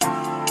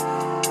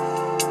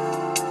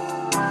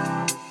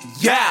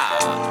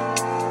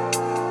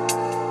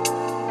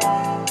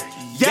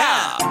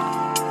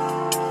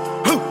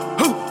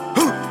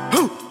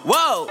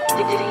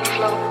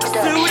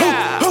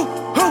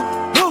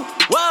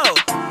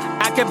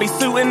could be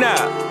suiting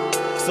up,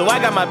 so I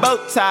got my bow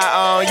tie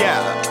on, yeah.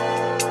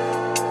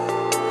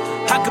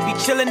 I could be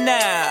chillin'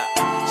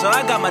 now, so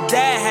I got my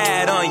dad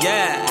hat on,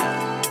 yeah.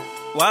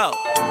 Whoa,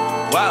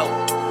 whoa.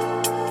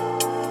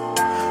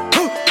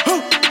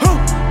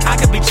 I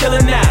could be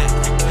chillin' now,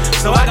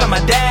 so I got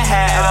my dad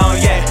hat on,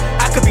 yeah.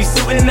 I could be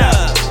suiting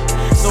up,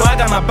 so I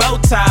got my bow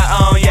tie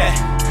on, yeah.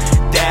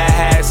 Dad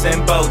hats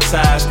and bow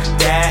ties,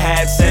 dad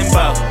hats and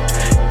bow.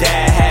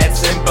 Dad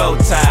hats and bow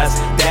ties,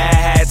 dad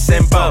hats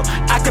and bow.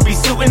 I could be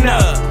suiting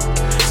up,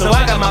 so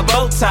I got my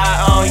bow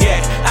tie on,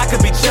 yeah. I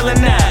could be chillin'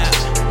 now,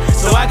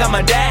 so I got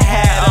my dad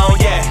hat on,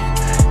 yeah.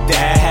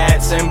 Dad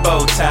hats and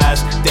bow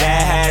ties,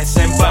 dad hats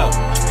and bow.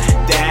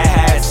 Dad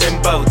hats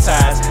and bow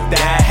ties,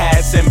 dad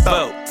hats and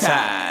bow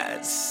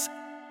ties.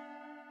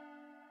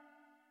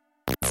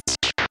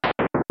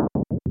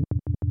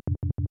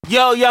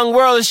 Yo, young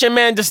world, it's your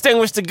man,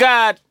 Distinguished to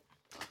God.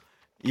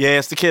 Yeah,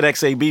 it's the Kid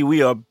XAB.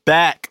 We are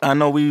back. I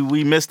know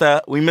we missed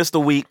a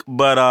week,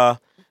 but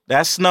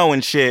that snow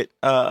and shit,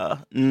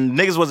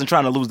 niggas wasn't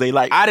trying to lose their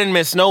life. I didn't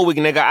miss Snow Week,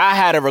 nigga. I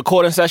had a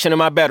recording session in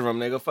my bedroom,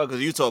 nigga. Fuck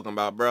is you talking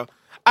about, bro?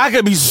 I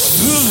could be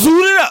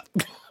zooted up.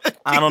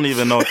 I don't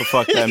even know what the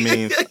fuck that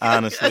means,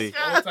 honestly.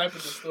 What type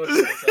of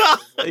distortion?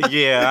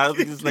 Yeah, I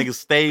think this nigga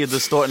stay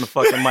distorting the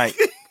fucking mic.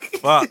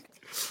 Fuck.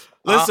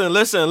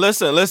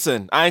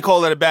 Listen. I ain't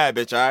calling it a bad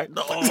bitch, all right?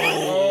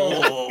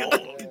 Oh,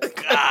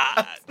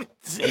 God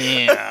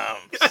damn,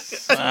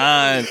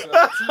 son.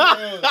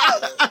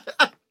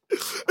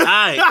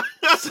 Alright.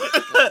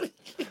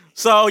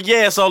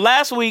 So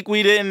last week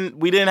we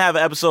didn't have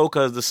an episode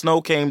because the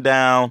snow came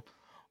down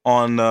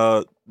on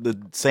the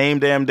same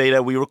damn day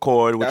that we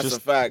record, which is a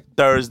fact.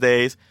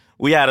 Thursdays.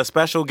 We had a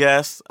special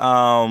guest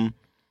who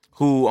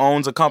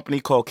owns a company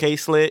called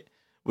K-Slit.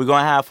 We're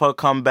gonna have her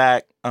come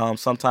back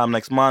sometime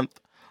next month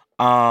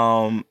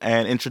and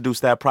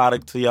introduce that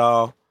product to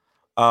y'all.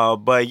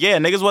 But yeah,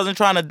 niggas wasn't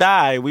trying to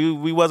die.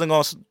 We wasn't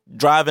gonna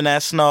drive in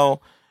that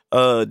snow.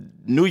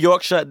 New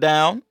York shut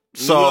down.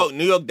 So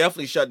New York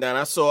definitely shut down.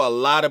 I saw a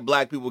lot of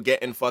black people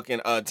getting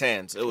fucking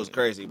tans. It was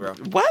crazy, bro.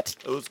 What?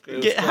 It was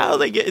How are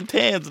they getting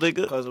tans,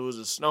 nigga? Because it was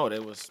the snow. They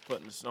was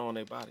putting the snow on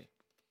their body.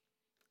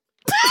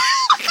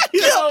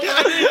 Is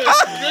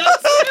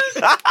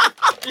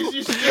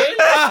you straight?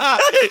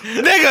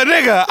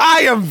 Nigga,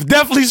 I am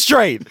definitely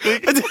straight.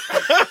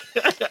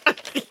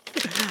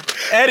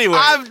 Anyway,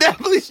 I'm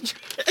definitely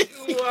straight.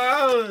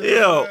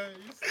 Wow.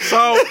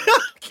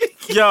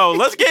 Yo,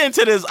 let's get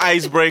into this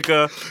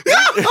icebreaker.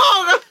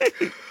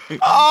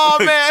 Oh,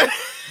 man.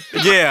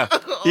 Yeah,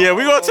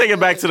 we're gonna take it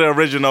back to the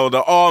original,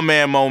 the all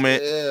man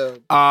moment. Yeah.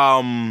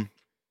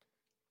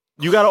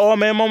 You got an all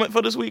man moment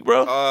for this week,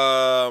 bro?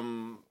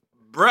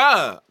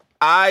 Bruh,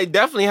 I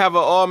definitely have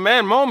an all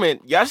man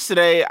moment.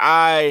 Yesterday,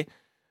 I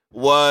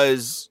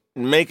was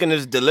making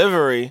this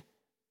delivery,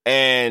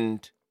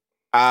 and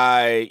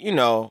I,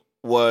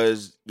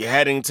 was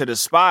heading to the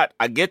spot.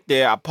 I get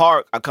there, I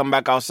park, I come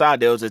back outside.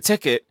 There was a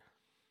ticket.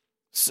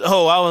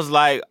 So I was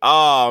like,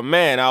 oh,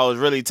 man, I was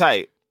really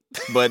tight.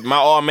 But my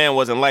all man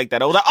wasn't like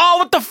that. I was like, oh,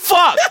 what the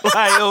fuck?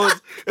 Like,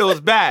 it was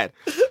bad.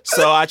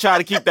 So I tried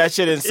to keep that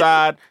shit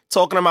inside.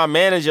 Talking to my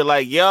manager,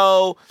 like,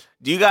 yo,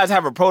 do you guys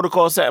have a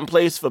protocol set in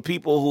place for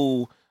people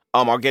who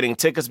are getting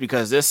tickets?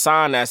 Because this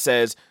sign that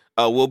says,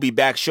 we'll be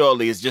back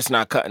shortly is just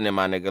not cutting it,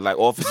 my nigga. Like,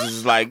 officers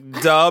is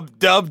like, dub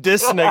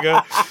this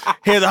nigga.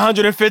 Here's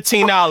 $115,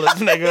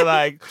 nigga.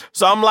 Like,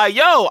 so I'm like,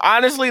 yo,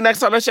 honestly, next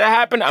time that shit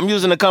happen, I'm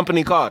using a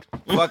company card.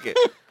 Fuck it.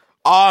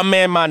 Oh,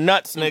 man, my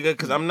nuts, nigga,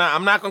 because I'm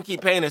not going to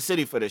keep paying the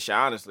city for this shit,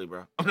 honestly,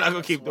 bro. I'm not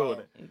going to keep doing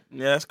it.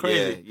 Yeah, that's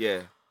crazy.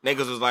 Yeah.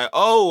 Niggas was like,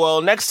 oh,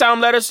 well, next time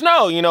let us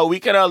know. We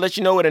can let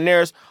you know where the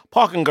nearest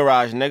parking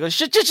garage, nigga.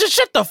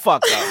 Shut the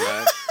fuck up,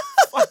 man.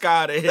 Fuck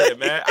out of here,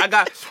 man.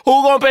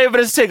 Who gonna pay for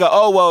this ticket?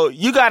 Oh, well,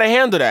 you gotta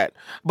handle that.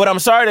 But I'm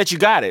sorry that you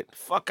got it.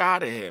 Fuck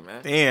out of here,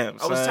 man. Damn,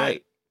 I was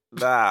tight.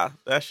 Nah,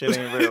 that shit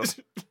ain't real.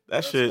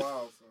 That shit.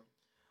 Wild, son.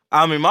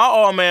 I mean, my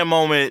all man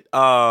moment.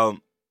 My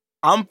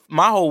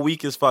whole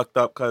week is fucked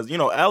up because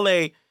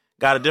LA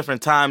got a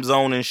different time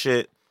zone and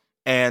shit.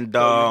 And You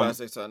about to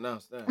say something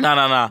else?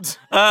 nah.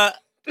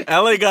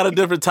 LA got a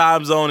different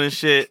time zone and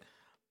shit.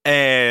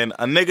 And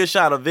a nigga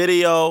shot a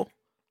video,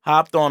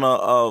 hopped on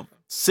a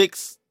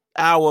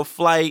 6-hour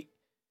flight,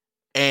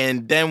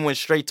 and then went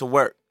straight to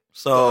work.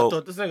 So I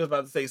thought this nigga was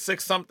about to say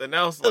something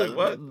else. Like,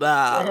 what?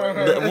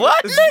 Nah.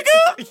 What,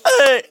 nigga?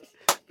 Hey,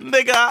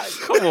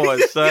 nigga, come on,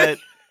 son.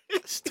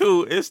 It's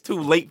too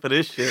late for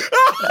this shit.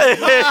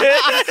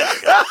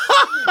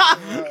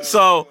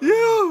 So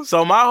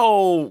my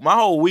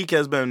whole week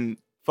has been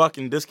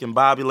fucking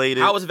discombobulated.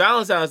 How was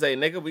Valentine's Day,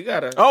 nigga? We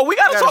gotta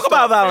talk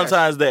about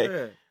Valentine's Day.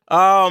 Yeah.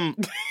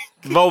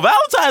 Well,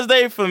 Valentine's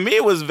Day for me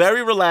was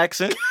very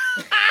relaxing.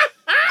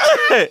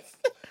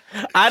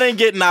 I didn't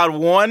get not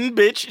one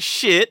bitch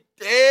shit.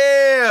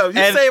 Damn,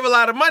 you save a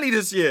lot of money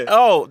this year.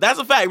 Oh, that's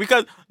a fact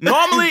because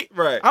normally,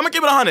 right. I'm gonna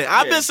give it 100.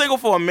 I've been single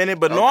for a minute,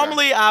 but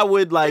normally I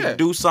would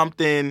do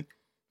something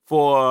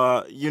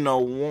for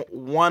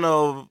one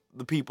of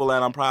the people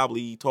that I'm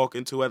probably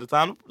talking to at the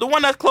time, the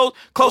one that's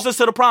closest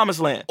to the promised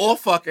land, or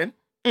fucking.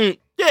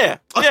 Yeah.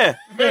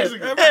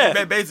 Basically.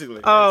 Yeah.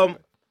 Basically.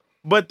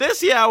 But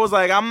this year I was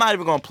like, I'm not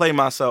even gonna play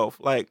myself.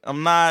 Like,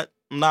 I'm not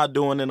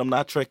doing it. I'm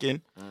not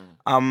tricking.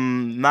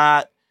 I'm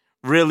not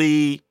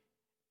really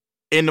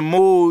in the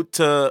mood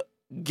to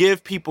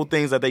give people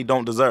things that they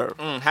don't deserve.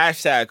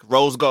 Hashtag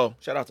Rose Go.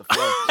 Shout out to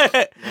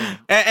Flo.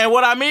 and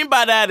what I mean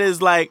by that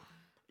is like,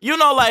 you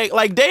know,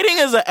 like dating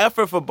is an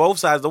effort for both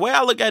sides. The way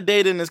I look at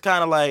dating is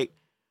kind of like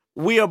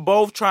we are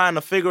both trying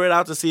to figure it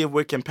out to see if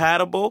we're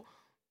compatible.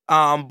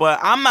 But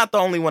I'm not the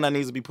only one that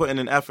needs to be putting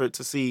in effort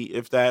to see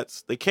if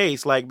that's the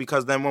case. Like,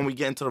 because then when we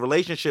get into the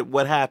relationship,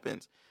 what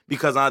happens?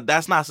 Because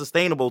that's not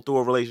sustainable through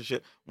a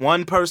relationship.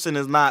 One person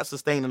is not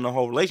sustaining the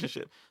whole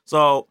relationship.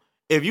 So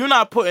if you're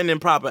not putting in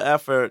proper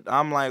effort,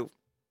 I'm like,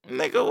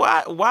 nigga,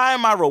 why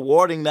am I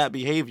rewarding that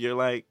behavior?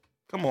 Like,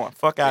 come on,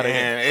 fuck out of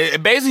here.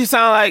 It basically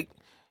sounds like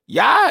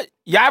y'all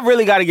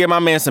really got to get my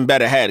man some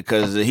better head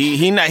because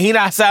he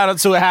not sounding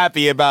too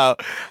happy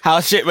about how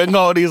shit been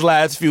going these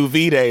last few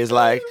V days.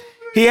 Like,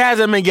 he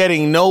hasn't been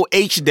getting no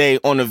H day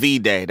on the V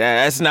day.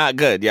 That's not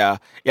good, y'all.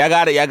 Y'all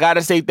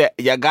gotta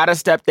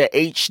step the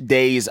H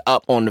days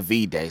up on the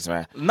V days,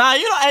 man. Nah,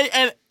 you know,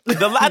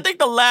 I think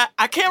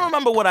I can't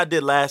remember what I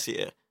did last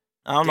year.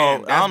 I don't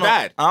know.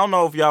 Bad. I don't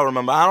know if y'all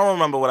remember. I don't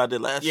remember what I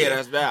did last year. Yeah,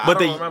 that's bad. But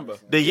I don't remember.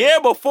 The year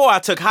before, I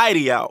took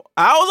Heidi out.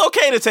 I was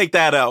okay to take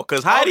that out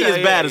because Heidi is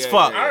bad as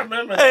fuck. I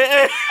remember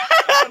that.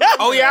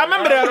 Oh yeah, I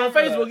remember that on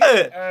Facebook.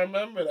 Yeah. I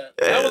remember that.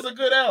 That was a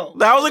good L.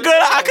 That was a good.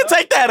 I could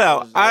take that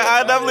out.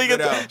 I definitely good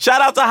could. L.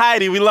 Shout out to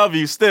Heidi. We love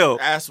you still.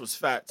 Ass was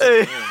fat.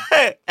 Too,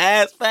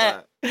 Ass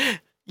fat.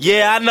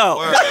 Yeah, I know.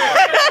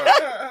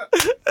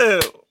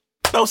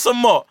 Throw some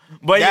more.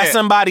 But that's yeah,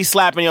 somebody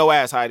slapping your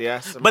ass, Heidi.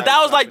 but that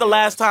was like the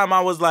last time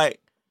I was like,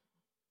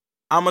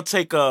 I'm gonna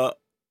take a.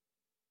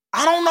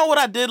 I don't know what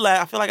I did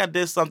last. I feel like I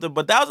did something,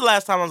 but that was the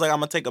last time I was like, I'm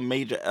gonna take a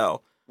major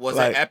L. Was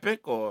like, it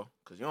epic or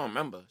because you don't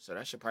remember? So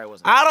that shit probably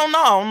wasn't. I don't know.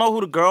 I don't know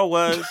who the girl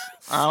was.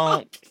 I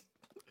don't.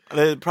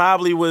 It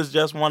probably was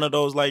just one of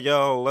those like,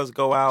 yo, let's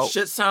go out.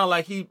 Shit sound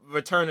like he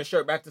returned the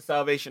shirt back to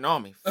Salvation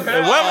Army. When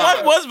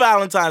was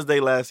Valentine's Day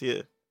last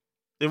year?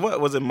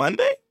 Was it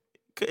Monday?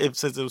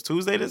 Since it was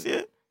Tuesday this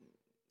year.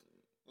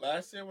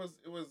 Last year was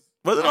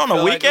it on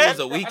a weekend? It was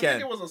a weekend. I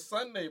think it was a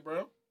Sunday,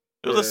 bro.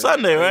 It was a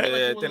Sunday, right? Yeah,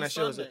 It was then a that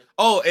shit was. Sunday.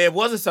 Oh, it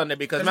was a Sunday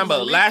because remember it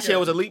was a leap last year year.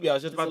 was a leap year. I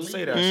was just about to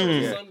say that. It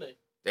was Yeah. a Sunday.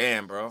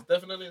 Damn, bro.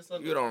 Definitely a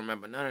Sunday. You don't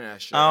remember none of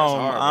that shit. I That's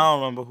don't horrible.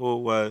 remember who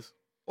it was.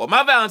 Well,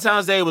 my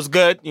Valentine's Day was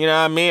good. You know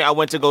what I mean? I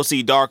went to go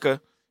see Darker.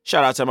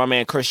 Shout out to my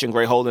man Christian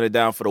Grey holding it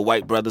down for the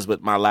White Brothers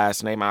with my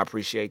last name. I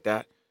appreciate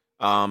that.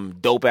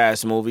 Dope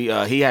ass movie.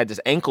 He had this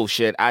ankle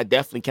shit. I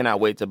definitely cannot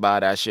wait to buy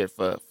that shit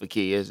for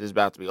Key. It's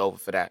about to be over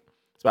for that.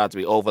 It's about to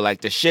be over.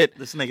 Like the shit.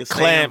 This nigga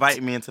clamped.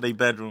 inviting me into their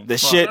bedroom. The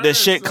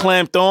shit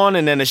clamped on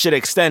and then the shit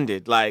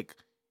extended. Like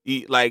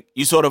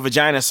you saw the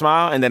vagina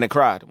smile and then it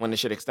cried when the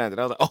shit extended.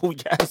 I was like, oh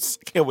yes,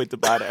 I can't wait to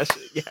buy that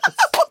shit. Yes.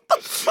 What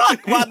the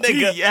fuck, my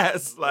nigga?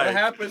 Yes, What like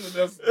happened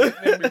to us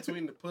in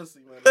between the pussy,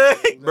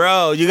 man?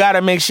 bro, you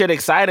gotta make shit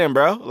exciting,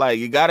 bro. Like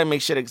you gotta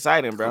make shit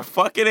exciting, bro.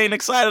 Fucking ain't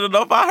excited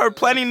enough. I heard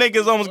plenty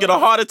niggas almost get a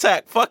heart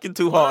attack. Fucking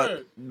too hard.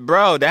 Word.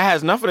 Bro, that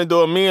has nothing to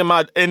do with me and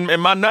my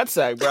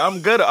nutsack, bro.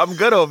 I'm good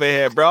over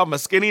here, bro. I'm a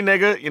skinny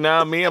nigga, you know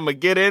what I mean? I'm gonna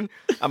get in,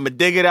 I'm gonna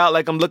dig it out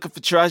like I'm looking for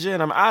treasure,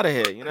 and I'm out of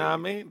here, you know what I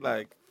mean?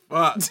 Like,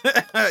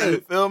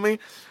 you feel me?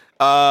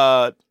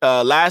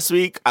 Last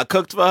week I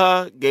cooked for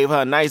her, gave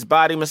her a nice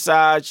body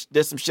massage,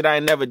 did some shit I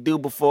ain't never do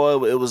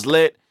before. It was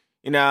lit,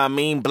 you know what I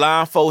mean?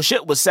 Blindfold,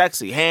 shit was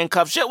sexy.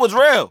 Handcuffed, shit was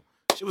real.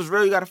 Shit was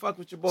real. You gotta fuck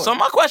with your boy. So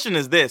my question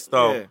is this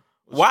though. Yeah.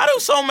 Why do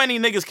so many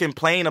niggas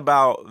complain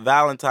about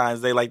Valentine's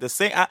Day? Like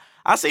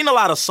I seen a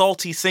lot of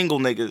salty single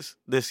niggas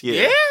this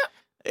year.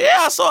 Yeah,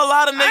 I saw a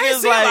lot of niggas I ain't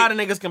seen like a lot of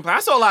niggas complain.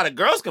 I saw a lot of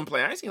girls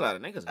complain. I ain't seen a lot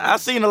of niggas. I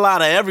seen a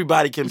lot of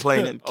everybody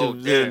complaining. Oh,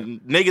 damn.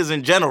 Niggas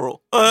in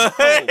general.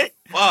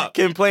 Fuck.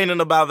 Complaining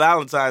about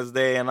Valentine's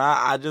Day, and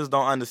I just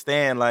don't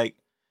understand like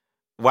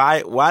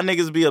why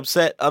niggas be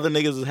upset other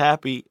niggas is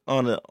happy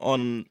on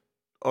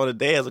a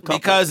day as a couple.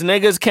 Because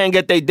niggas can't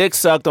get their dick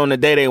sucked on the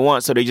day they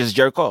want, so they just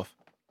jerk off.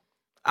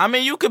 I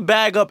mean, you could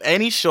bag up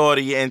any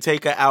shorty and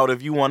take her out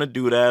if you want to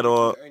do that,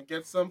 or And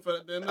get some for the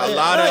dinner. A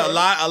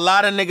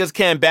lot of niggas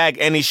can't bag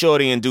any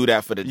shorty and do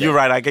that for the day. you're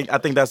right. I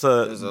think that's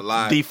There's a a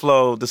lot.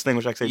 D-Flow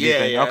distinguished XAB Yeah,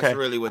 thing. yeah, Okay, that's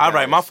really what all that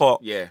right, my is.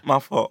 fault. Yeah. My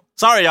fault.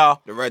 Sorry,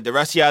 y'all. The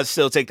rest of y'all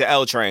still take the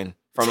L train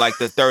from like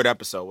the third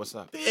episode. What's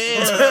up?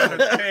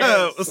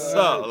 Damn, What's son.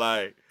 up?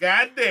 Like,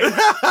 Goddamn.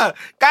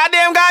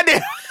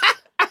 goddamn.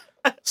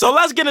 So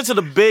let's get into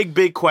the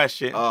big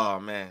question. Oh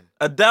man.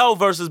 Adele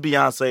versus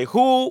Beyonce.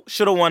 Who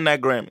should have won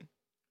that Grammy?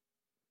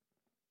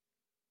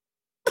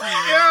 These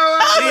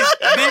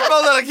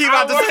folks that keep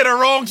out to say the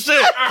wrong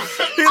shit.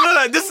 He look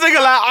like this nigga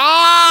like,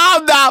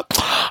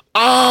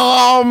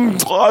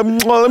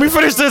 let me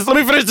finish this. Let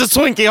me finish this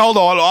Twinkie. Hold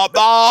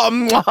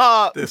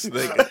on. This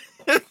nigga.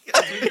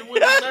 You would be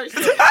nice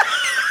to-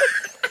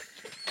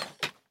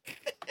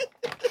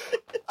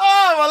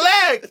 Oh, my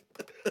leg.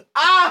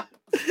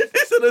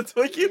 It's in a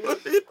Twinkie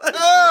movie.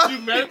 You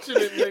mentioned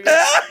it, nigga.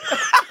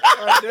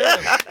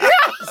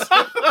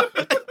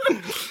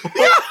 Goddamn.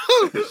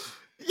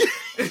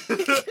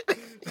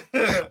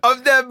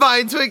 outside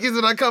buying Twinkies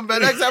when I come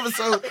back. Next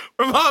episode,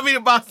 remind me to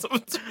buy some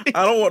Twinkies.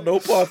 I don't want no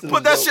parts of this.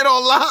 Put that though. shit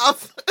on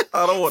live.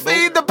 I don't want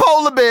Feed the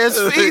polar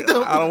bears. Feed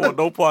them. I don't want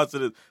no parts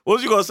of this. What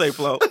was you gonna say,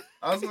 Flo?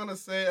 I was gonna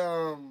say,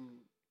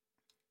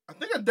 I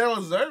think Adele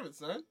deserves it,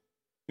 son.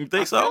 You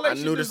think I so? feel like I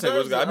she knew this thing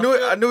was deserves going.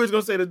 it. I knew he was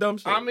gonna say the dumb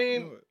shit. I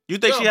mean, You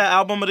think she had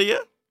album of the year?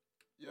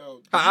 yo,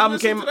 did Her you album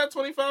listen came- to that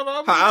 25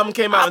 album? Her album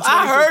came out in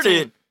I 2015.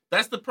 heard it.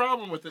 That's the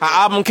problem with it. Her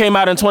album came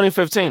out in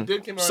 2015. It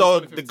did come out in So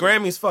the 2015.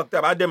 Grammys fucked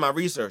up. I did my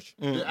research.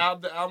 The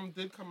album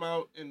did come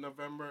out in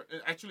November,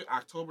 actually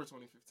October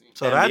 2015.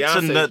 So And that Beyonce-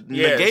 shouldn't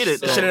yeah, negate it.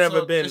 it though. should've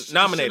never been it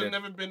nominated. Should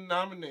have never been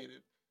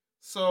nominated.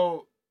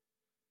 So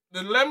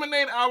the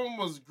Lemonade album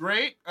was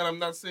great, and I'm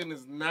not saying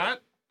it's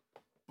not,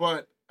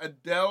 but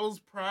Adele's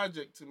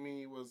project to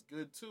me was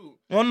good too.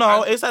 Well,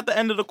 no, it's at the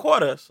end of the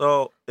quarter,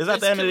 so it's at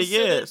It's the end of the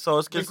year, considered- so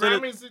it's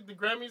considered. The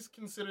Grammys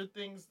consider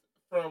things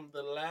from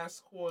the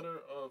last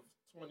quarter of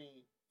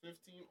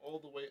 2015 all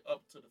the way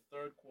up to the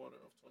third quarter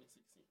of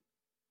 2016.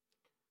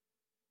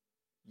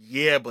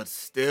 Yeah, but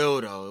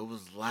still though, it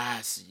was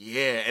last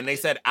year, and they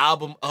said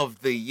album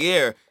of the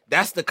year.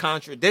 That's the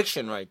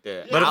contradiction right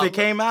there. But if Yeah, it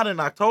came out in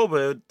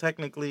October, it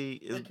technically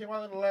is, It came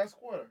out in the last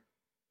quarter.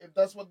 If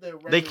that's what their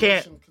They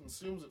can't- regulation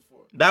consumes it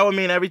for. that would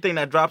mean everything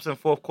that drops in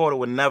fourth quarter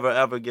would never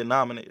ever get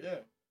nominated. Yeah.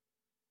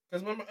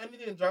 Because remember,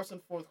 anything that drops in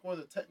fourth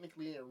quarter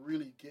technically ain't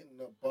really getting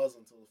a buzz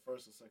until the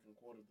first or second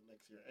quarter of the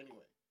next year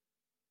anyway.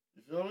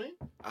 You feel me?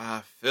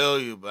 I feel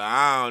you, but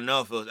I don't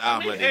know if it was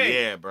album mean, of the hey,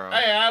 year, bro.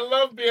 Hey, I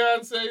love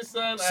Beyonce,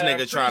 son. This I nigga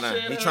appreciate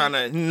trying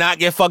her. to not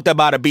get fucked up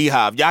by the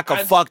beehive. Y'all can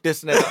I- fuck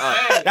this nigga up.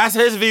 Hey. That's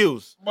his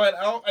views. But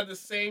at the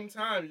same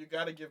time, you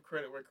got to give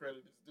credit where credit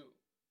is due.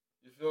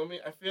 You feel me?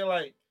 I feel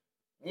like,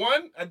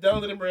 one,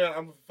 Adele didn't bring out an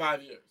album for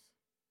 5 years.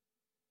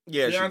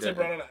 Yeah, she Beyonce did.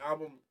 brought out an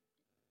album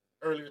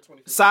earlier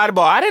 2015.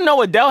 Sidebar: I didn't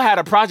know Adele had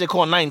a project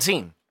called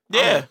 19.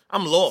 Yeah.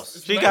 I'm lost.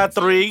 It's She got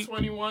 3.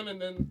 21, and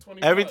then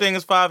 25. Everything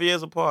is 5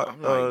 years apart, I'm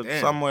like,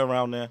 damn. somewhere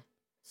around there.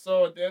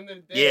 So at the end of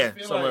the day, I Yeah,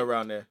 feel somewhere like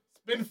around there. it's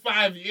been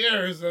 5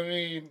 years. I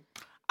mean,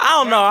 I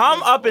don't know. I'm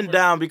That's up and over.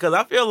 down because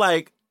I feel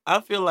like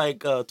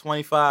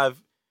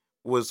 25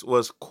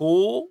 was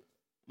cool,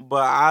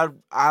 but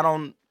I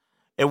don't.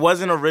 It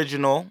wasn't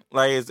original.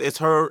 Like it's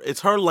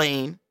her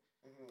lane.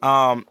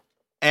 And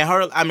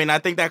her, I mean, I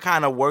think that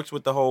kind of works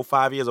with the whole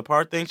 5 years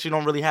apart thing. She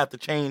don't really have to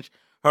change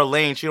her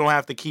lane. She don't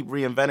have to keep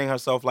reinventing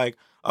herself like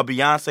a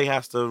Beyonce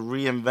has to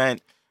reinvent.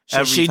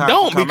 Every She time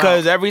don't come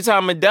because out. every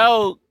time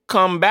Adele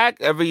come back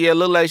every year,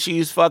 look like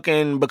she's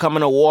fucking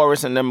becoming a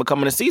walrus and then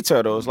becoming a sea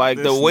turtle. It's like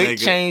the This weight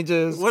nigga.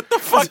 changes. What the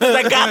fuck does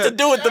that got to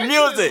do with the she actually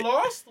music?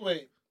 lost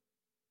weight.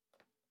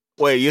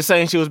 Wait, you're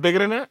saying she was bigger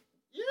than that?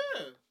 Yeah.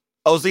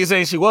 Oh, so you're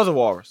saying she was a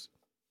walrus?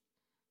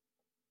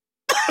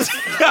 What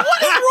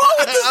is wrong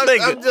with this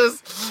nigga? I'm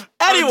just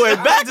Anyway,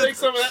 back I'll to take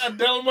some of that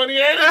Adele money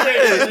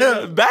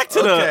anyway. back to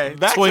okay. the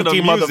back to the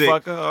Twinkie music.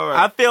 motherfucker. All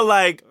I right. feel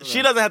like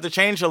she doesn't have to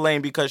change her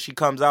lane because she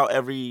comes out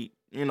every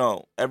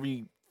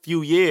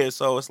few years.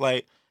 So it's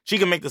like she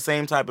can make the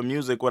same type of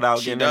music without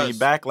She getting any does.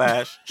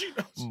 backlash.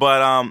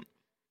 But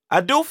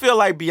I do feel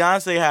like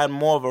Beyonce had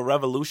more of a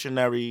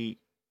revolutionary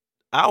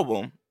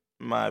album,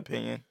 in my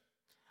opinion.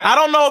 I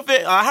don't know if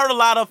it. I heard a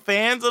lot of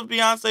fans of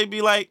Beyonce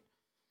be like,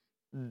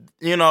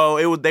 they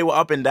were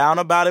up and down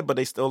about it, but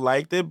they still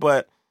liked it.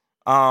 But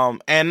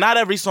and not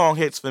every song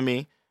hits for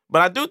me.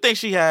 But I do think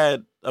she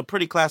had a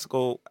pretty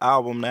classical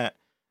album that,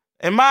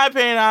 in my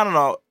opinion, I don't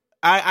know.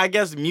 I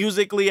guess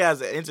musically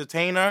as an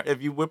entertainer,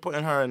 if you were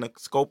putting her in the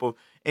scope of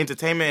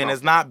entertainment, and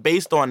it's not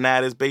based on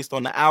that, it's based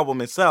on the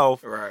album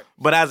itself. Right.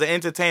 But as an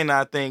entertainer,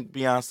 I think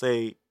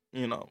Beyonce,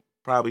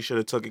 probably should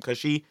have took it because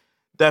she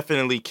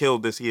definitely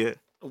killed this year.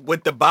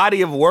 With the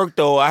body of work,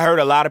 though, I heard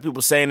a lot of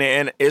people saying it,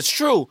 and it's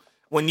true.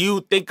 When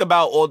you think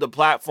about all the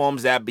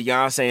platforms that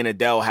Beyonce and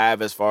Adele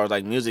have as far as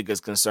like music is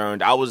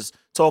concerned, I was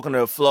talking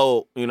to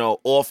Flo,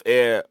 off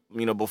air,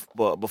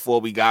 before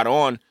we got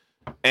on,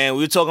 and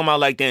we were talking about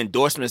like the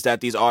endorsements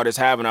that these artists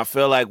have, and I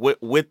feel like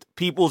with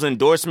people's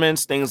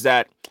endorsements, things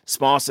that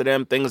sponsor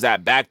them, things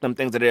that back them,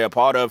 things that they're a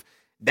part of,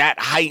 that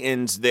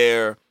heightens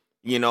their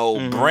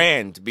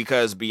brand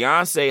because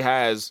Beyonce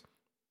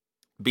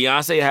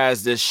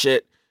has this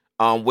shit.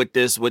 With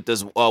this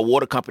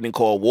water company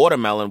called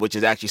Watermelon, which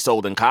is actually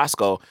sold in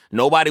Costco.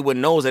 Nobody would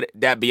know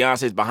that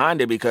Beyonce's behind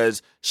it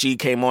because she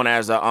came on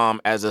as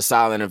a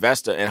silent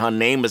investor, and her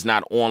name is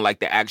not on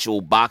like the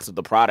actual box of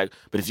the product.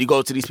 But if you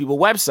go to these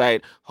people's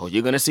website,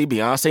 you're gonna see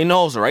Beyonce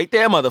knows right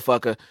there,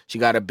 motherfucker. She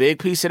got a big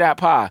piece of that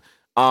pie.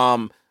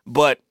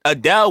 But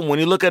Adele, when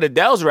you look at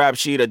Adele's rap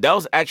sheet,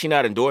 Adele's actually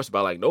not endorsed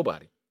by like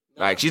nobody.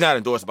 Like she's not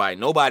endorsed by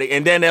nobody.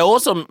 And then it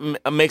also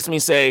makes me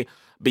say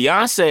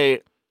Beyonce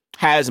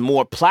has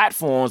more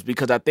platforms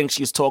because I think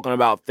she's talking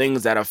about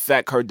things that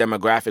affect her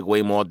demographic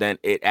way more than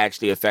it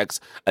actually affects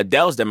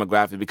Adele's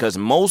demographic because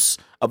most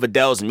of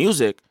Adele's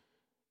music,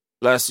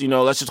 let's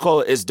just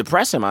call it, is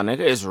depressing, my nigga.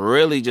 It's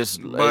really just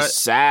it's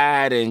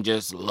sad and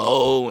just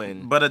low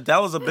and. But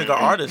Adele is a bigger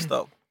artist,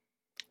 though.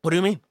 What do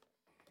you mean?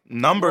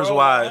 Numbers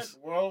wise.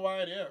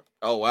 Worldwide, yeah.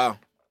 Oh wow.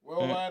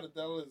 Worldwide,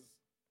 Adele is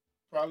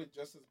probably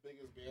just as big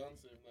as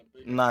Beyonce, if not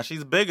bigger. Nah,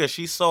 she's bigger.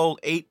 She sold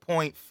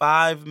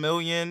 8.5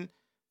 million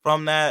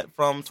from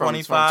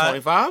 25,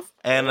 25?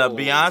 and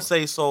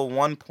Beyonce sold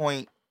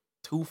 1.25,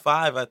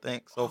 I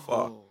think, so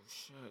far. Oh,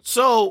 shit.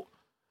 So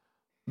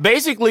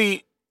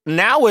basically,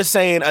 now we're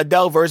saying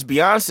Adele versus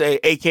Beyonce,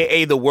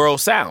 aka the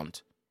world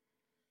sound.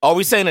 Are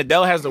we saying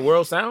Adele has the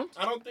world sound?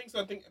 I don't think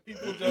so. I think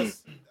people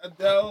just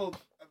Adele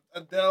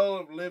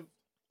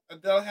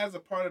has a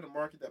part of the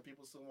market that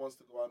people still wants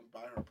to go out and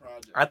buy her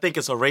project. I think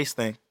it's a race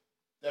thing.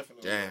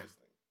 Definitely. Yeah. A race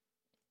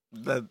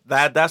thing.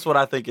 That's what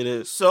I think it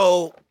is.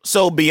 So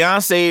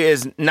Beyonce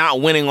is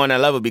not winning on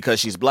that level because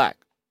she's black.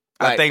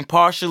 I think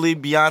partially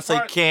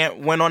Beyonce can't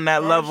win on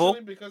that level.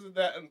 Partially because of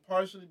that, and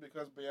partially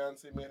because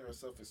Beyonce made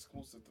herself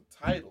exclusive to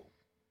Tidal.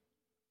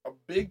 A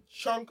big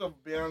chunk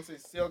of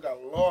Beyonce's sale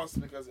got lost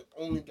because it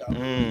only got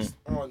released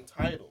on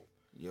Tidal.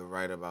 You're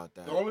right about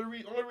that. The only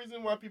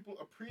reason why people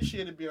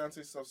appreciated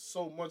Beyonce's stuff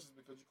so much is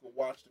because you could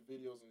watch the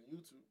videos on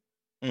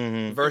YouTube.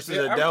 Mm-hmm. Versus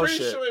I'm Adele pretty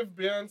shit. sure if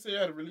Beyonce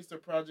had released her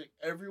project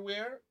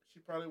everywhere, she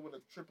probably would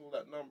have tripled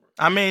that number.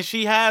 I mean,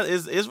 she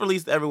is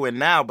released everywhere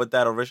now, but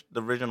that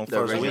the original The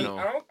first original.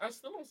 week. I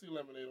still don't see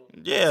Lemonade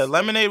on. Yeah,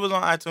 Lemonade was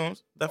on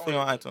iTunes. Definitely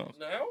on iTunes.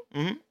 Now?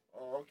 Mm-hmm.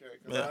 Oh, okay.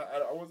 Because Yeah.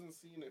 I wasn't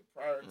seeing it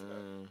prior to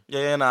that.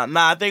 Yeah, nah.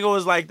 I think it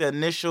was like the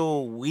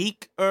initial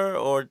week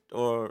or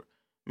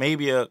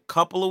maybe a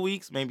couple of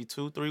weeks, maybe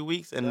 2-3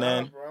 weeks, and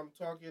then Bro, I'm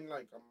talking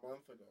like a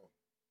month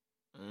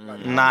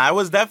ago. nah, it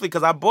was definitely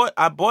because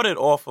I bought it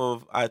off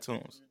of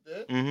iTunes. You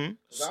did? Mm-hmm.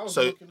 'Cause I was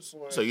So- looking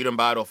for it. So you didn't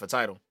buy it off a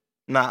title?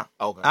 Nah,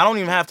 Okay. I don't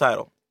even have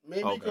Tidal.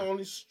 Maybe you Okay. can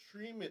only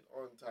stream it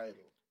on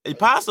Tidal.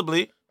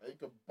 Possibly. You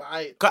could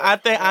buy it. 'Cause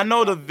I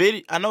know the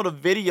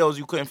videos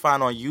you couldn't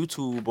find on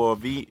YouTube or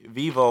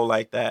Vivo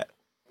like that.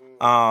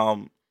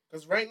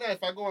 Because right now,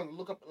 if I go and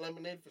look up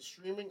Lemonade for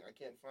streaming, I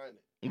can't find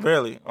it.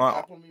 Really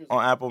Apple Music,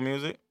 on Apple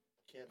Music,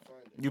 can't find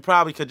it. you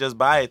probably could just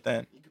buy it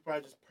then. You could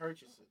probably just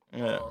purchase it.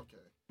 Yeah. Oh,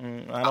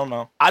 okay. I don't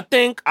know. I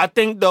think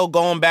though,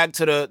 going back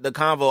to the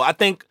convo, I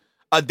think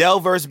Adele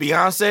versus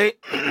Beyonce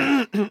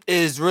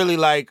is really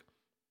like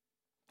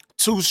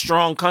two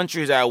strong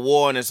countries at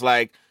war, and it's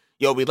like,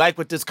 yo, we like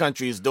what this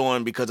country is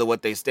doing because of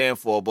what they stand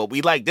for, but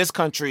we like this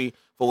country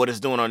for what it's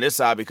doing on this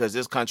side because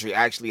this country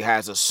actually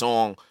has a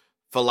song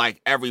for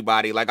like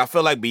everybody. Like I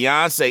feel like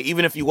Beyonce,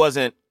 even if you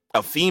wasn't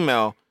a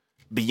female,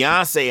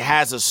 Beyonce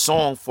has a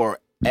song for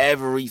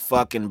every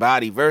fucking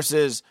body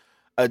versus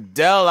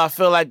Adele. I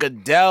feel like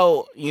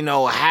Adele,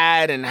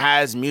 had and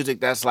has music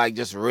that's like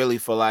just really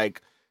for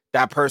like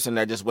that person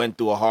that just went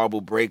through a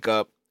horrible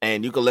breakup,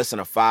 and you can listen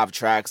to 5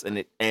 tracks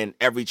and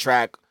every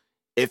track,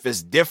 if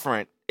it's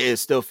different, it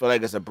still feel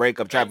like it's a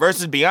breakup track.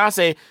 Versus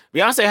Beyonce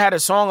had a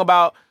song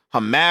about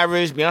her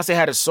marriage. Beyonce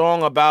had a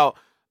song about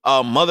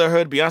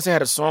motherhood. Beyonce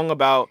had a song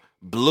about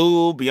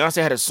Blue.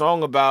 Beyonce had a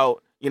song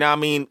about,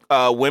 women,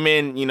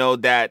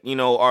 that,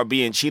 are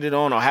being cheated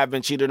on or have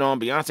been cheated on.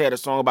 Beyonce had a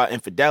song about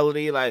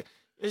infidelity. Like,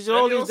 it's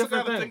all And you these also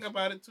different gotta things. think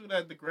about it too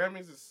that the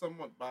Grammys is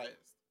somewhat biased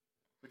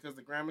because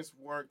the Grammys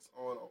works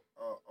on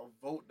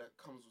a vote that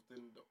comes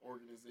within the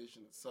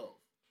organization itself.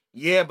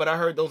 Yeah, but I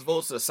heard those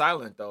votes are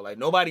silent though. Like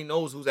nobody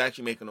knows who's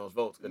actually making those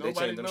votes because they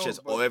Nobody change them knows,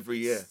 shits but all every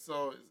year.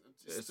 So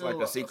It's still like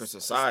a secret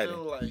society.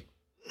 It's still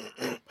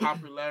like a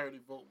popularity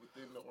vote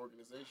within the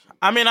organization.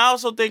 I mean, I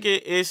also think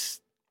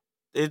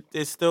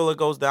it still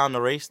goes down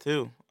the race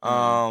too.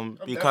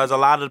 Because a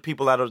lot of the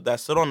people that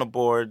sit on the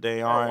board,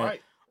 they aren't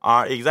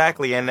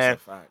exactly, and then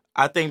That's a fact.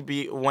 I think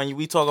when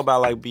we talk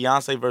about like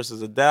Beyonce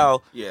versus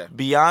Adele, Yeah.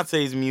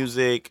 Beyonce's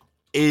music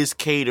is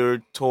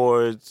catered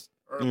towards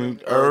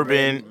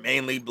urban,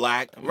 mainly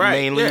black,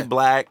 mainly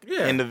black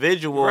Yeah.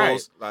 individuals.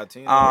 right.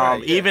 Latino,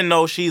 right, yeah. Even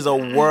though she's a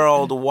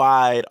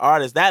worldwide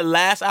artist, that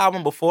last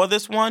album before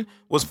this one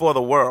was for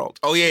the world.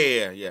 Oh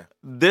yeah.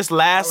 This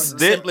last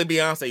Simply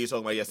Beyonce, you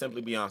talking about? Yeah,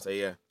 Simply Beyonce.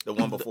 Yeah, the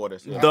one before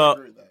this. Yeah.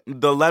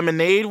 the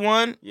Lemonade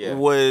one Yeah.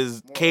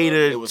 was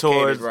catered It was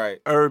towards catered,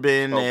 right.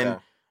 urban Okay.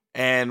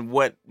 and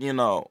what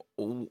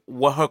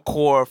what her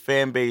core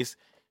fan base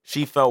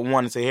she felt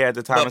wanted to hear at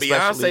the time. But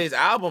especially Beyonce's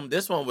album,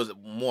 this one was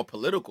more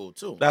political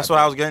too. that's what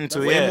I was getting to.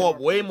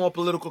 Way more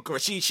political.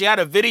 She had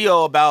a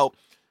video about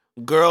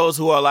girls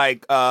who are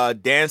like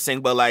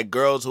dancing, but like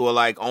girls who are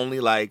like only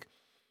like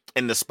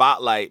in the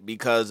spotlight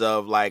because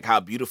of like how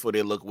beautiful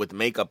they look with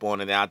makeup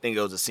on. And I think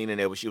it was a scene in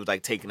there where she was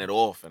like taking it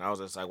off, and I was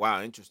just like,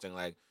 wow, interesting.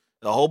 Like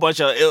a whole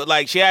bunch of it,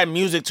 like she had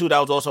music too that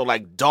was also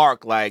like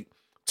dark, like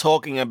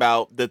talking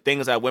about the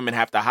things that women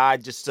have to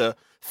hide just to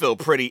feel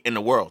pretty in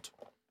the world.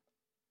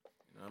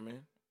 You know what I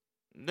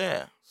mean?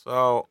 Yeah.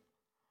 So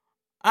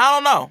I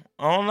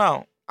don't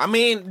know. I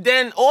mean,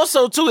 then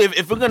also too,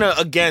 if we're gonna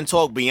again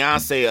talk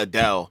Beyonce,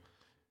 Adele,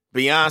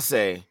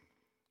 Beyonce,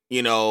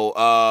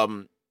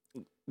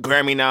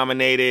 Grammy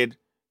nominated.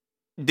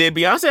 Did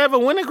Beyonce ever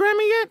win a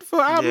Grammy yet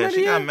for album Yeah, of the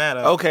she year? got mad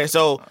at Okay,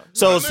 so I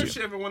don't know if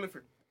she ever won it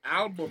for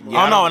album.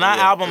 Yeah, oh no, not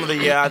yeah. album of the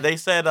year. They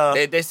said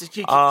she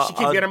keep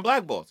uh, getting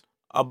blackballed.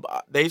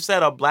 they've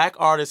said a black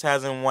artist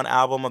hasn't won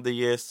album of the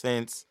year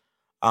since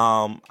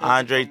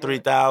Andre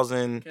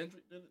 3000.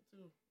 Kendrick did it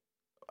too.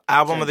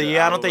 Album of the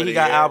year? I don't think he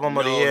got album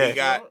of the year. He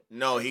got.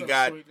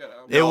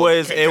 It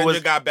was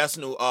Kendrick got best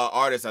new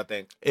artist, I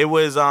think. It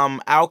was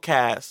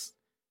Outkast.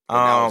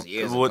 That was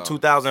years ago.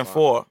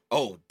 2004.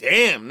 Oh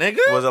damn, nigga!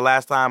 Was the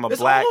last time a It's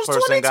black almost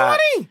person got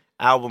 2020.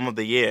 album of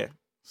the year.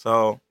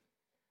 So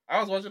I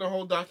was watching a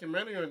whole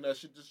documentary on that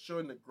shit, just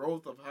showing the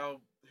growth of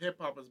how hip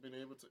hop has been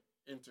able to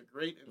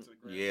integrate.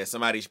 Yeah,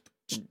 somebody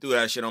threw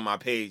that shit on my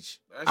page.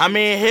 I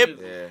mean,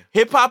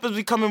 hip hop is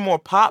becoming more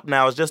pop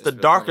now. It's just the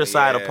darker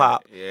side of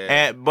pop.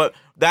 Yeah. But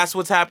that's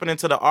what's happening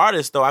to the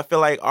artists, though. I feel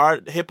like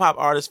hip hop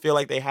artists feel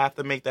like they have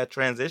to make that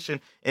transition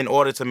in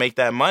order to make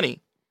that money.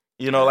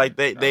 You know, like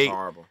they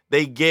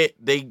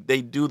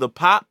do the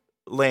pop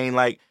lane.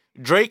 Like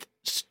Drake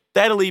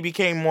steadily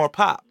became more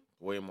pop.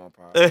 Way more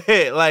pop.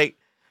 Like,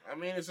 I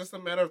mean, it's just a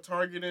matter of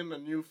targeting a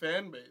new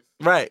fan base.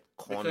 Right.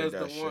 Because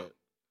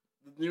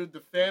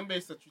the fan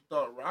base that you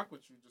thought rock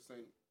with you just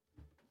ain't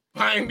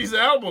buying these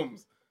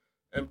albums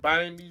and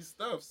buying these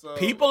stuff. So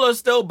people are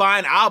still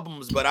buying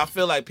albums, but I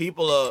feel like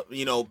people are,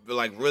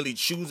 like really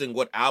choosing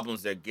what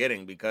albums they're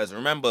getting, because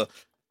remember,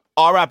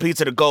 R.I.P.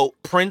 to the GOAT,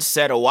 Prince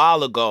said a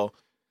while ago,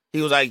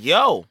 he was like,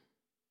 yo,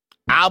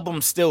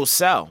 albums still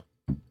sell.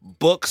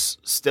 Books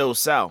still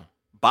sell.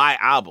 Buy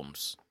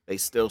albums. They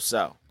still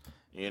sell.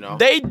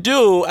 They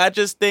do. I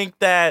just think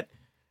that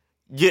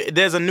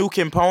there's a new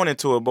component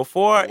to it.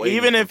 Before,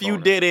 even if you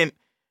didn't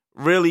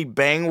really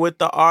bang with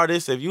the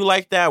artist, if you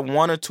like that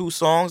one or two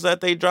songs that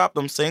they dropped,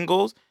 them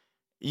singles,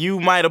 you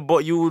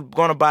were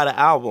gonna buy the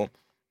album.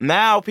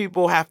 Now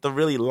people have to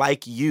really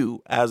like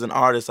you as an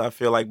artist, I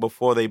feel like,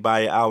 before they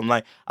buy your album.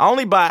 Like, I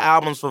only buy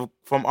albums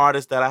from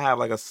artists that I have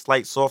like a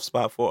slight soft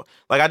spot for.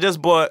 Like, I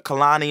just bought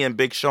Kehlani and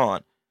Big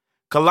Sean.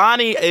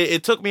 Kehlani,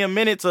 it took me a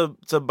minute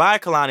to buy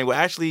Kehlani. What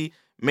actually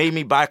made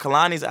me buy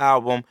Kehlani's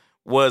album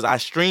was I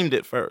streamed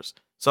it first.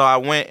 So I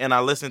went and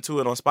I listened to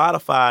it on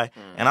Spotify,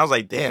 and I was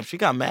like, damn, she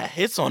got mad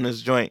hits on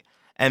this joint.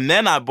 And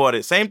then I bought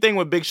it. Same thing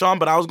with Big Sean,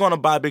 but I was going to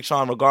buy Big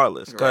Sean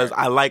regardless because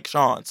I like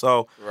Sean.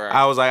 So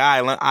I was like,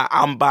 all right,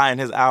 I'm buying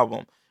his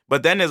album.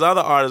 But then there's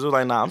other artists who were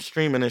like, nah, I'm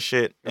streaming this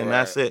shit, and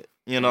that's it.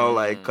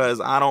 Like,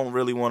 because I don't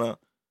really want to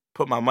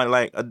put my money.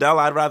 Like, Adele,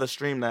 I'd rather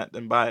stream that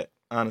than buy it,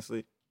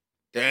 honestly.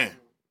 Damn.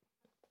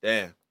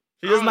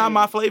 She's just not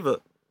my flavor.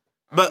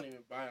 But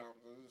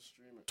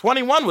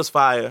 21 was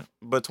fire,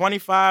 but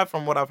 25,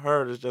 from what I've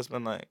heard, has just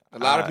been like... A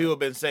lot of people have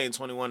been saying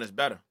 21 is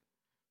better.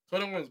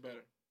 21 is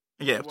better.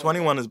 Yeah,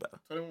 21 is better.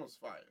 21 was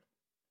fire.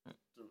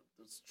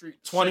 The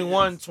street.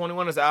 21 is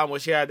the album where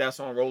she had that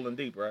song Rolling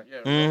Deep, right?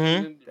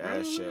 Yeah.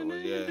 That shit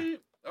was,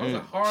 That was a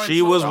hard She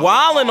song. was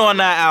wilding on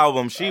that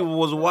album. She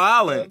was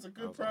wilding. That's a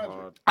good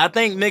project. I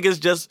think niggas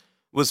just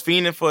was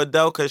fiending for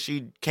Adele because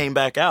she came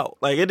back out.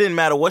 Like, it didn't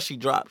matter what she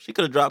dropped. She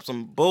could have dropped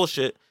some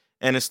bullshit,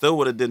 and it still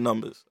would have did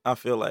numbers, I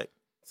feel like.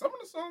 Some of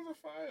the songs are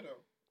fire,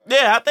 though.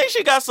 Yeah, I think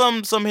she got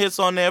some hits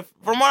on there,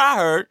 from what I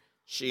heard.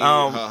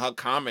 Her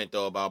comment,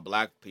 though, about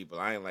black people,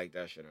 I ain't like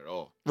that shit at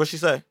all. What'd she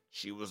say?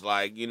 She was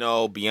like,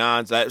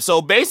 Beyonce.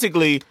 So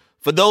basically,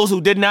 for those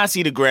who did not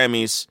see the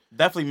Grammys,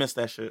 definitely missed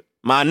that shit.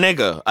 My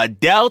nigga,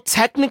 Adele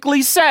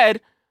technically said,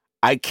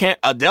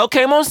 Adele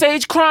came on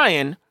stage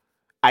crying,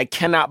 I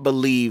cannot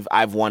believe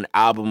I've won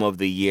Album of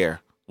the Year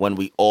when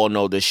we all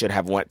know this should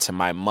have went to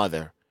my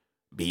mother,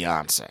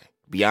 Beyonce.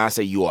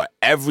 Beyonce, you are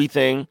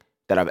everything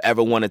that I've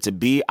ever wanted to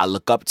be. I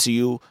look up to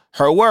you.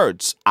 Her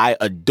words, I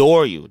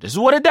adore you. This is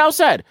what Adele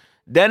said.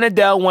 Then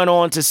Adele went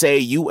on to say,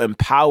 you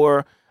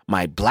empower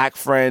my black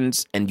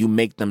friends and you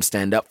make them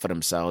stand up for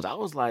themselves. I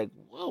was like,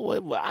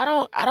 whoa, I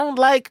don't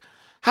like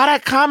how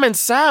that comment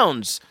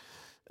sounds.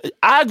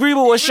 I agree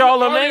with what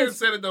Charlamagne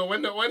said it though.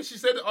 When she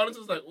said, the audience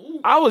was like, "Ooh."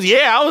 I was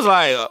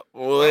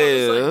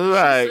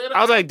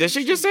like, did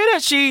she just say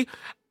that?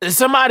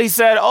 Somebody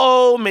said,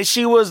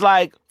 she was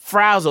like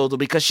frazzled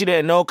because she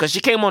didn't know, because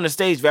she came on the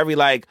stage very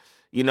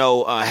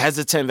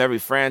hesitant, very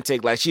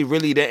frantic. Like, she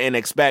really didn't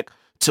expect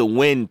to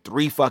win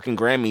 3 fucking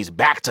Grammys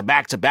back to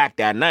back to back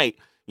that night.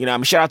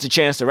 Shout out to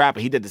Chance the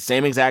Rapper. He did the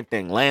same exact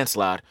thing,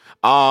 landslide.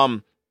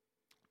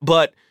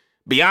 But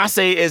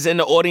Beyonce is in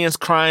the audience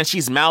crying.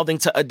 She's mouthing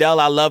to Adele,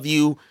 I love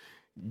you.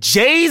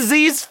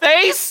 Jay-Z's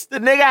face, the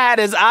nigga had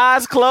his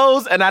eyes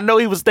closed, and I know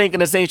he was thinking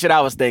the same shit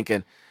I was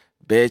thinking.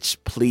 Bitch,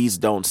 please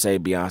don't say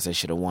Beyonce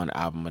should have won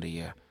Album of the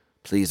Year.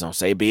 Please don't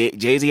say.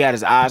 Jay-Z had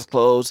his eyes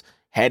closed,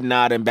 head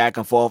nodding back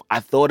and forth.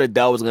 I thought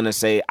Adele was going to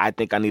say, I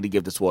think I need to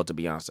give this award to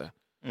Beyonce.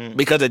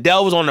 Because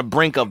Adele was on the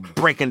brink of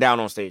breaking down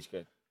on stage,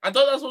 kid. I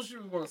thought that's what she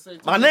was going to say.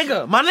 My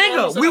nigga.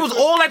 We was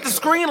all at the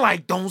screen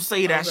like, don't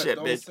say that shit,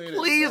 bitch.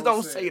 Please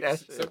don't say that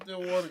shit.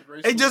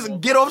 And just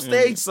get off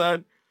stage,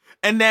 son.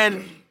 And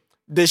then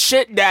the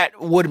shit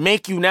that would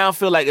make you now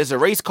feel like it's a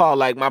race car,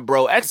 like my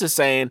bro X is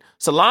saying,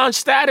 Solange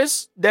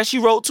status that she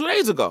wrote 2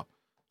 days ago.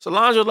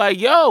 Solange was like,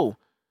 yo,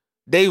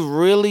 they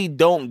really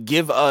don't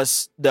give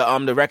us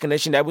the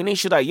recognition that we need.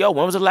 She's like, yo,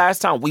 when was the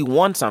last time we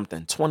won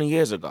something? 20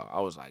 years ago. I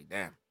was like,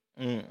 damn.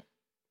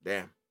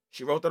 Damn.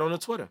 She wrote that on the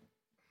Twitter.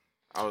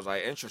 I was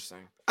like,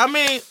 interesting. I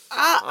mean,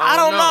 I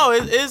don't know.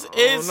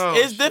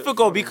 It's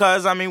difficult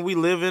because, I mean, we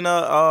live in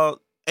a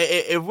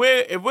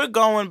if we're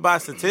going by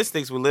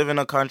statistics, we live in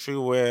a country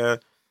where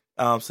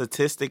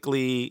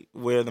statistically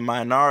we're the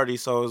minority,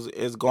 so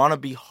it's going to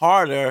be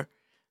harder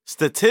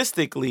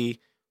statistically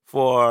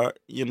for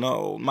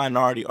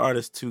minority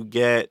artists to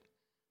get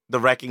the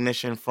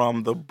recognition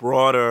from the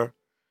broader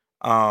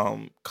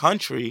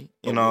country.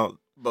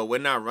 But we're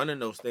not running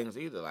those things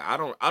either. Like I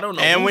don't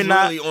know. And who's we're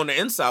not really on the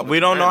inside. We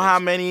don't know how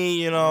Grammys.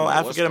 many know what's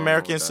African going on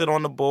Americans with sit that.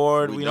 on the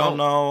board. We We don't don't.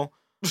 know.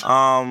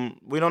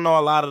 We don't know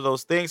a lot of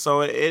those things.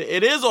 So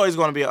it is always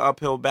going to be an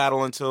uphill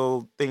battle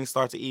until things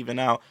start to even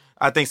out.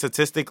 I think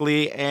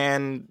statistically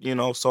and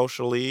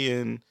socially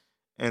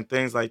and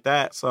things like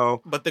that.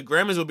 So. But the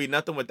Grammys would be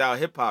nothing without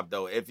hip hop,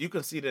 though. If you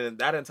consider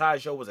that entire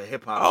show was a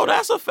hip hop. Oh, show.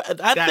 that's a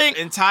fact. I think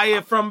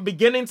entire from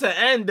beginning to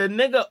end, the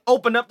nigga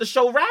opened up the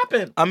show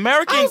rapping.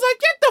 American. I was like,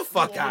 get the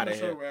fuck Who out owned of the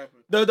show here. rapping?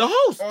 The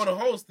host. Oh, the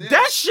host. Yeah.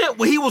 That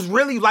shit, he was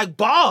really like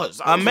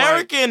bars. I was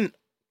American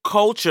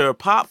culture,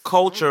 pop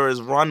culture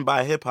is run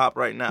by hip hop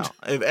right now.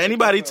 If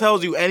anybody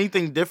tells you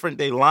anything different,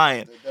 they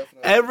lying.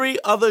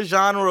 Every other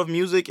genre of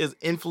music is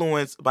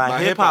influenced by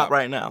hip hop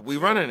right now. We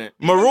running it.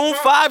 Maroon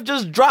 5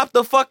 just dropped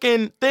the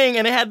fucking thing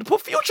and they had to put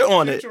Future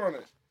on it. Future on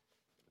it.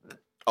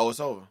 Oh, it's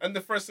over. And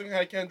the first thing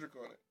had Kendrick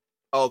on it.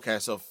 Okay,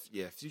 so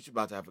yeah, Future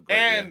about to have a great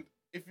And year.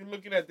 if you're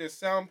looking at their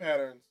sound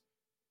patterns,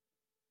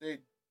 they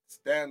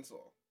dance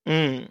all.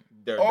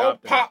 They're All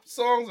adopting pop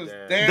songs is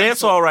Damn.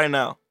 dance. Dancehall right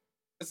now.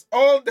 It's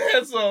all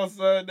dancehall,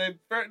 son.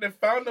 They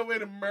found a way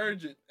to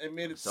merge it and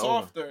made it It's over.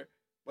 softer,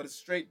 but it's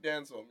straight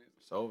dancehall music.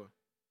 It's over.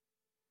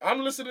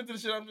 I'm listening to the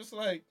shit. I'm just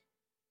like,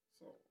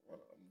 so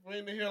what, I'm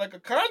waiting to hear like a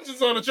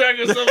conscience on the track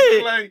or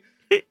something. Like,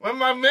 when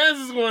my man's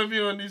is going to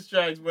be on these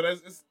tracks, but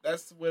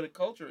that's where the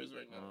culture is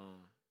right now.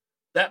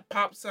 That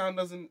pop sound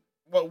doesn't.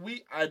 What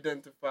we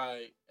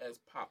identify as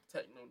pop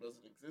techno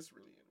doesn't exist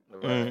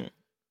really anymore.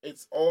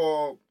 It's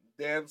all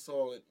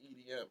dancehall and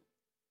EDM.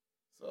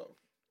 So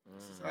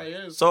this is how it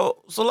is.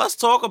 So let's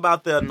talk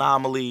about the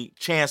anomaly,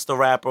 Chance the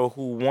Rapper,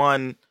 who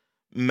won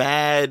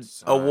mad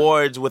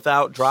awards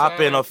without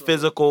dropping Shout a out to him.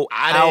 physical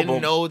I album.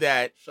 didn't know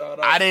that. Shout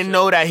out I to didn't Chance.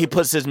 know that he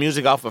puts his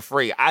music out for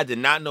free. I did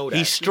not know that.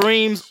 He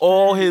streams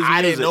all his music.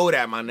 I didn't know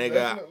that, my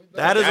nigga.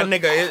 That is That a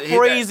nigga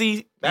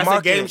crazy That's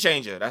marketing. a game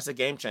changer. That's a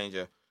game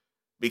changer.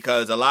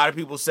 Because a lot of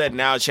people said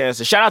now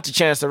Chance. Shout out to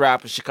Chance the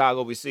Rapper,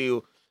 Chicago. We see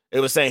you. It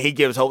was saying he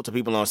gives hope to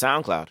people on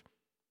SoundCloud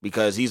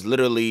because he's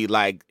literally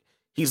like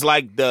he's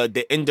like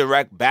the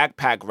indirect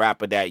backpack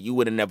rapper that you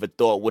would have never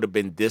thought would have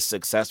been this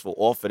successful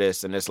off of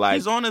this. And it's like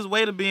He's on his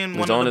way to being he's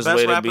one on of his the way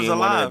best to rappers being one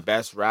of alive. the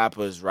best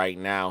rappers right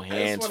now. I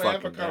Hands just want to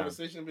have fucking a down.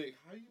 conversation and be like,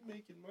 how you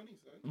making money,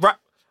 son? Right,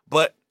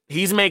 but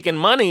he's making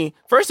money.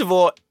 First of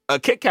all, a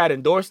Kit Kat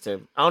endorsed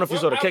him. I don't know if you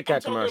saw the Kit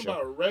Kat commercial. I'm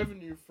talking about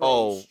revenue from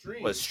Oh,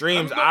 streams. but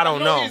streams, I don't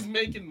know know. he's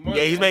making money.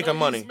 Yeah, he's I know making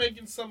money. He's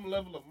making some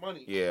level of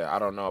money. Yeah, I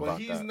don't know but about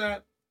he's that.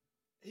 not.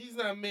 He's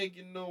not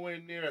making nowhere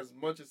near as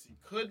much as he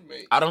could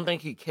make. I don't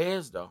think he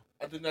cares though.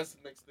 I think that's the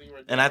next thing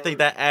right there. And I think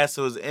that adds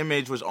to his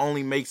image, which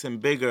only makes him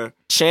bigger in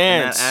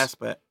Chance, that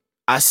aspect.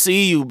 I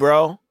see you,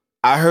 bro.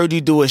 I heard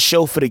you do a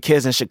show for the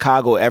kids in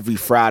Chicago every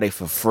Friday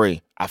for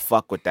free. I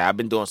fuck with that. I've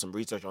been doing some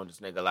research on this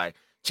nigga. Like,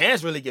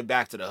 Chance really get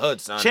back to the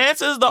hood, son.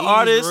 Chance is the He's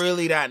artist.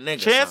 really that nigga.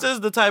 Chance son. is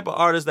the type of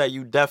artist that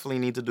you definitely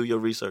need to do your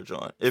research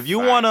on. If you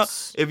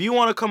Facts.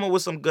 wanna come up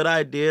with some good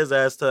ideas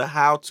as to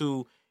how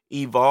to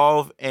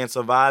evolve and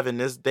survive in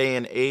this day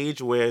and age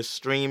where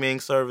streaming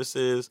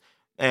services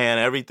and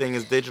everything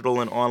is digital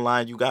and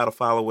online, you gotta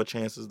follow what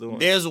Chance is doing.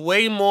 There's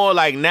way more,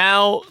 like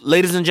now,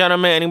 ladies and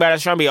gentlemen, anybody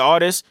that's trying to be an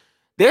artist,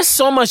 there's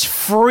so much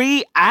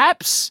free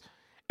apps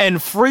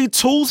and free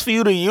tools for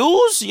you to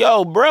use.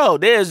 Yo, bro,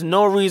 there's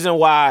no reason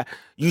why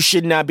you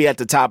should not be at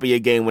the top of your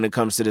game when it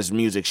comes to this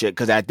music shit.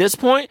 Because at this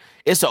point,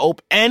 it's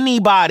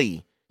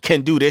anybody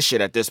can do this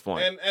shit at this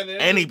point. And at the end of the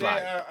day,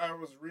 Anybody. I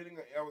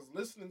was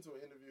listening to an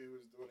interview he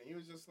was doing. And he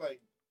was just like,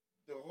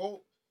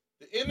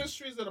 the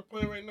industry's at a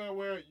point right now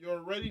where you're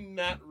already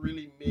not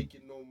really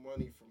making no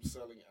money from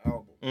selling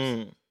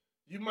albums.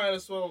 You might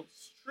as well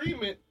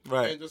stream it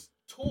Right. and just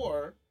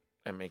tour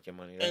And make your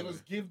money. and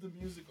just give the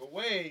music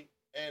away,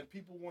 and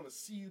people want to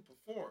see you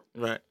perform.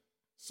 Right.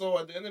 So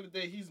at the end of the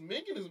day, he's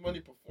making his money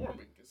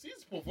performing because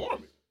he's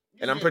performing.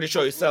 And I'm pretty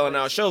sure he's selling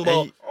out shows.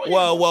 And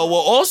Well,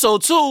 also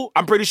too,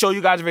 I'm pretty sure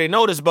you guys already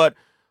know this, but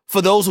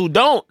for those who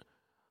don't,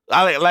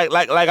 I like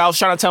I was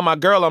trying to tell my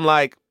girl, I'm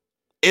like,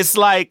 it's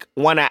like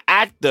when an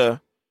actor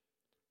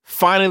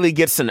finally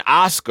gets an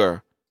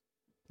Oscar,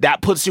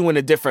 that puts you in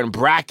a different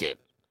bracket.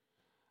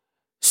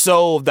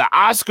 So the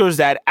Oscars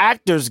that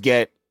actors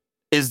get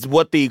is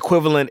what the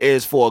equivalent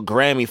is for a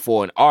Grammy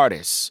for an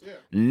artist. Yeah.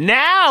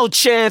 Now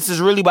Chance is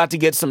really about to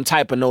get some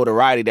type of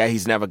notoriety that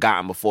he's never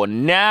gotten before.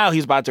 Now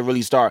he's about to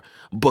really start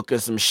booking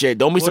some shit.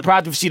 Don't be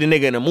surprised if you see the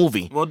nigga in a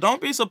movie. Well,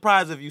 don't be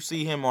surprised if you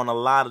see him on a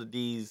lot of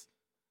these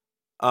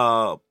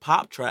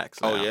pop tracks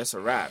now. Oh, yeah, it's a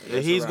rap.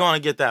 He's going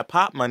to get that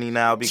pop money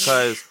now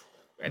because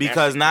And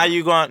that's- now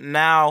you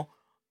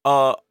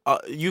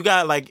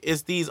got like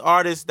it's these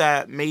artists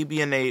that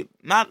maybe I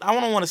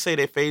don't want to say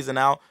they're phasing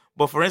out,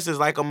 But for instance,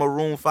 like a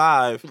Maroon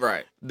 5,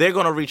 Right. they're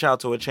going to reach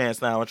out to a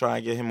Chance now and try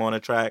and get him on the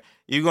track.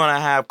 You're going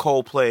to have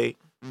Coldplay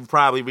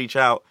probably reach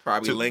out.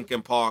 Probably to,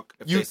 Linkin Park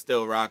if You- they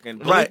still rocking.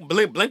 Right.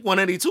 Blink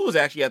 182 was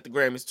actually at the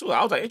Grammys too.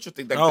 I was like,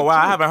 interesting. Oh, wow.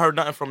 I haven't heard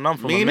nothing from them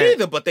from Me a minute.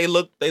 neither, but they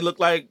look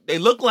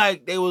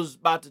like they was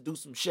about to do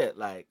some shit.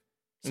 Like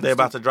They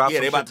about to drop. Yeah,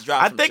 some they about shit. to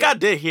drop. I some think shit. I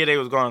did hear they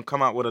was going to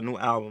come out with a new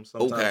album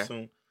sometime Okay.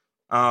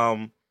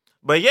 soon.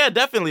 But yeah,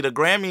 definitely the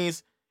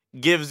Grammys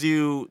gives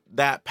you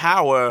that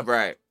power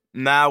Right.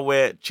 now.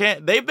 Where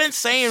Chance, they've been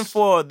saying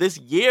for this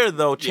year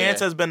though, Chance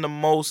Yeah. has been the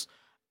most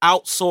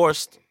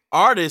outsourced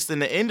artist in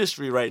the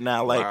industry right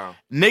now. Like Wow.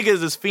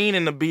 niggas is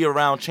fiending to be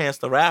around Chance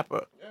the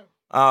Rapper. Yeah.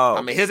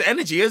 I mean, his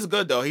energy is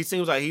good though. He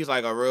seems like he's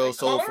like a real Like,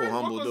 soulful, Coloring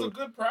humble Book was dude. a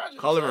good project.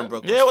 Coloring son.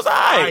 Book. Yeah, it was aight.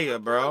 fire,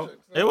 bro.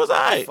 It was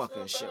aight.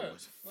 Fucking shit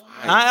was fire.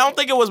 I don't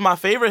think it was my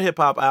favorite hip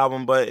hop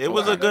album, but it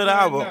was a good Definitely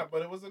album. not,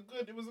 but it was a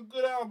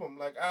good album.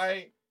 Like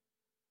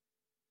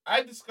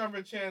I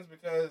discovered Chance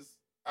because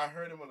I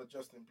heard him on a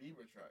Justin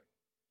Bieber track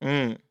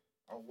Mm.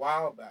 a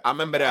while back. I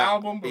remember The that.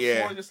 album before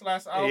Yeah. this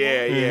last album.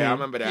 Yeah, Mhm. I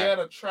remember He that. had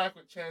a track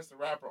with Chance the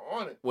Rapper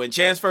on it. When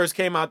Chance first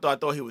came out, though, I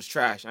thought he was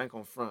trash. I ain't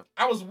gonna front.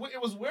 It was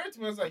weird to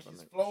me. I was like,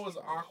 his flow is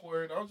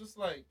awkward. I was just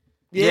like,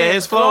 Yeah,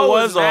 his flow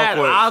was mad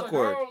awkward. I was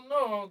awkward. like, I don't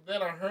know.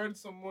 Then I heard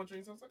some more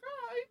drinks. I was like,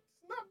 alright,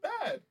 it's not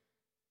bad.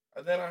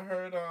 And then I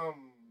heard a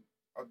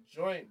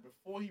joint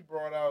before he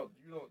brought out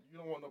You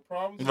Don't Want No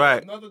Problems.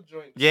 Right. Another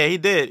joint. Yeah, he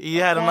did. He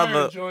had fire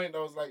another. joint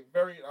that was like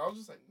I was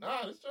just like,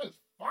 nah, this joint's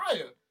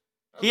fire.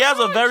 He has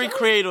a very Chance.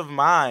 creative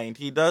mind.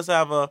 He does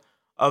have a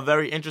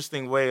very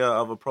interesting way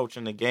of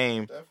approaching the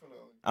game.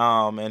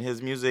 Definitely. And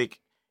his music,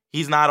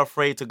 he's not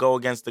afraid to go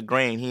against the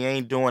grain. He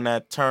ain't doing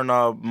that turn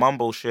up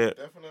mumble shit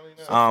Definitely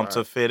not.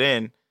 to fit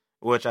in,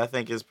 which I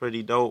think is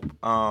pretty dope.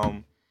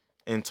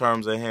 In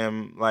terms of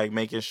him like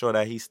making sure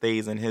that he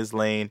stays in his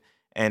lane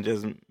and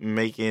just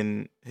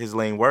making his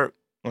lane work.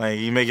 Like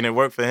he making it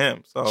work for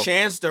him. So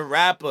Chance the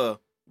Rapper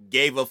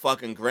gave a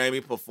fucking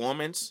Grammy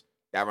performance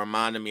that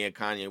reminded me of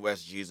Kanye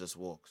West Jesus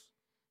Walks.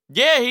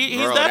 yeah, he's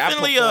Bro,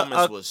 definitely that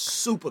performance was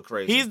super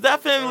crazy. he's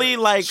definitely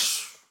like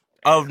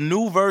a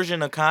new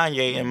version of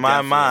Kanye in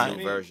my Definitely. mind.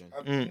 New version.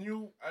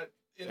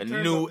 In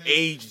terms new of his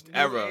aged new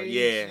era, age,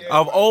 yeah.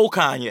 Of old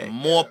Kanye.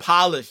 more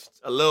polished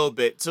a little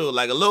bit too,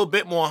 like a little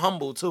bit more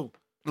humble too.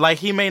 Like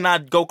he may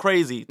not go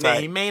crazy. Man, Type.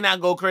 he may not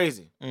go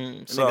crazy.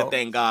 Mm, So, so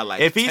thank God, like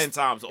if 10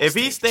 times. on if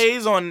he stage.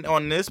 stays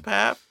on this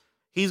path,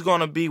 he's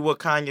gonna be what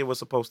Kanye was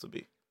supposed to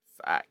be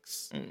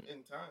Facts. In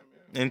time,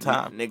 yeah. in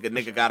time.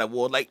 Nigga got a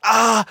award like,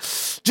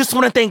 just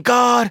want to thank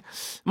God,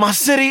 my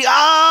city.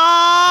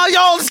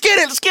 Yo, let's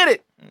get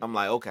it. I'm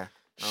like, okay. All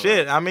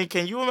Shit, I mean,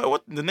 can you remember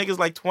what the nigga's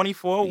like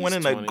 24 He's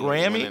winning 20, a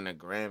Grammy? Winning a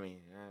Grammy.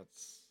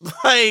 That's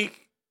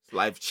Like,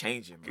 life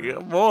changing, man.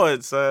 come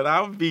on, son.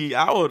 I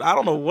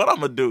don't know what I'm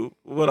gonna do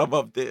when I'm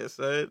up there,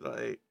 son.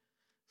 Like,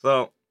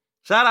 so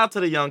shout out to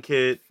the young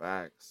kid.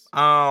 Facts.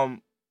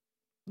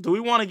 Do we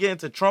want to get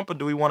into Trump or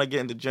do we want to get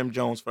into Jim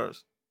Jones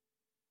first?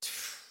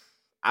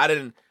 I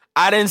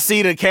didn't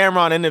see the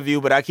Cameron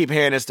interview, but I keep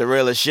hearing it's the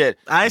realest shit.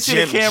 I ain't seen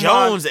Jim the Cameron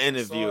Jones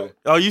interview.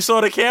 Oh, you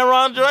saw the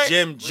Cameron joint?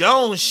 Jim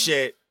Jones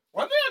shit.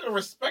 One thing I can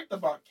respect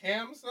about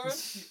Cam, son,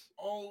 he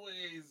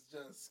always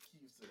just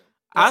keeps it.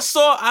 I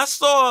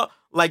saw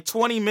like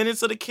 20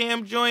 minutes of the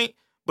Cam joint,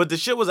 but the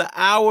shit was an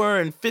hour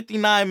and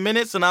 59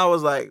 minutes, and I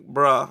was like,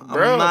 bruh,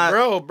 I'm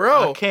not,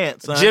 bro. I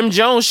can't, son. Jim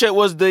Jones shit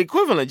was the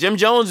equivalent. Jim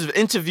Jones'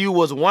 interview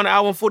was 1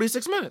 hour and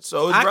 46 minutes.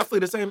 So it's I- roughly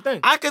the same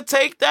thing. I could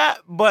take that,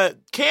 but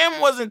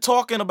Cam wasn't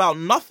talking about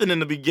nothing in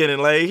the beginning.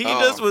 Like, he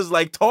just was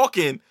like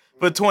talking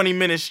for 20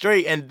 minutes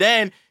straight, and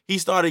then he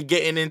started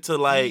getting into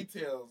like,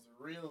 Details,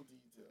 real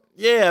details.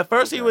 yeah, at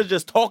first he Okay. was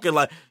just talking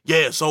like,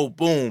 yeah, so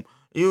boom,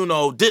 you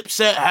know,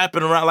 Dipset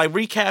happened around, like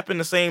recapping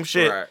the same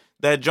shit Right.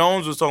 that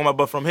Jones was talking about,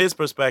 but from his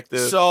perspective.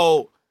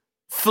 So,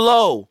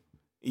 Flo,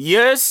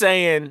 you're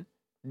saying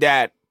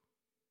that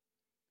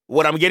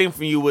what I'm getting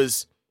from you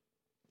was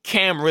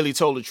Cam really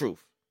told the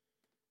truth.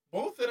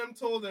 Both of them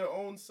told their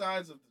own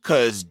sides of the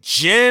Because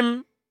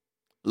Jim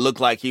looked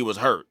like he was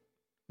hurt.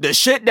 The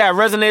shit that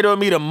resonated with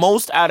me the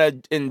most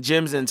in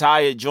Jim's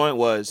entire joint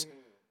was,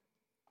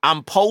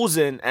 I'm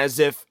posing as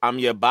if I'm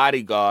your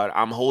bodyguard.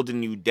 I'm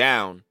holding you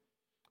down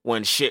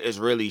when shit is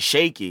really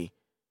shaky.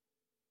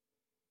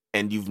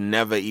 And you've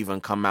never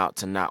even come out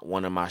to not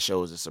one of my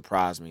shows that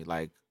surprised me,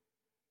 like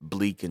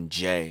Bleak and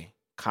Jay,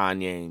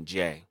 Kanye and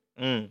Jay.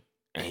 Mm.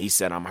 And he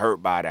said, I'm hurt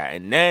by that.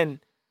 And then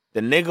the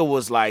nigga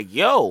was like,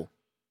 yo,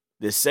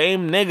 the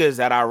same niggas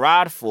that I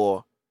ride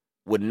for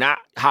would not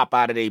hop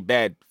out of their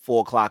bed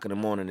 4 o'clock in the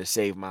morning to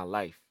save my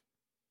life.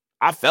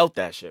 I felt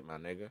that shit, my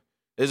nigga.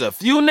 There's a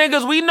few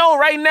niggas we know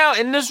right now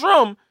in this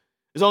room.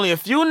 There's only a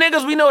few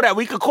niggas we know that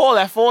we could call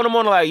at 4 in the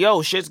morning like,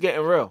 yo, shit's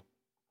getting real.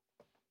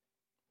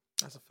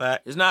 That's a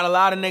fact. There's not a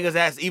lot of niggas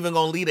that's even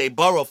gonna leave a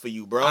borough for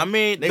you, bro. I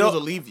mean, niggas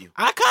will leave you.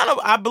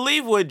 I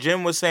believe what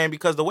Jim was saying,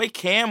 because the way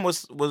Cam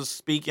was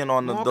speaking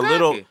on More the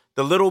cocky.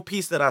 little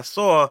piece that I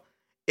saw,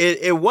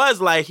 it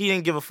was like he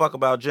didn't give a fuck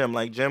about Jim.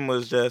 Like Jim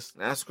was just,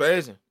 That's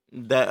crazy.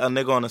 that a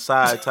nigga on the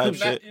side type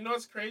shit. You know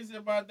what's crazy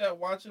about that?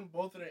 Watching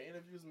both of their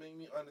interviews made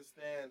me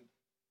understand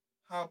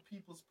how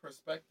people's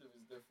perspective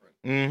is different.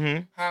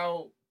 Mm-hmm.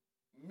 How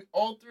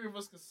all three of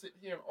us could sit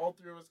here and all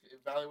three of us could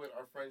evaluate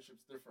our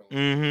friendships differently.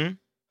 Mm-hmm.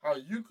 How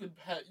you could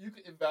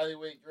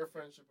evaluate your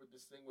friendship and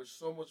distinguish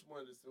so much more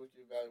than you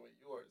can evaluate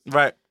yours.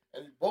 Right.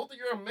 And both of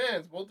you are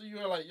mans. Both of you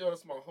are like, yo,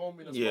 that's my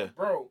homie, that's my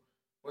bro.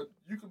 But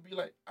you could be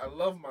like, I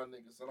love my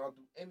niggas, and I'll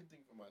do anything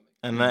for my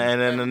niggas. And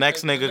then the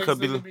next nigga could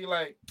be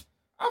like,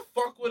 I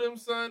fuck with him,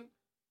 son,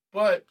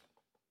 but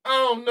I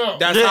don't know.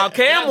 That's how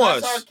Cam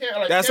was.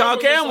 That's how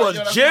Cam was.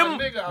 Like, Jim,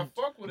 nigga, I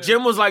fuck with him.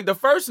 Jim was like the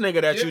first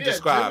nigga that you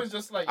described. Jim is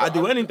just like, I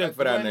do anything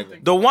for that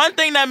nigga. The one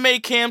thing that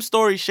made Cam's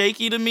story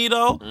shaky to me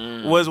though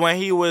was when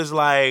he was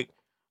like,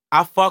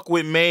 I fucked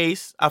with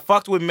Mace,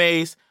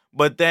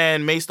 but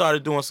then Mace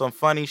started doing some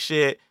funny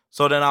shit.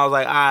 So then I was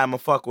like, I'ma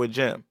fuck with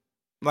Jim.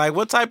 Like,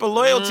 what type of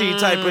loyalty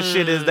type of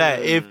shit is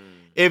that?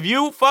 If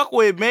you fuck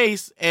with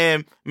Mace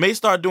and Mace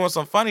start doing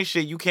some funny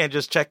shit, you can't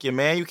just check your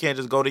man. You can't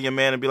just go to your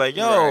man and be like,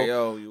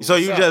 yo. So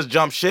you just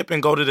jump ship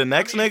and go to the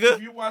next nigga?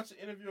 If you watch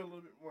the interview a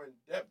little bit more in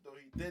depth, though,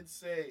 he did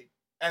say,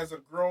 as a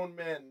grown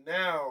man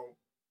now,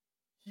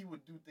 he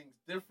would do things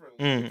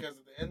differently. Because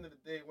at the end of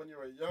the day, when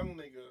you're a young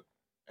nigga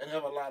and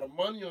have a lot of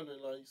money on the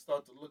line, you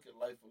start to look at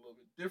life a little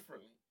bit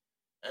differently.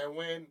 And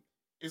when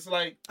it's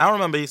like, I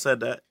remember he said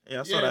that.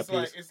 Yeah, I saw that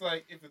piece. It's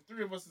like if the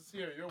three of us is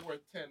here, you're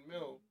worth 10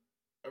 mil.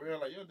 And we're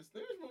like, yo, this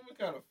thing is moving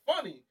kind of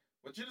funny.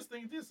 But you just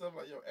think to yourself,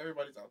 like, yo,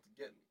 everybody's out to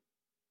get me.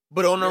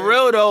 But on the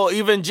real, though,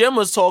 even Jim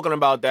was talking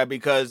about that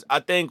because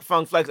I think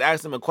Funk Flex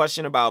asked him a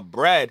question about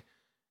bread.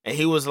 And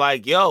he was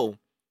like, yo,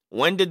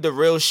 when did the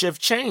real shift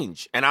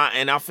change? And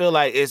I feel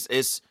like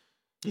it's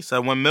he said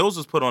when Mills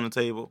was put on the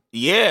table.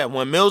 Yeah,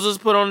 when Mills was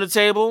put on the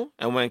table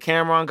and when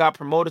Cameron got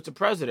promoted to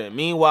president.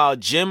 Meanwhile,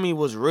 Jimmy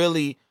was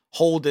really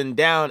holding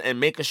down and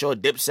making sure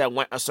Dipset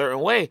went a certain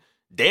way.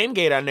 Dame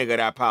gave that nigga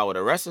that power.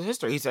 The rest is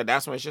history. He said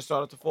that's when shit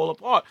started to fall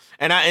apart.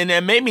 And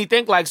it made me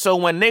think like, so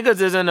when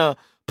niggas is in a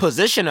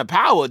position of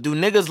power, do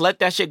niggas let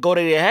that shit go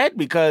to their head?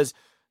 Because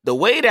the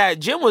way that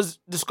Jim was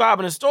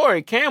describing the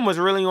story, Cam was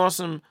really on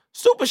some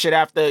stupid shit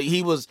after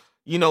he was,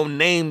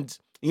 named,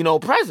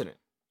 president.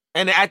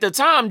 And at the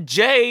time,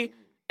 Jay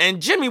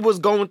and Jimmy was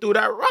going through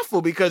that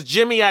ruffle because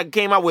Jimmy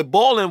came out with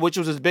Ballin', which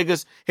was his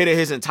biggest hit of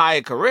his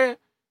entire career.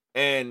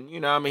 And,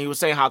 he was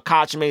saying how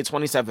Koch made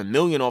 $27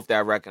 million off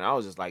that record. I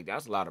was just like,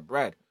 that's a lot of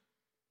bread.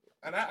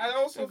 And I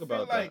also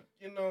feel like,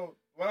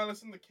 when I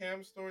listen to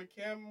Cam's story,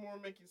 Cam more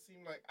make it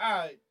seem like,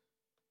 I'm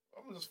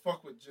going to just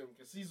fuck with Jim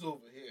because he's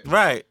over here.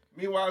 Right.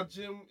 Meanwhile,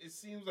 it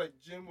seems like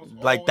Jim was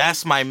like,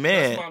 that's my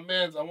man. That's my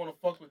man. I want to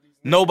fuck with these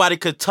niggas. Nobody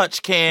could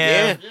touch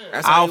Cam.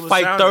 Yeah. I'll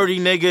fight 30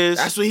 niggas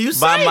that's what he was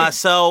by saying.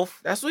 myself.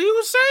 That's what he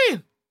was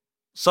saying.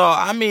 So,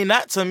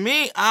 that to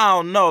me, I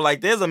don't know.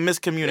 Like, there's a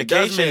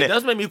miscommunication. It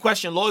does make me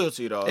question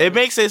loyalty, though. It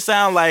makes it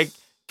sound like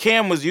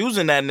Cam was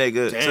using that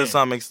nigga to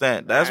some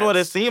extent. That's what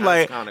it seemed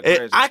like.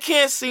 I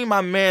can't see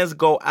my mans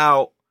go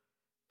out,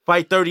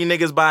 fight 30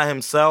 niggas by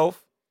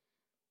himself,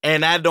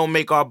 and that don't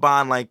make our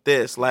bond like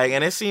this. Like,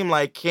 and it seemed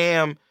like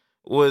Cam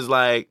was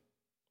like,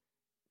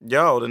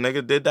 yo, the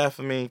nigga did that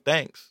for me.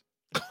 Thanks.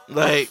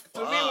 Like, to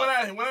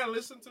me, when I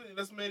listened to it,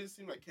 that's made it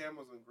seem like Cam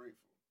was ungrateful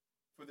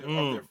for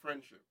their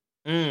friendship.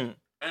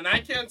 And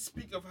I can't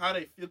speak of how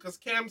they feel because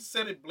Cam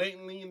said it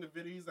blatantly in the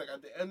video. He's like,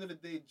 at the end of the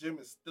day, Jim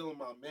is still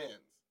my man.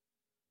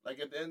 Like,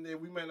 at the end of the day,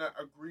 we might not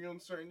agree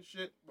on certain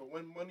shit, but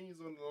when money is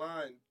on the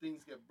line,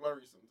 things get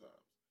blurry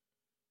sometimes.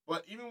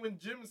 But even when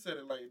Jim said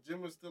it, like,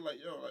 Jim was still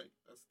like, yo, like,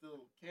 that's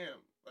still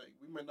Cam. Like,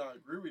 we might not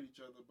agree with each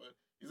other, but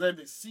he's like,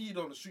 they see it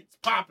on the streets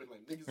popping.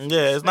 Like, niggas.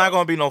 Yeah, it's not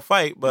going to be no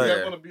fight, but. It's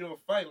not going to be no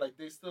fight. Like,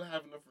 they still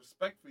have enough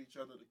respect for each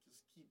other to just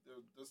keep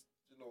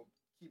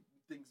keep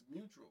things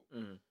mutual.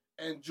 Mm.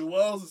 And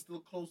Joel's is still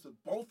close to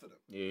both of them.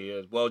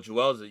 Yeah. Well,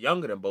 Joel's is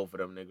younger than both of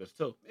them niggas,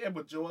 too. Yeah,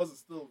 but Joel's is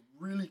still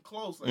really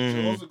close. Like,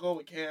 Joel's will go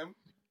with Cam,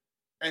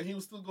 and he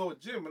will still go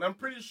with Jim. And I'm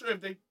pretty sure if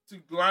they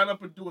to line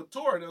up and do a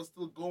tour, they'll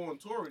still go on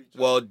tour with each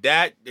other. Well,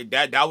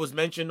 that was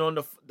mentioned on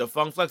the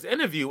Funk Flex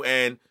interview,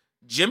 and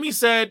Jimmy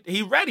said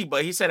he ready,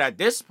 but he said at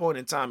this point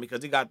in time,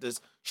 because he got this,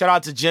 shout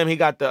out to Jim, he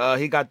got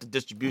the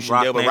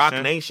distribution deal with Rock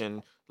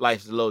Nation.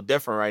 Life's a little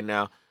different right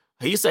now.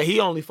 He said he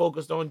only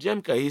focused on Jim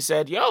because he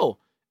said, yo,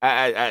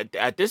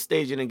 at this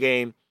stage in the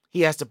game,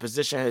 he has to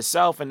position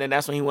himself. And then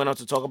that's when he went on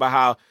to talk about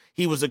how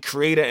he was a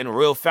creator and a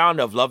real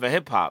founder of Love and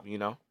Hip Hop,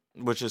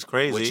 Which is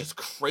crazy. Which is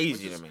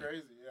crazy to me.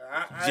 Crazy.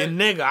 Yeah,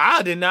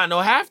 I did not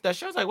know half that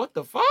shit. I was like, what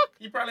the fuck?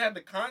 He probably had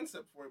the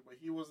concept for it, but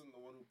he wasn't the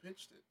one who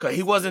pitched it. Cause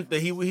he wasn't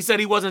he said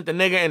he wasn't the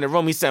nigga in the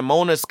room. He said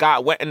Mona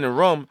Scott went in the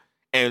room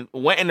as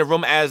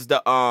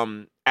the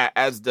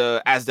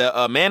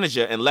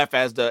manager and left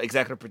as the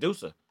executive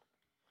producer.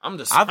 I'm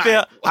just. I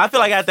feel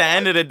like at the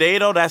end of the day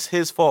though, that's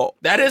his fault.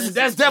 That's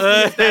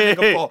definitely that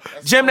nigga fault.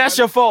 Jim, that's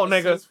your fault,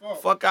 That's nigga. his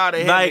fault. Fuck out of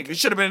here, Like, nigga. You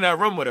should have been in that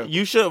room with him.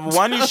 You should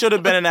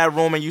have been in that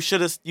room, and you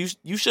should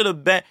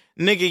have been,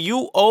 nigga.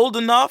 You old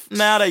enough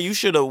now that you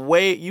should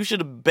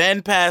have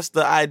been past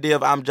the idea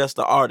of I'm just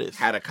an artist.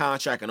 Had a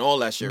contract and all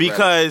that shit.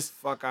 Because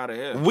fuck out of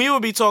here. we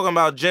would be talking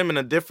about Jim in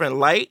a different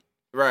light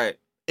Right.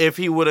 if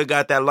he would have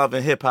got that Love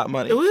and Hip Hop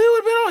money. He would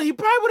have been on. He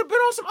probably would have been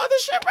on some other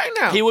shit right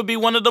now. He would be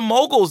one of the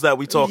moguls that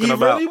we talking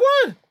about. He really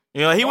would.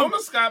 You know, he would.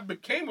 Mona Scott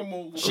became a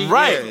mogul.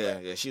 Right.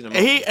 Yeah. She's a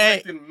He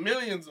and Collecting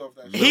millions of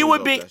that shit. he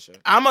would be. that shit.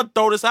 I'm gonna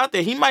throw this out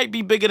there. He might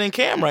be bigger than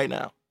Cam right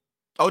now.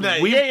 Oh, no,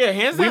 We-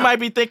 hands We down. might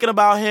be thinking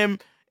about him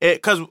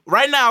because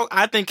right now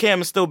I think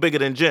Cam is still bigger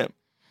than Jim.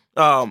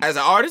 As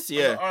an artist, As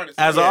yeah. an artist.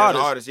 As an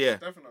yeah, artist. yeah.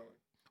 Definitely.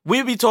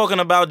 We'd be talking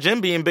about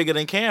Jim being bigger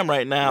than Cam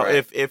right now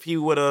Right. if he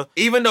would have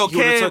Even though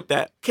took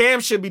that. Cam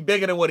should be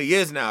bigger than what he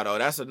is now, though.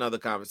 That's another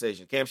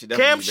conversation. Cam should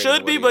definitely Cam be bigger should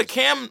than be, what but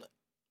he is. Cam,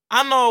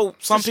 I know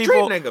some He's a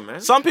people, street nigga, man.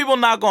 some people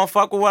not gonna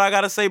fuck with what I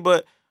gotta say,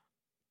 but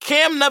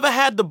Cam never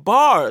had the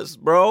bars,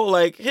 bro.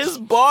 Like his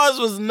bars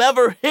was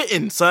never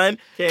hitting, son.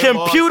 Cam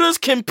Computers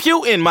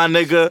computing, my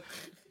nigga.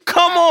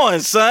 Come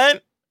on,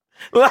 son.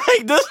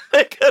 Like this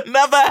nigga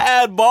never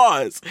had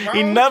bars.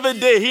 He never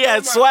did. He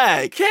had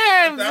swag.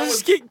 Cam had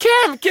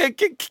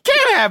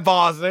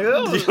bars, nigga.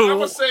 I'm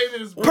gonna say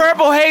this.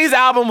 Purple Haze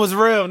album was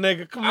real,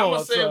 nigga. Come I'm on,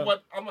 gonna say son.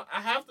 what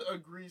I have to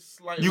agree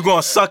slightly. You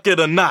gonna suck it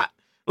or not?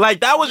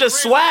 Like that was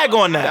just swag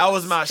on that. That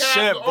was my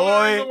shit, The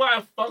only reason boy. why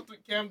I fucked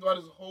with Cam throughout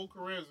his whole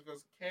career is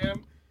because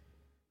Cam.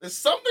 There's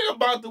something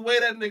about the way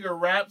that nigga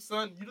raps,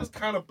 son. You just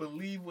kind of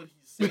believe what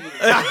he's saying.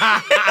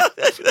 That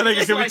nigga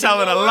It's could be like,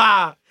 telling you know a what?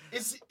 lie.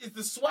 It's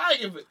the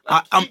swag of it.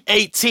 Like, I'm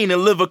 18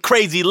 and live a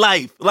crazy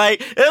life.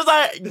 Like it's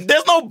like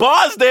there's no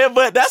bars there,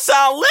 but that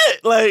sound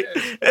lit.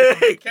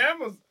 Like Cam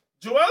was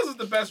Joel's is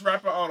the best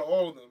rapper out of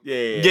all of them.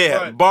 yeah,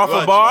 But- bar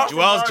for bar.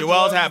 Joel's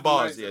Joel's is had the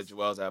bars. Yeah, nicest.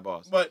 Joel's had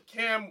bars. But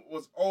Cam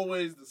was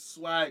always the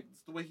swag.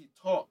 It's the way he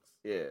talks.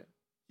 Yeah.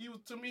 He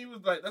was to me. He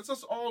was like that's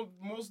just all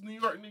most New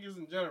York niggas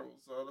in general.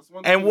 So that's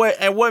one. And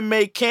thing. what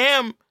made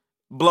Cam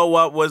blow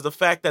up was the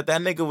fact that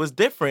nigga was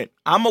different.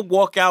 I'ma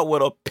walk out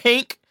with a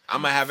pink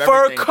I'm gonna have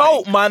fur everything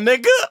coat, pink. my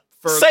nigga.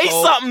 Fur Say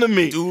coat, something to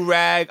me. Do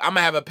rag. I'm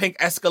gonna have a pink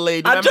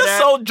Escalade. I Remember just that?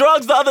 sold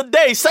drugs the other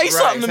day. Say Right,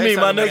 something to say me,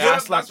 my something to me. nigga. I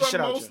slapped the That's shit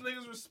why out most you.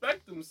 niggas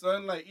respect him,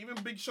 son. Like even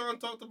Big Sean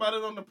talked about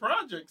it on the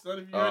project, son.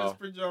 If you heard his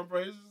Free John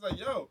Praise, it's like,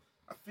 yo,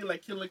 I feel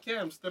like Killer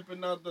Cam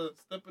stepping out the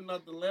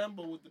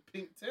Lambo with the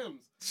pink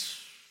Tims.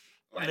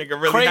 Like, Nigga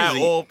really Crazy. had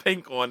all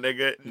pink on,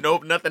 nigga.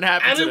 Nope, nothing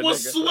happened and to it the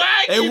was nigga.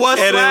 swag. It was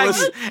And it swaggy.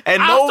 was,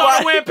 and I started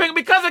nobody. wearing pink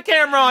because of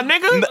Cameron,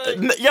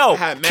 nigga. Yo,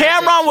 had mad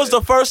Cameron pink was shit.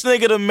 the first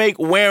nigga to make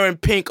wearing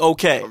pink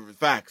okay.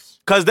 Facts.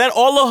 Cause then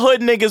all the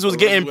hood niggas was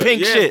getting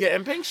pink Yeah, shit.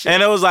 getting pink shit.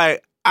 And it was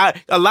like I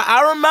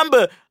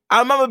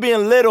remember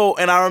being little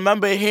and I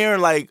remember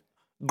hearing like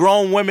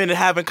grown women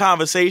having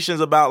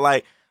conversations about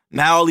like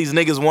now all these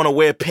niggas want to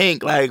wear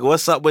pink. Like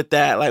what's up with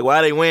that? Like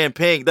why they wearing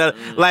pink? That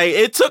like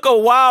it took a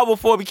while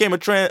before it became a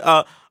trend,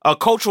 a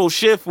cultural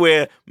shift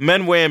where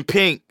men wearing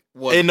pink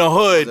in the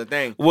hood was a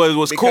thing.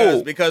 was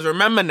cool. Because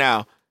remember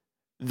now,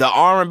 the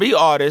R&B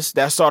artist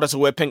that started to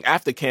wear pink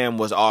after Cam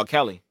was R.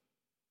 Kelly.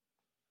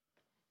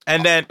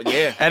 And then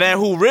Yeah. and then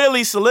who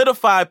really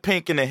solidified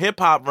pink in the hip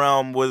hop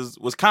realm was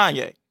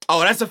Kanye.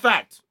 Oh, that's a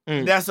fact.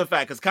 Mm. That's a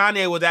fact. Because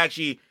Kanye was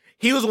actually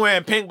he was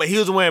wearing pink, but he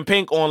was wearing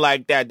pink on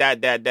like that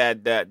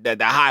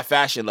high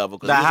fashion level.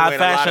 'Cause The he was high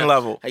wearing a lot fashion of,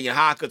 level. Hey, your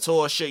high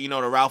couture shit, you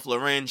know, the Ralph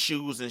Lauren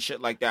shoes and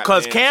shit like that.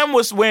 Cause man. Cam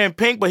was wearing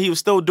pink, but he was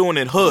still doing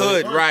it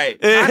hood. Hood, right?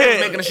 I was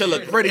making the shit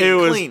look pretty It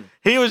and was, clean.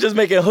 He was just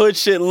making hood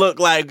shit look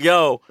like,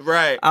 yo,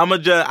 Right.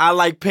 I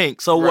like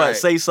pink. So what? Right.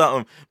 Say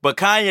something. But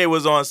Kanye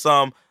was on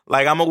some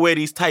like I'm gonna wear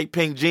these tight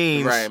pink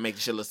jeans, Right, make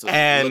the shit look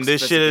and look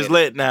this shit is sophisticated.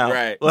 lit now.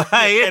 Right. Like,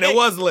 And it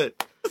was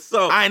lit.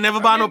 so. I ain't never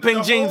bought no pink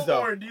the jeans whole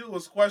though. ordeal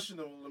was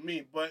questionable to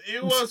me, but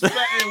it was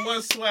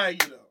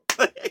swaggy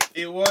though.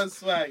 It was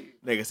swaggy.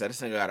 Nigga said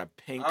this nigga got a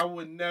pink I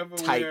would never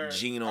tight wear,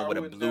 jean I on with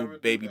a would blue never do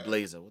baby that.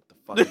 blazer. What the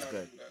fuck I would is not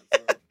good? do that,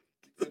 son.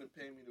 You couldn't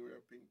pay me to wear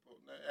a pink polo.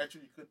 Nah,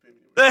 actually, you could pay me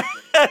to wear a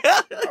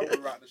pink polo. I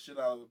would rock the shit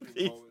out of a pink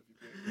polo if you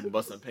paid me.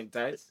 Bust some pink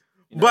tights.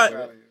 But- Get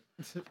outta here.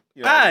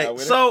 You know, All you right, know,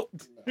 with so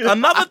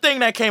another thing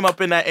that came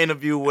up in that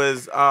interview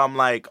was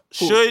like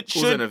Whose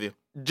should interview?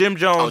 Jim Oh,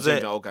 Jones Jim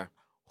and- Jones, okay.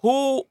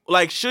 who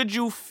like should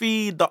you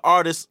feed the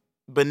artists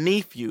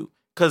beneath you?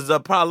 Because a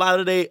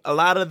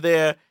lot of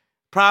their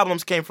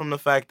problems came from the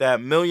fact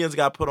that millions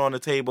got put on the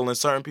table and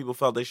certain people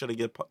felt they should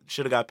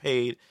have got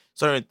paid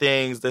certain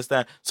things, this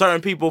that.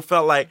 Certain people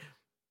felt like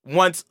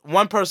once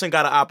one person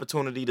got an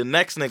opportunity, the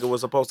next nigga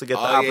was supposed to get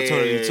the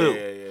opportunity too.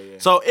 Yeah.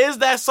 So is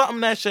that something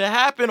that should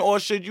happen, or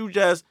should you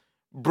just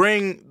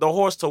bring the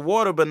horse to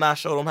water but not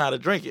show them how to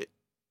drink it?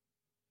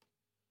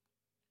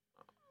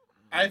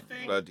 I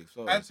think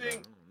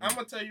I'm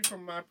gonna tell you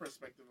from my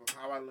perspective of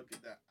how I look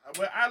at that.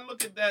 Where I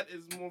look at that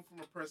is more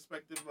from a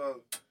perspective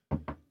of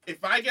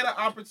if I get an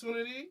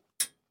opportunity,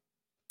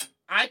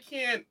 I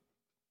can't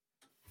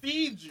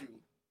feed you,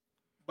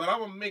 but I'm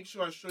gonna make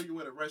sure I show you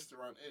where the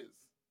restaurant is.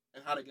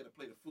 and how to get a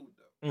plate of food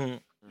though.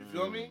 Mm-hmm. You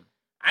feel me?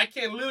 I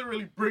can't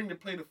literally bring the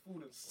plate of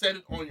food and set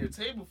it on your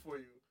table for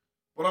you,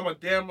 but I'm a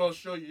damn well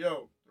show you,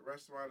 yo, the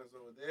restaurant is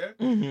over there.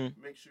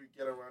 Mm-hmm. Make sure you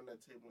get around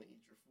that table and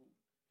eat your food.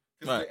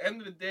 Because at the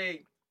end of the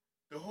day,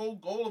 the whole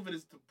goal of it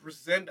is to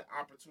present the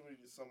opportunity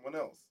to someone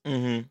else.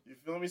 Mm-hmm. You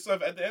feel me? So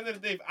if at the end of the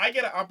day, if I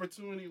get an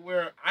opportunity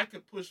where I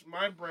could push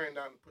my brand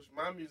out and push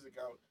my music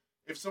out,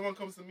 if someone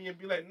comes to me and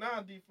be like,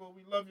 nah, D4,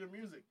 we love your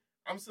music,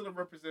 I'm still a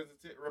representation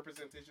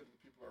of the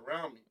people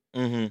around me.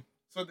 Mm-hmm.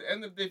 So at the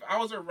end of the day, if I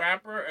was a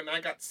rapper and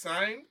I got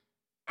signed,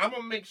 I'm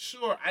going to make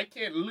sure I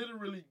can't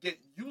literally get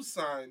you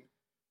signed,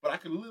 but I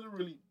can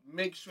literally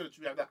make sure that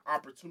you have that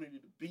opportunity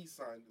to be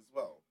signed as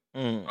well.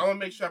 Mm-hmm. I'm going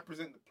to make sure I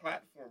present the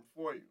platform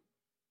for you.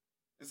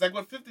 It's like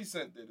what 50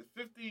 Cent did.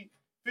 50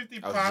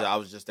 Pop, I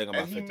was just thinking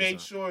about and he 50 made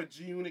Cent. sure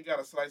G-Unit got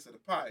a slice of the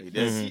pie. He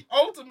did. Mhm. He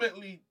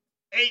ultimately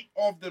ate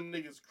off them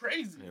niggas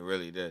crazy. He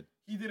really did.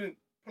 He didn't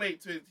play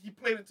it to he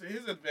played it to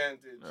his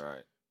advantage. All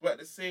right. But at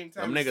the same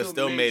time, Them he niggas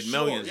still made sure,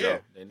 millions, yeah,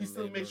 though. he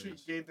still made sure he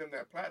gave them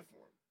that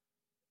platform.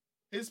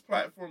 His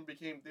platform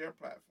became their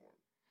platform.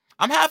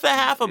 I'm half and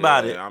half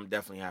about it. I'm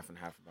definitely half and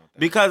half about that.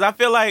 Because I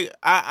feel like,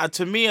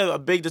 to me, a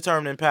big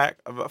determining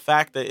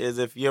factor is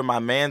if you're my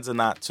mans or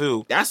not,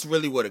 too. That's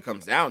really what it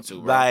comes down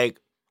to, bro. Like,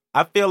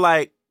 I feel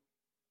like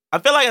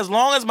as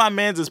long as my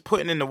mans is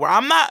putting in the work,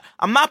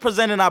 I'm not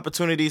presenting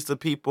opportunities to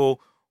people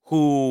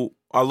who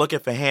are looking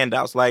for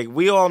handouts. Like,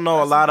 we all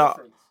know That's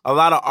the a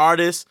lot of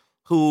artists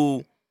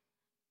who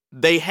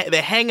they're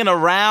hanging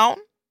around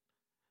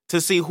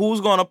to see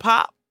who's gonna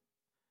pop,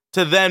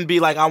 to then be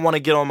like, I want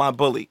to get on my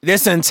bully.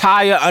 This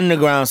entire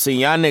underground scene,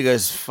 y'all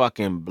niggas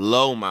fucking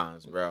blow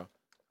minds, bro.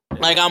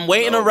 Like, I'm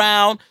waiting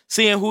around,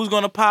 seeing who's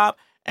gonna pop,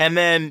 and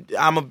then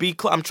I'm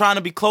trying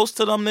to be close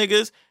to them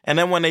niggas, and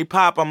then when they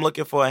pop, I'm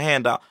looking for a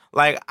handout.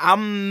 Like,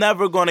 I'm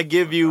never gonna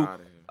give you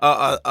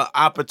a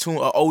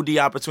OD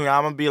opportunity.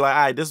 I'm gonna be like,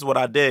 all right, this is what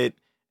I did,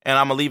 and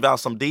I'm gonna leave out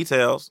some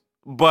details.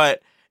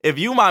 But if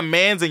you my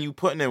mans and you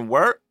putting in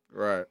work,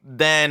 right,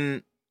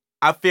 then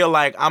I feel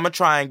like I'm gonna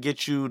try and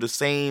get you the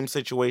same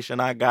situation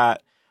I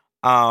got.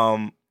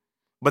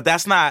 But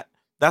that's not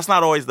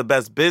always the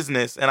best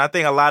business. And I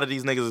think a lot of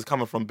these niggas is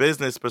coming from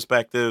business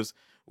perspectives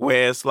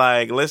where it's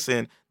like,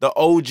 listen, what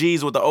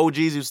the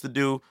OGs used to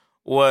do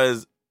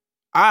was,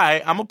 all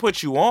right, I'm gonna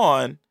put you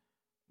on,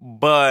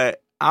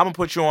 but I'm gonna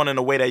put you on in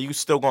a way that you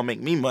still gonna make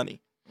me money.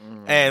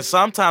 Mm. And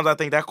sometimes I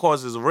think that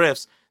causes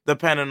rifts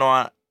depending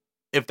on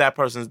if that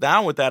person's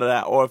down with that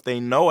or if they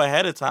know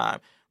ahead of time.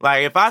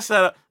 Like, if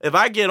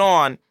I get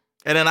on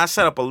and then I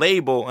set up a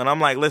label and I'm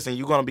like, listen,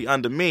 you're going to be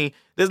under me,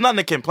 there's nothing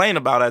to complain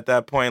about at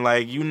that point.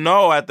 Like,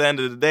 at the end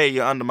of the day,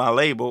 you're under my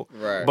label.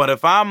 Right. But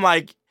if I'm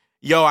like,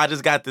 yo, I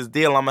just got this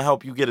deal, I'm going to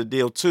help you get a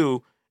deal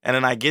too, and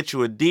then I get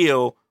you a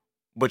deal,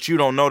 but you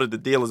don't know that the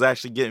deal is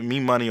actually getting me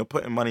money or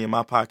putting money in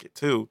my pocket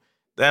too,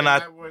 then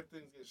that's where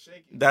things get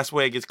shaky. That's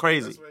where it gets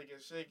crazy. That's where it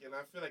gets shaky. And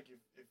I feel like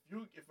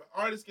if an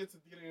artist gets a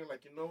deal and you're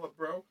like, you know what,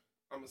 bro?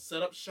 I'm going to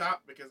set up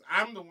shop because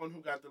I'm the one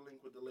who got the link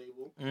with the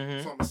label.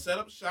 Mm-hmm. So I'm going to set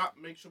up shop,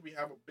 make sure we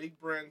have a big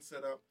brand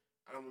set up,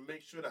 and I'm going to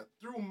make sure that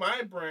through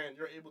my brand,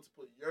 you're able to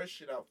put your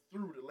shit out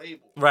through the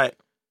label. Right.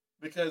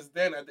 Because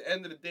then at the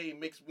end of the day, it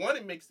makes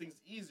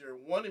things easier.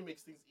 One, it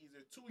makes things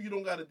easier. Two, you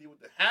don't got to deal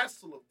with the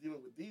hassle of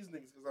dealing with these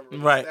niggas because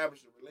I've already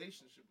established a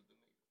relationship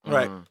with them niggas.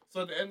 Right. Mm.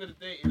 So at the end of the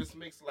day, it just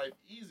makes life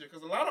easier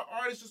because a lot of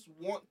artists just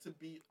want to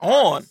be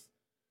on.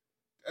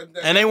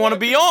 And they want to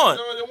be on.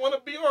 They want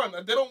to be on.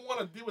 They don't want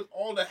to deal with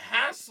all the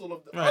hassle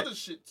of the Right. other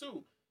shit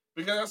too,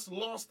 because that's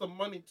lost the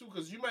money too.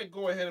 Because you might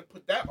go ahead and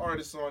put that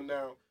artist on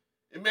now.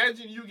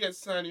 Imagine you get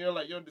signed, and you're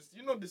like, yo,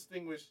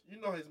 Distinguished.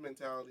 You know his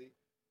mentality,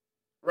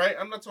 right?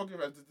 I'm not talking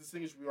about the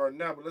Distinguished we are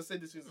now, but let's say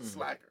this is a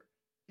slacker.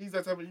 He's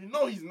that type of,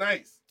 he's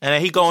nice. And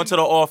then he go into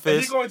the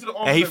office,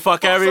 and he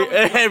fuck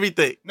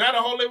everything. Now the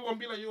whole label gonna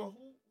be like, yo,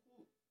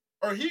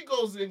 who? Or he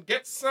goes in,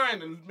 gets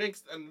signed, and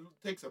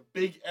takes a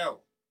big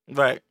L.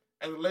 Right.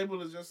 And the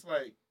label is just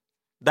like,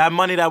 that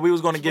money that we was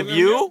going to give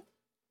you,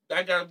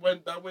 that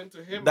went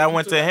to him. That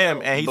went to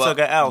him, and he took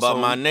an L. But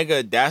my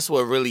nigga, that's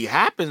what really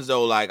happens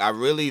though. Like, I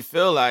really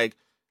feel like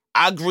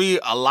I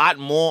agree a lot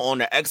more on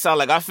the X side.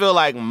 Like, I feel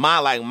like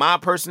my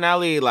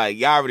personality, like,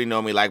 y'all already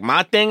know me. Like,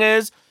 my thing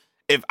is,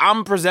 if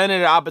I'm presented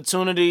an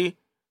opportunity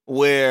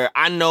where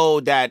I know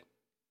that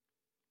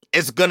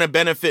it's gonna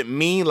benefit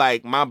me,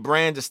 like my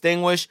brand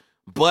Distinguished,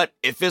 but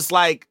if it's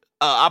like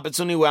an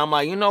opportunity where I'm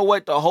like, you know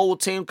what, the whole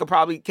team could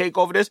probably take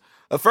over this,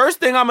 the first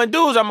thing I'm gonna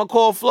do is I'm gonna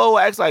call Flo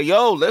X like,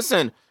 yo,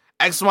 listen,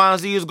 X, Y,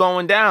 and Z is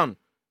going down.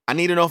 I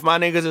need to know if my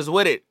niggas is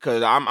with it,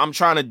 because I'm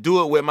trying to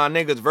do it with my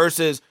niggas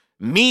versus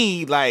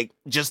me, like,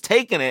 just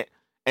taking it,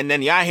 and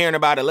then y'all hearing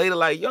about it later,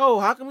 like, yo,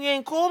 how come you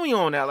ain't call me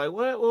on that? Like,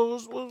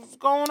 what's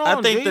going on?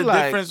 I think G? the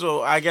difference,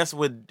 I guess,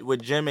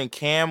 with Jim and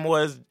Cam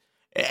was,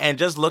 and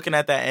just looking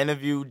at that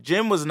interview,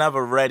 Jim was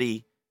never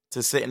ready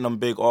to sit in them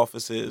big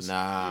offices.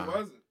 Nah. He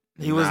wasn't.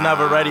 He was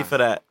never ready for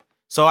that.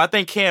 So I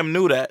think Cam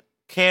knew that.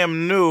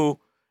 Cam knew,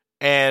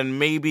 and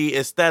maybe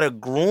instead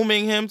of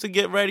grooming him to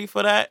get ready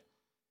for that,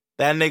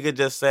 that nigga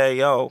just said,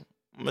 yo,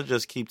 I'm going to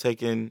just keep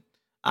taking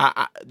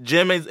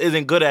Jim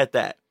isn't good at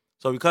that.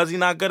 So because he's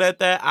not good at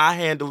that, I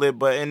handle it.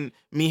 But in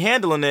me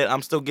handling it,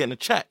 I'm still getting a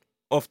check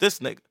off this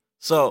nigga.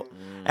 So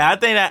and I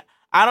think that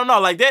I don't know,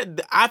 like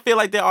that. I feel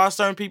like there are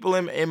certain people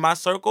in my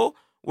circle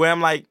where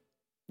I'm like,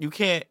 you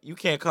can't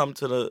come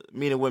to the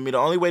meeting with me. The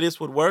only way this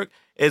would work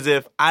is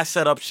if I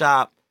set up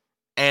shop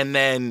and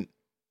then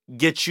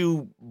get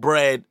you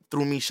bread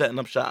through me setting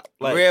up shop.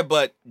 Like, yeah,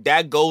 but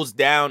that goes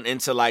down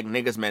into like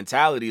niggas'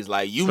 mentalities.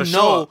 Like you For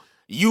know, sure.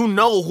 you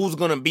know who's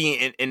gonna be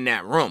in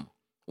that room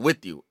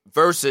with you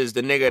versus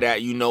the nigga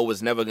that you know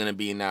was never gonna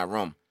be in that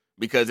room.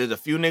 Because there's a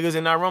few niggas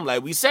in that room.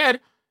 Like we said,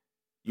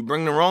 you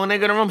bring the wrong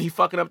nigga in the room, he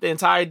fucking up the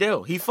entire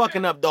deal. He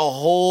fucking up the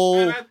whole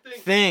And I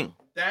think thing.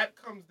 that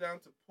comes down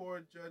to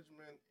poor judgment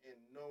and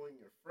knowing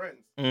your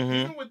friends.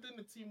 Mhm. Even within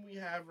the team we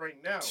have right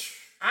now,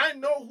 I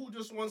know who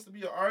just wants to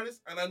be an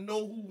artist, and I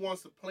know who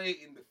wants to play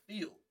in the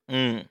field.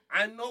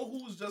 I know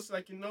who's just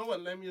like, you know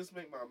what, let me just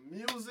make my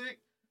music,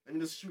 let me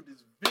just shoot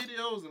these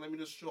videos, and let me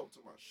just show up to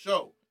my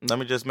show. let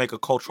me just make a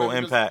cultural Let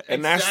me just- impact.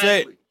 And that's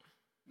it.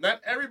 Not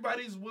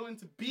everybody's willing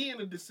to be in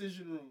the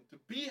decision room, to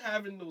be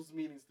having those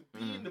meetings, to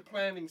be in the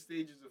planning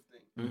stages of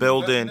things.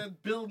 Building.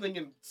 Not building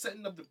and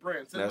setting up the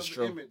brand, setting That's up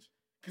true. the image.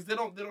 Because they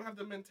don't have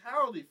the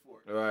mentality for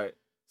it. Right.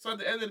 So at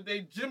the end of the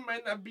day, Jim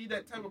might not be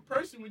that type of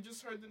person. We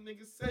just heard the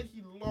nigga say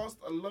he lost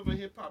a Love and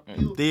Hip Hop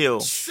deal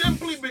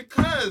simply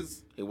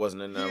because He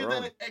wasn't in he that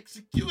room. didn't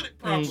execute it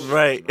properly.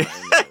 Right.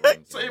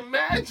 So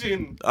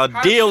imagine A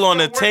how deal shit on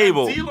the gonna work.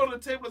 table. A deal on the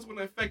table that's going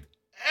to affect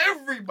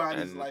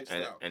everybody's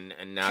lifestyle. And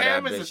now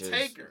Cam that is bitch a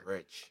taker. is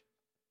rich.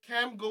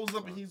 Cam goes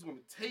up and he's going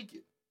to take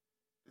it.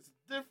 It's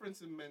a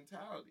difference in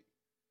mentality.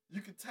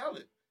 You can tell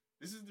it.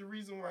 This is the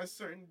reason why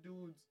certain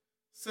dudes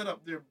set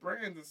up their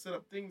brands and set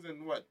up things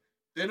and what?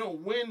 They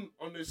don't win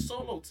on their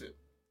solo tip.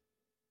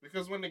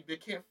 Because when they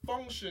can't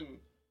function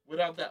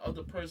without that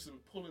other person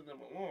pulling them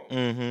along.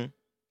 Mm-hmm.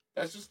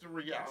 That's just the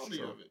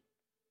reality of it.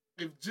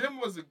 If Jim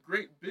was a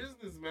great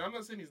businessman, I'm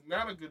not saying he's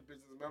not a good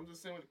businessman. I'm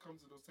just saying when it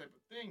comes to those type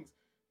of things,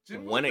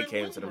 Jim When would've it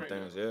been came to them winning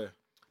right things, now. yeah.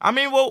 I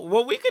mean,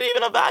 well, we could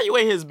even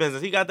evaluate his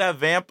business. He got that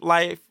Vamp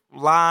Life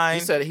line.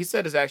 He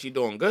said it's actually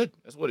doing good.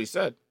 That's what he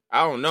said.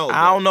 I don't know.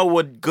 I don't know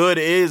what good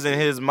is in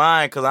his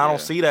mind because I Yeah.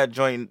 don't see that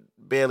joint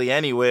barely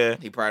anywhere.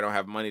 He probably don't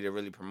have money to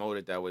really promote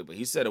it that way, but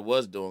he said it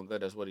was doing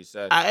good. That's what he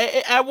said.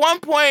 At one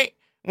point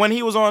when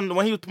he was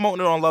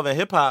promoting it on Love and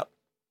Hip Hop,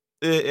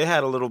 it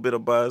had a little bit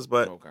of buzz,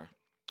 but Okay.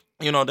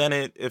 then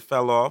it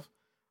fell off.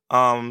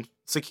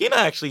 Sakina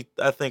actually,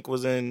 I think,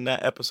 was in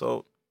that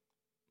episode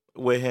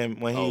with him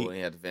when When he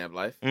had the Vamp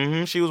Life?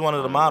 she was one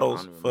of the I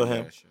models don't even for remember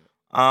him. that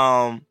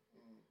shit.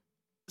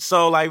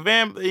 So like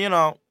Vamp,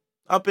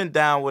 up and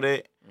down with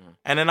it. Mhm.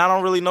 And then I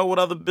don't really know what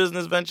other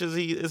business ventures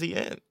he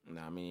in.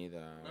 Nah, me either.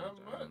 Not I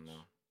don't much.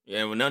 know.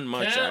 Yeah, well, nothing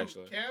much,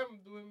 actually. Cam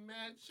doing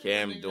mad shit.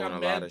 Cam Nigga doing got a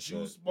mad lot of shit.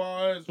 juice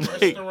bars,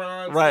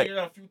 restaurants. Right. Nigga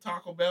got a few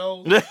Taco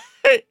Bells.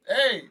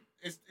 Hey,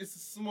 it's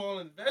small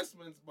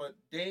investments, but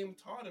Dame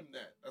taught him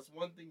that. That's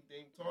one thing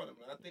Dame taught him.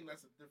 And I think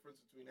that's the difference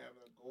between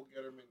having a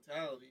go-getter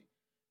mentality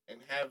and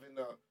having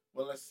a,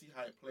 well, let's see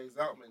how it plays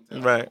out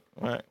mentality.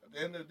 Right. At the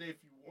end of the day, if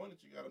you want it,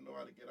 you got to know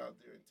how to get out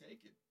there and take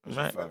it.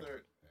 Right.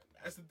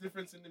 That's the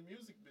difference in the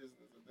music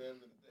business at the end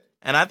of the day.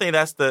 And I think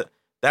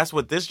that's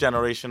what this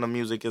generation of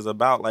music is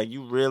about. Like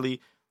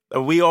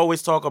we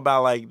always talk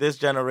about like this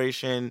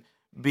generation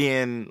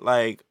being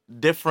like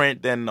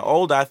different than the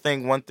old. I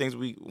think one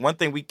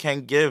thing we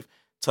can give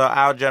to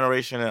our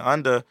generation and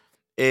under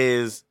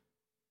is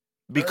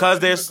because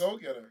Everybody's there's a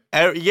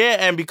go-getter.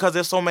 and because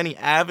there's so many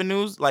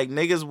avenues, like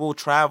niggas will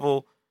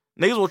travel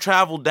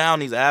down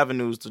these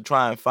avenues to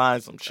try and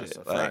find some shit.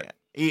 That's a Like fact.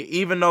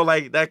 even though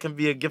like that can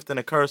be a gift and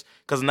a curse,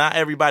 because not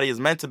everybody is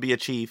meant to be a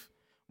chief,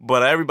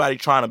 but everybody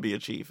trying to be a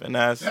chief, and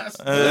that's That's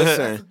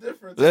Listen. the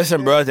difference.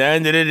 Listen, bro, at the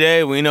end of the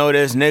day, we know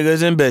there's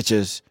niggas and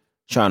bitches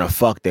trying to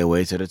fuck their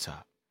way to the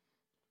top.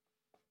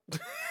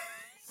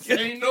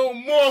 Ain't no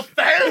more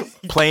fans.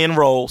 playing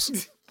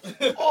roles.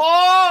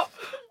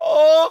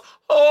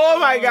 Oh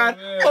my God.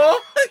 man.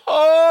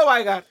 Oh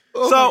my God.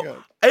 Oh So my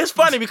God. it's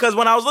funny because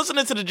when I was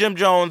listening to the Jim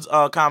Jones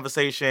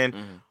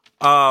conversation,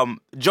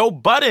 Joe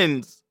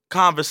Budden's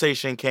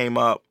conversation came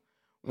up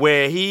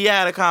where he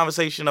had a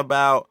conversation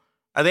about,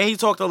 I think he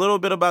talked a little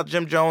bit about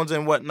Jim Jones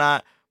and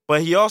whatnot,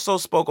 but he also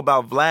spoke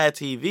about Vlad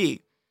TV.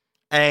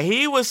 And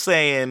he was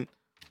saying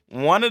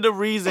one of the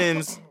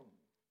reasons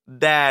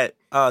that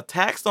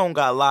Taxstone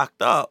got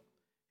locked up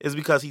is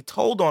because he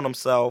told on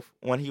himself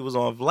when he was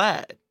on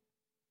Vlad.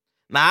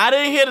 Now, I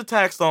didn't hear the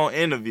Taxstone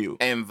interview.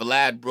 And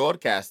Vlad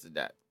broadcasted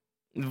that.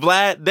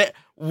 Vlad,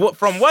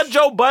 from what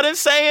Joe Budden's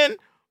saying,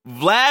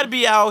 Vlad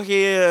be out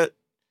here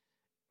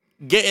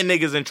getting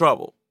niggas in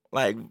trouble.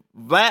 Like,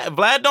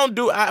 Vlad don't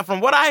do,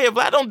 from what I hear,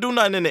 Vlad don't do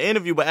nothing in the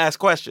interview but ask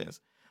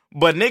questions.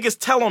 But niggas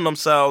tell on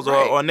themselves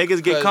Right, or niggas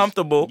get because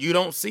comfortable. You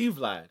don't see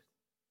Vlad.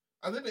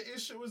 I think the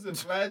issue is that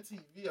Vlad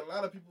TV, a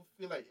lot of people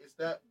feel like it's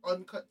that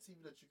uncut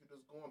TV that you can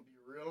just go and be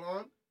real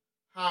on.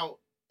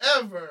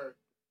 However,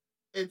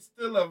 it's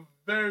still a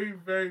very,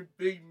 very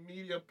big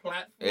media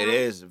platform. It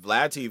is.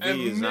 Vlad TV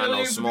And is not no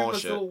millions of small people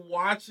shit. Still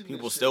watching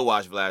People this still shit.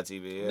 watch Vlad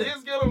TV. Yeah.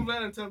 Niggas get on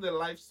Vlad and tell their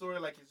life story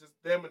like it's just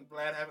them and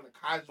Vlad having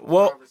a casual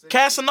Well, conversation.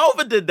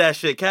 Casanova did that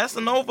shit.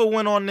 Casanova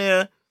went on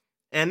there,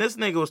 and this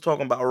nigga was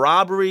talking about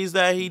robberies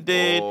that he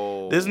did.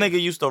 Whoa. This nigga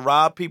used to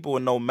rob people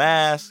with no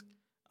mask.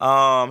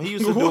 He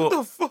used to do What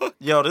the fuck?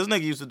 Yo, this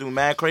nigga used to do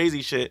mad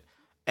crazy shit.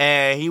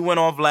 And he went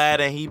on Vlad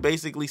and he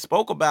basically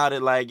spoke about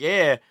it like,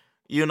 yeah,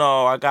 you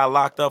know, I got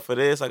locked up for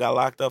this, I got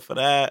locked up for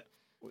that.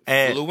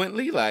 And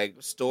Fluently, like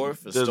story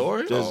for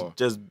story? Or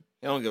just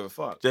he don't give a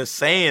fuck. just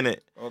saying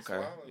it.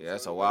 Okay. Yeah,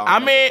 that's a wild. I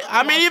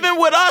mean, even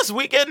with us,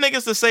 we get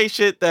niggas to say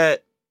shit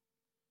that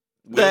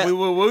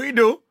what we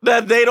do?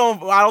 I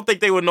don't think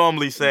they would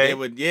normally say. They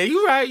would, yeah,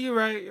 you're right. You're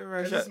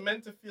right. It's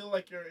meant to feel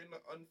like you're in an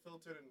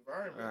unfiltered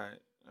environment. All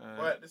right.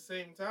 But at the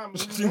same time,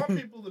 you want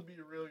people to be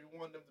real, you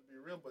want them to be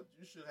real, but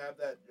you should have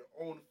that your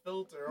own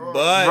filter on.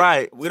 But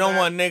Right. we don't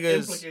want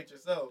niggas. Implicate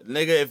yourself.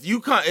 Nigga, if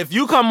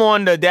you come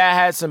on the Dad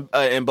Hats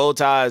and Bow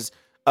Ties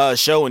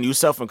show and you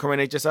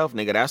self-incriminate yourself,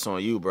 nigga, that's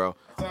on you, bro.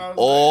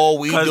 All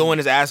we doing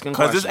is asking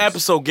Because questions. this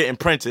episode getting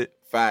printed.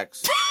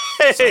 Facts.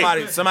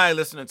 Somebody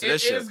listening to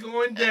this It shit. is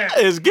going down.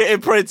 It's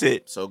getting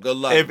printed. So good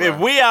luck. If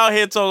we out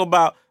here talking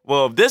about,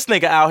 well, if this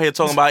nigga out here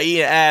talking about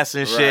eating ass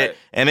and shit, Right.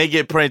 and they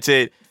get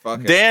printed, Fuck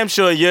it. damn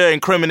sure your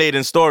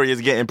incriminating story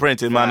is getting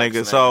printed, my Facts, nigga.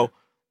 man. So,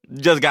 you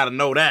just gotta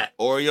know that.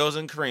 Oreos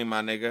and cream,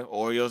 my nigga.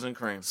 Oreos and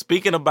cream.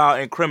 Speaking about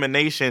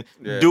incrimination,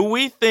 Yeah. do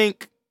we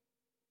think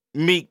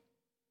Meek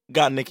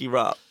got Nicki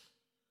robbed?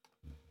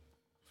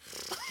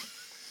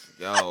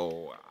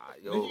 Yo.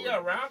 He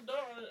got robbed,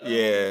 though?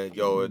 Yeah,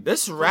 yo,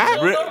 this I rap.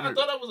 thought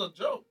that was a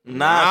joke.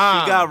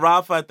 Nah, she got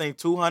robbed for, I think,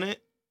 200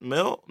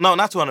 mil. No,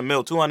 not 200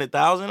 mil,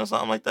 200,000 or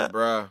something like that.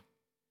 Bruh.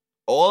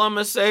 All I'm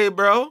gonna say,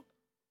 bro,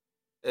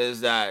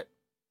 is that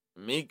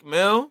Meek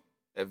Mill,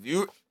 if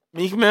you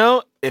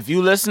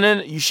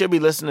listening, you should be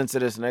listening to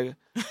this, nigga.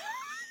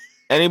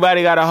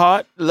 Anybody got a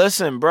heart?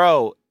 Listen,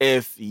 bro.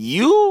 If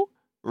you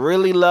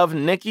really love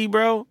Nicki,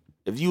 bro,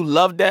 if you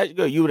love that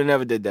girl, you would have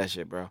never did that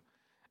shit, bro.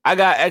 I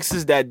got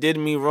exes that did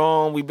me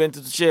wrong. We been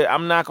through shit.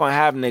 I'm not gonna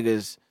have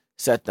niggas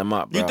set them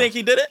up, bro. You think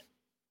he did it?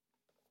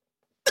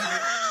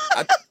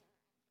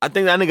 I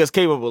think that nigga's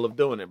capable of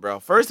doing it, bro.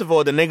 First of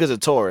all, the nigga's a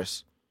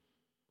Taurus.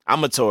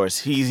 I'm a Taurus.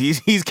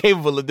 He's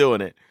capable of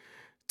doing it.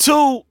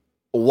 2,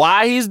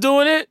 why he's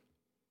doing it,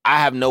 I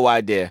have no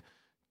idea.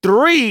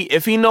 3,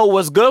 if he know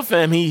what's good for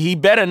him, he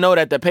better know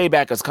that the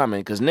payback is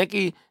coming. Cause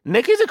Nicki's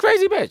a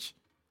crazy bitch.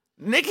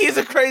 Nicki is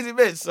a crazy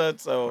bitch, son.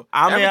 So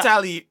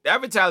that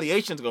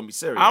retaliation's gonna be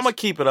serious. I'm gonna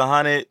keep it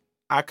 100.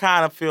 I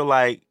kind of feel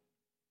like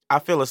I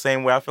feel the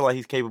same way. I feel like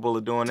he's capable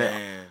of doing it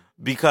Damn.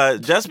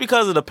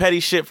 because of the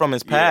petty shit from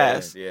his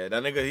past. Yeah,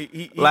 that nigga.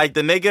 He Like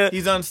the nigga,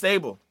 he's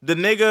unstable. the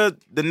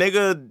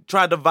nigga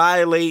tried to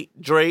violate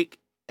Drake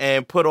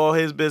and put all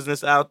his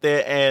business out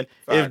there. And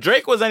if Facts.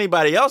 Drake was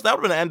anybody else, that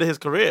would have been the end of his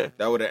career.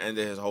 That would have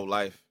ended his whole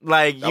life.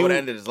 Like That would have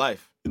ended his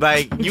life.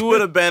 like you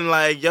would have been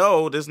like,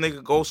 yo, this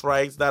nigga ghost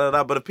writes, da da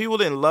da. But if people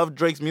didn't love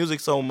Drake's music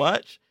so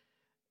much,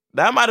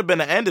 that might have been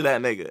the end of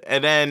that nigga.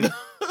 And then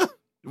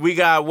we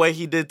got what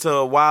he did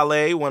to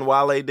Wale when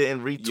Wale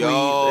didn't retweet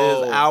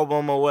Yo. his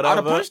album or I'd have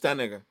whatever. punched that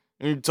nigga.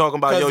 You talking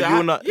about, yo, 'Cause you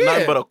I- not yeah.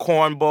 nothing but a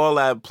cornball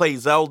that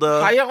plays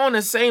Zelda. How you on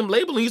the same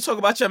label and you talk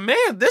about your man?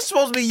 This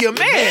supposed to be your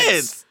man.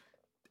 mans.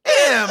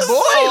 Damn, boy.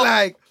 So,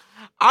 Like,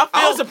 I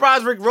I was feel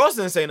surprised Rick Ross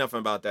didn't say nothing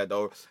about that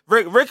though.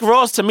 Rick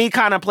Ross to me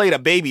kind of played a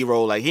baby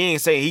role. Like he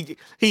ain't saying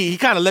he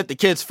kind of let the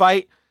kids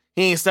fight.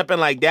 He ain't stepping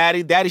like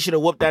daddy. Daddy should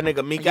have whooped that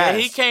nigga Meek yeah, ass.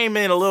 he came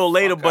in a little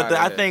later, Fuck but outta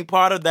I here. think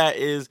part of that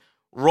is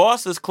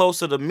Ross is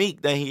closer to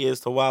Meek than he is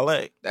to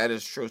Wale. That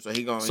is true. So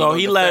he gonna So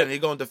he let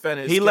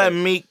defend his He kid. let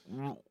Meek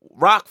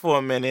rock for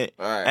a minute,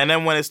 All right. and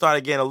then when it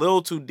started getting a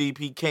little too deep,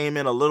 he came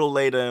in a little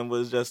later and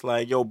was just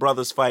like, "Yo,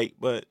 brothers fight,"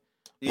 but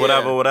Yeah.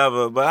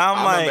 whatever. But I'm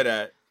I like, remember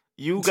that.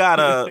 you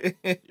gotta,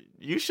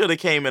 you should have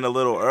came in a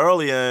little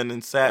earlier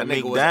and sat That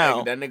Meek nigga was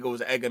down. that nigga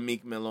was egging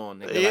Meek Mill on.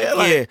 Nigga. Yeah, Like,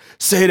 like- yeah,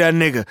 say that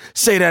nigga,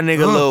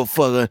 little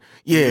fucker.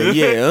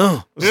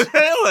 Yeah.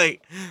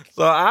 Like,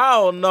 so I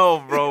don't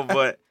know, bro,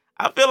 but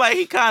I feel like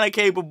he kind of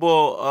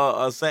capable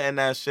of setting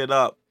that shit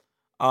up.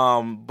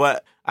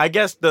 But I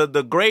guess the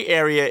gray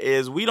area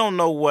is we don't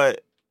know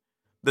what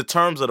the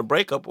terms of the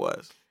breakup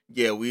was.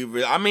 Yeah,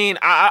 I mean,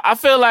 I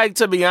feel like,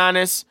 to be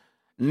honest,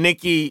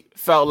 Nicki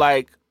felt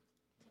like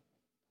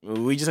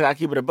we just gotta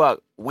keep it a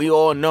buck. We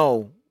all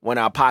know when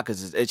our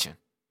pockets is itching.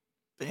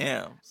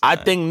 Damn. I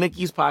son. think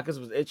Nicki's pockets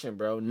was itching,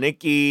 bro.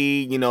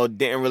 Nicki,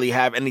 didn't really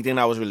have anything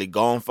that was really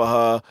going for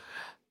her.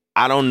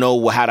 I don't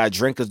know how that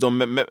drink is doing.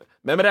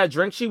 Remember that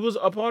drink she was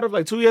a part of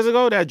like 2 years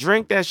ago? That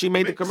drink that she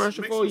made the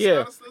commercial for?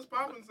 Yeah.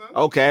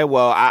 Okay,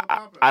 well,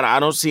 I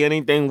don't see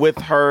anything with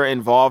her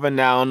involving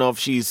now. I don't know if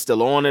she's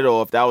still on it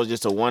or if that was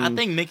just a one. I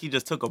think Nicki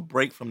just took a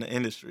break from the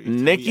industry.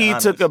 Nicki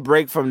took a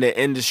break from the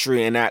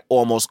industry, and that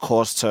almost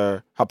cost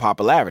her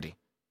popularity.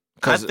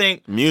 I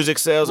think music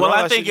sales. Well,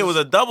 I think it was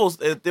a double.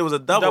 It was a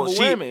double. Double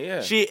whammy,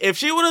 yeah. If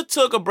she would have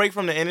took a break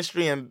from the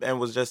industry and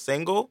was just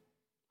single,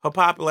 her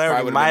popularity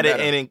Probably might would've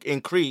have been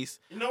increased.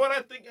 You know what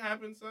I think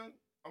happened, son?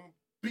 I'm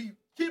gonna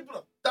keep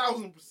it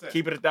 1,000%.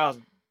 Keep it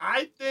 1,000.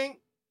 I think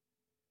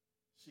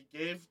she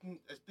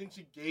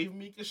gave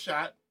Meek a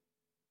shot,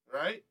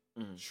 right?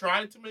 Mhm.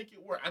 Tried to make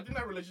it work. I think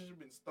that relationship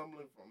been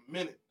stumbling for a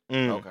minute.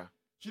 Okay.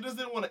 She just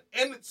didn't want to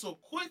end it so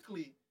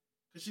quickly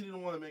because she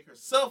didn't want to make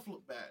herself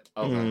look bad.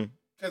 Okay.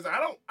 Because I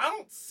don't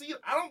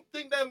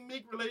think that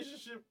Meek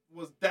relationship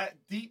was that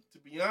deep, to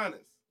be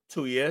honest.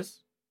 2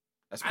 years.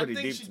 That's pretty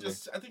deep.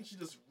 I think she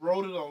just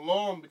wrote it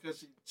along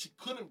because she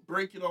couldn't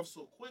break it off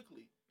so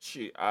quickly.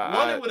 It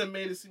It would have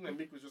made it seem like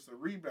Meek was just a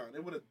rebound.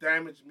 It would have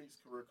damaged Meek's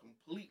career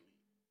completely.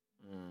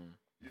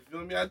 You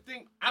feel me? I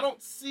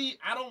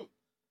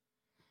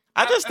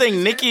just think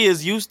Nicki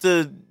is used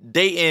to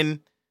dating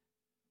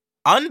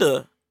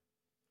under.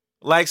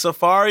 Like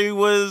Safari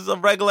was a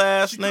regular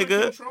ass She couldn't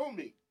nigga, control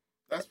Meek.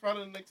 That's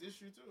probably the next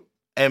issue too.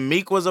 and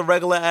Meek was a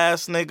regular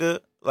ass nigga.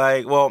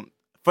 Like, well,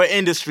 for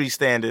industry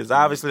standards,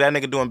 obviously that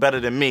nigga doing better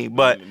than me.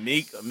 But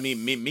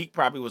Meek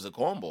probably was a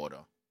cornball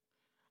though.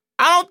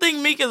 I don't think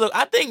Meek is.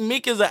 I think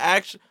Meek is an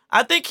action.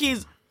 I think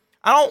he's.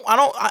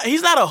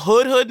 He's not a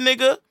hood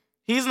nigga.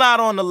 He's not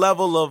on the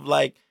level of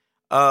like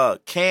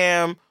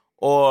Cam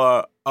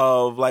or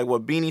of like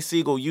what Beanie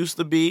Siegel used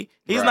to be.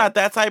 He's not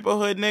that type of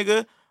hood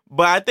nigga.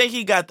 But I think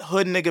he got the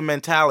hood nigga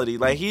mentality.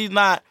 Like he's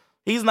not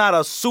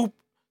a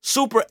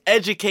super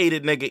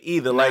educated nigga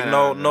either. Like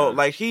no.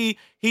 Like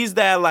he's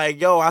that like,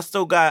 yo,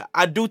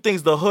 I do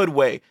things the hood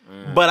way,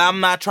 but I'm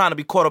not trying to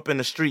be caught up in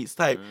the streets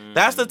type.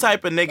 That's the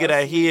type of nigga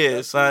that he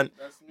is, son.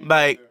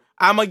 Like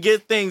I'm gonna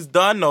get things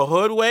done the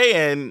hood way,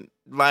 and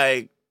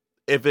like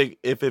if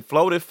it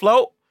float, it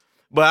float.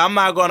 But I'm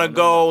not gonna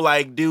go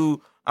like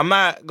do. I'm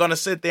not gonna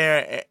sit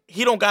there.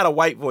 He don't got a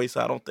white voice.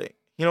 I don't think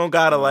he don't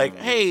got to like,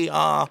 hey,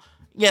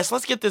 yes,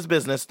 let's get this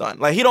business done.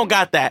 Like he don't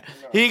got that.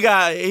 He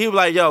was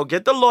like, yo,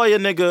 get the lawyer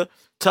nigga.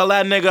 Tell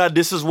that nigga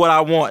this is what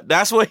I want.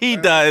 That's what he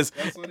does,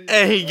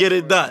 and he get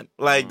it done.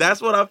 Like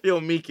that's what I feel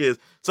Meek is.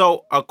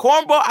 So a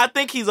cornball, I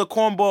think he's a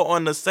cornball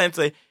on the sense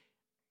of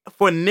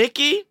for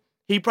Nicki,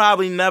 he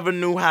probably never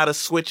knew how to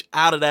switch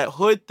out of that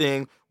hood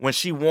thing when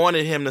she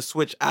wanted him to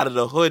switch out of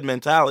the hood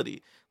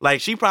mentality.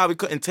 Like she probably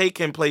couldn't take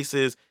him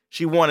places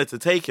she wanted to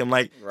take him.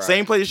 Like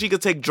same places she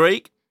could take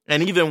Drake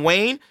and even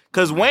Wayne,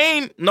 because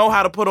Wayne know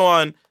how to put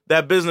on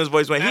that business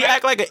voice. When he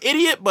act like an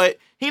idiot, but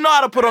he know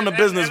how to put on the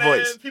business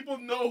voice. People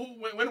know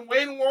when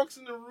Wayne walks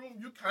in the room,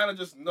 you kind of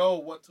just know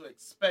what to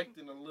expect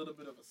in a little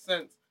bit of a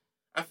sense.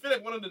 I feel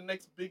like one of the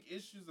next big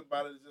issues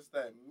about it is just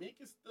that Meek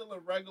is still a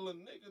regular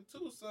nigga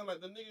too, son.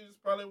 Like the nigga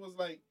just probably was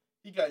like,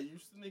 he got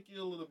used to Nicki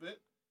a little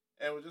bit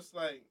and was just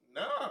like,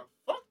 nah,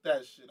 fuck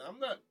that shit. I'm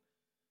not.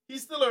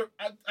 He's still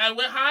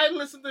I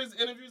listen to his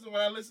interviews, and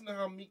when I listen to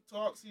how Meek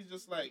talks, he's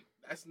just like,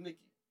 that's Nicki.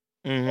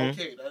 Mm-hmm.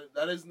 Okay,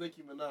 that is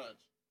Nicki Minaj.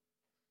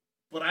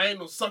 But I ain't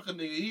no sucker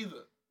nigga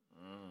either.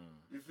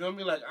 You feel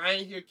me? Like, I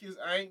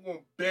ain't gonna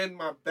bend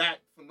my back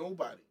for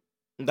nobody.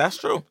 That's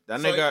true.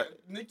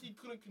 Nicki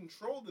couldn't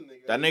control the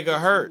nigga. That nigga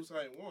hurt.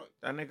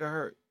 That nigga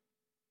hurt.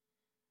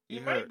 He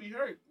might be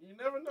hurt. You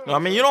never know. No, I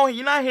mean,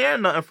 you're not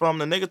hearing nothing from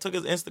him. The nigga took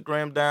his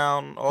Instagram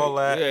down, all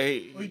that. Yeah,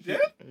 he did?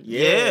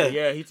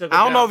 Yeah, he took it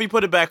down. I don't know if he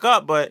put it back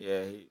up, but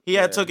he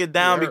had took it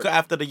down because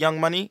after the Young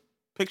Money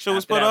picture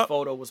was put up.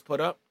 Photo was put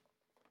up.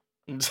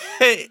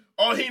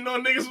 Oh, he know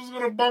niggas was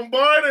gonna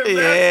bombard him.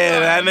 Yeah,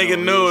 that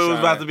nigga knew it was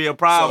about to be a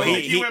problem. So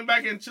he went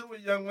back and chilled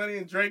with Young Money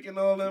and Drake and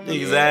all them.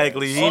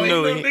 Exactly. He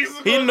knew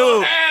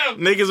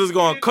niggas was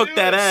gonna cook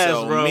that ass,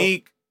 so bro.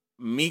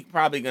 Meek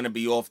probably gonna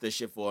be off this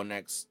shit for the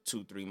next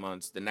 2-3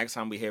 months. The next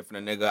time we hear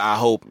from the nigga, I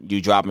hope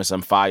you dropping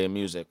some fire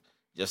music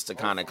just to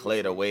kind of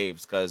clear the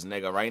waves, cause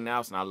nigga, right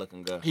now it's not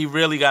looking good. He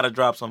really got to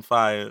drop some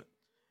fire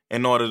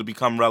in order to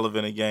become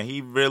relevant again.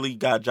 He really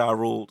got Ja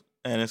ruled,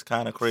 and it's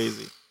kind of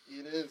crazy.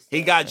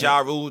 He got Ja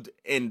ruled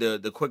in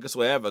the quickest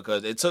way ever,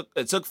 because it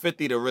took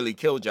 50 to really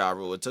kill Ja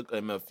Rule. It took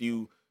him a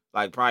few,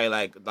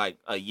 probably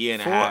a year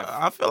and a half.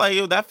 I feel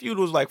like that feud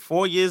was like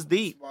 4 years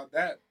deep. About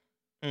that.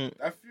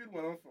 That feud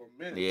went on for a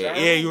minute.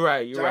 Yeah, you're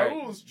right. Ja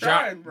Rule was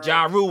trying, bro.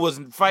 Ja Rule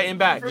was fighting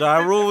back. Ja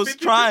Rule was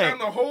trying. He took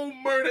down the whole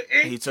Murder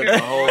Inc. He took the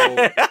whole,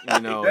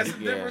 That's the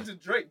difference to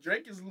Drake.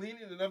 Drake is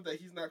lenient enough that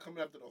he's not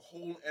coming after the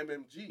whole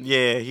MMG.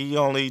 Yeah, he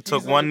only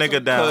took one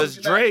nigga down.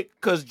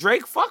 Cause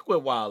Drake fuck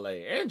with Wale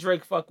and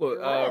Drake fuck with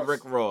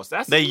Rick Ross.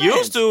 They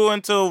used to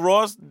until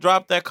Ross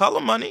dropped that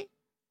Color Money.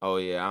 Oh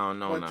yeah, I don't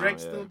know. But Drake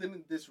still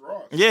didn't diss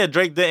Ross. Yeah,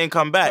 Drake didn't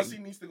come back. Plus he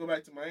needs to go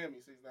back to Miami,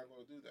 so he's not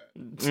going to do that.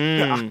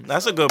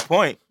 That's a good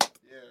point.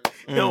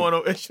 He don't want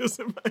no issues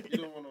in Miami. He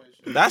don't want no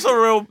issues. That's a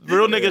real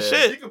nigga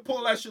shit. He can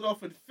pull that shit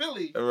off in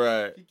Philly.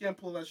 Right. He can't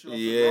pull that shit off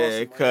in Ross.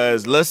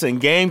 Because listen,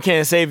 game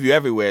can't save you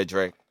everywhere,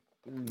 Drake.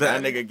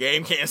 That nigga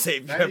game can't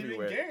save you not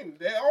everywhere. Even game.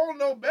 They all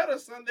know better,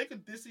 son. They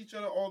could diss each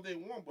other all they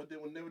want, but they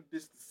will never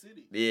diss the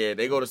city. Yeah,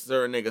 they go to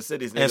certain nigga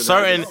cities. And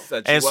certain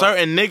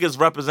niggas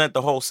represent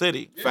the whole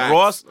city.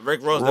 Yeah.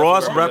 Rick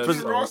Ross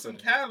represents Ross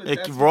and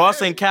Khaled.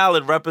 Ross and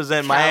Khaled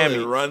represent Miami.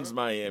 Khaled runs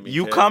Miami.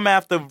 You come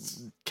after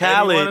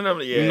Khaled, one of them,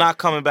 yeah. you're not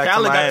coming back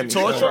Khaled to got the Miami.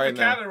 torch You're right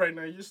now. Canada right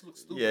now. You just look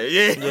stupid. Yeah.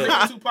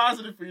 It's too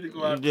positive for you to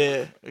go out.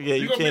 Yeah, You're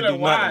you gonna can't be do like,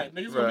 why? nothing.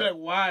 Niggas gonna be like,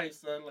 why,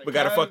 son? Like, We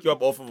gotta fuck you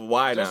up off of a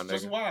why now,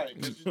 just nigga. why?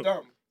 Because you're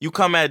dumb. You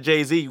come at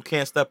Jay-Z, you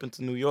can't step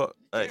into New York.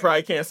 Like,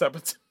 Probably can't step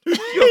into New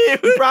York.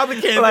 You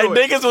probably can't like do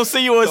it. niggas will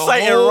see you on The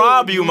site and whole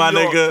rob you, New my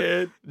York, nigga,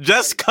 kid.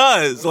 just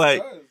cause.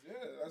 Like, Yeah,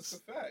 that's a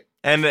fact.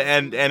 and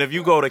if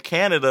you go to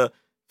Canada,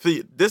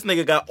 this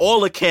nigga got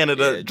all of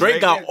Canada. Yeah,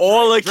 Drake got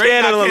all of Drake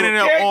Canada. got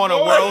Canada on a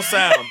world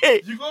sound.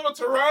 You go to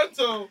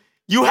Toronto.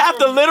 You have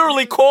to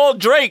literally call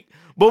Drake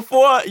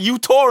before you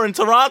tour in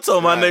Toronto,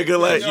 my Right. nigga.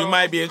 Like, you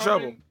might be in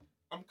trouble.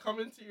 I'm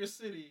coming to your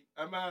city.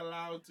 I'm not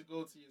allowed to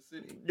go to your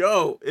city.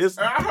 yo, it's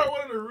And I heard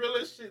one of the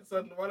realest shit,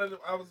 son. One of them,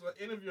 I was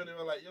interviewing. They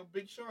were like, "Yo,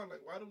 Big Sean, like,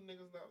 why do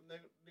niggas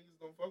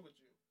don't fuck with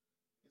you?"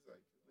 He's like,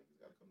 "Niggas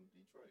gotta come to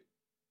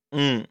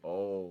Detroit."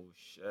 Oh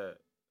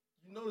shit.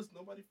 You notice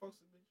nobody fucks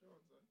with Big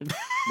Sean, son.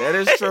 That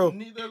is true.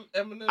 Neither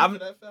Eminem I'm- for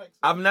that fact. son.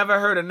 I've never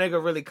heard a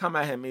nigga really come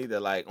at him either,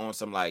 like on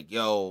some like,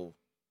 yo,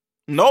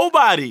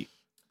 nobody.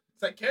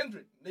 It's like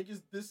Kendrick.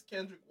 Niggas diss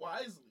Kendrick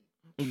wisely.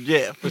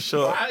 Yeah, for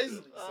sure.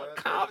 Wisely, son.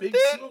 Compton. Big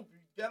Snoop,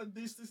 you gotta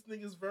diss this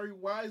niggas very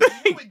wisely.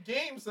 Even with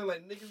games, son,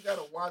 like niggas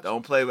gotta watch.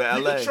 don't play with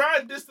You LA. can try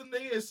and diss the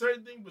nigga in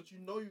certain thing, but you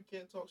know you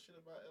can't talk shit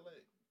about LA.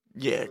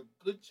 Yeah, There's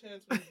a good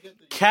chance when you get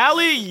there.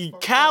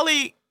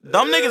 Cali,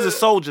 them niggas is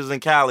soldiers in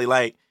Cali.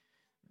 Like,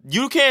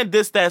 you can't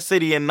diss that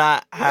city and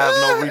not have no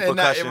Yeah, and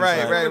not- repercussions.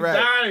 right, son. right.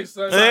 Die,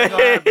 son. Something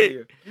gonna happen to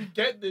you. You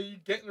get there, you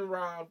getting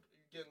robbed,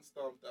 you getting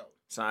stomped out.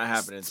 Something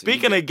happening to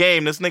Speaking you. of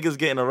game, this nigga's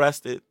getting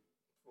arrested.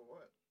 For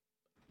what?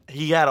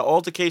 He had an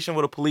altercation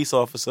with a police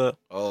officer.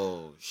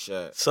 Oh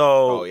shit.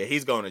 So Oh yeah,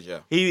 he's going to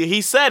jail.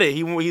 he said it.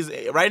 He's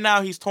right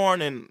now he's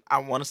torn in, I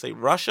want to say,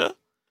 Russia.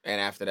 And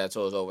after that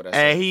tour's over, that's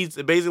And it. he's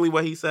basically,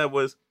 what he said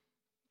was,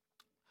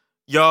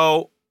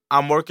 "Yo,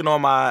 I'm working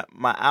on my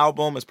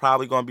album. It's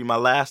probably going to be my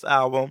last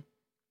album.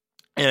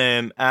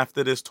 And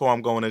after this tour,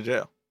 I'm going to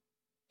jail."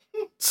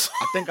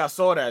 I think I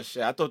saw that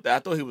shit. I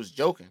thought he was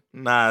joking.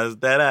 Nah, it's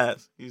dead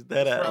ass. He's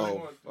dead ass. Probably Oh,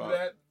 gonna fuck. do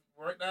that,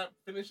 work that,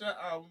 finish that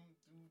album,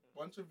 do a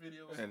bunch of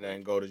videos, And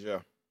then go to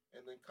jail.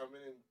 and then come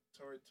in and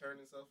turn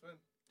himself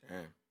in.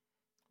 Damn.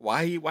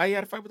 Why he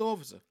had a fight with the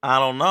officer? I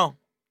don't know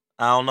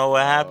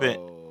what happened.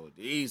 Oh,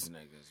 these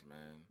niggas, man.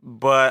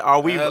 But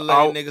are we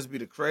LA niggas be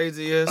the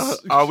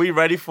craziest. are we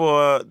ready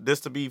for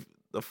this to be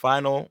the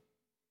final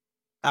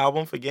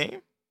album for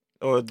Game?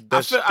 Or I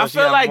does feel he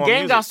have like more Game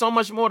music? got so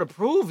much more to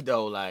prove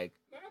though. Like,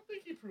 I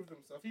think he proved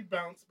himself. He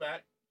bounced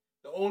back.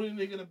 The only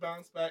nigga to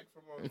bounce back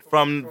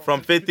From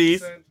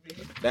 50s.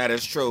 that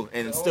is true,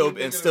 and The still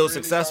only nigga still that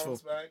really successful.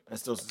 bounced back. And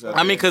still successful.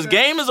 I mean, because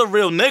Game is a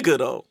real nigga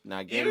though.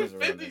 Nah, Game Even is a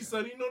real 50, nigga.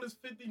 son, you notice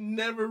 50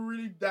 never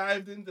really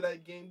dived into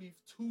that game beef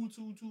too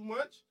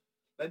much.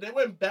 Like, they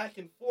went back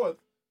and forth,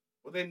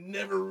 but they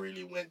never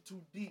really went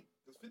too deep.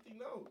 Because 50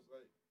 knows,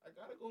 like, I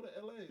gotta go to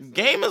LA. son.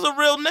 Game is a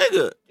real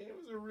nigga. Game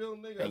is a real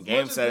nigga. And As Game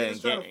much as said,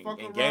 niggas try to fuck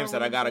and around Game said,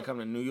 with I gotta himself, come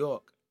to New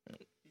York.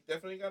 He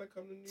definitely gotta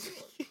come to New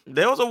York.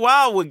 There was a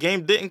while where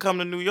Game didn't come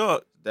to New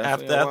York Definitely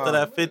after a that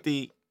while.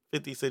 50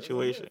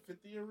 situation.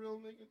 50 a real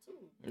nigga, too.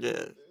 Yeah.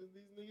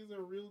 These niggas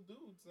are real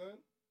dudes, son.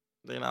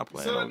 They not You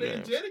playing saw no that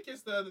nigga games.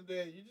 Jadakiss the other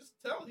day. You just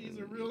tell he's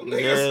a real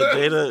nigga, Yeah, son.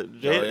 Jada,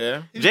 Oh,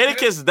 yeah. He's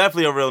Jadakiss is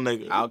definitely a real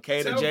nigga. Al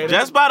Qaeda Tell Jada.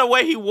 Just by the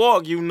way he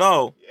walk, you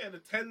know. Yeah, the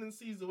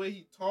tendencies, the way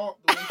he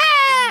talked, the way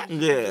he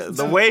moves. Yeah,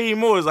 the way he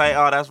moves, like,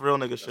 oh, that's real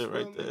nigga That's shit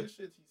real right there. nigga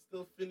shit. He's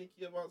still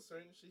finicky about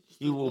certain shit. He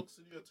still will- looks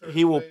at you a certain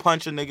He will way.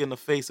 punch a nigga in the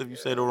face if you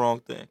say the Yeah. wrong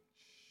thing.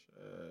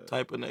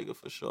 Type of nigga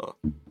for sure.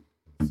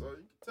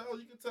 So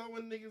you can tell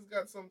when niggas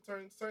got some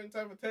certain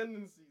type of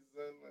tendencies,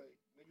 and like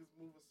niggas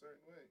move a certain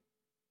way.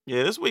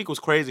 Yeah, this week was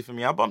crazy for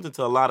me. I bumped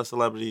into a lot of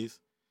celebrities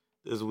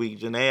this week.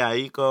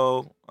 Janae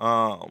Aiko,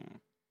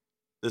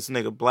 this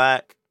nigga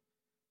Black.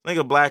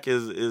 Nigga Black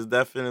is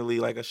definitely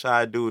like a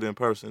shy dude in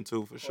person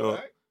too, for sure.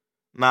 Alright?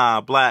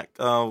 Nah, Black.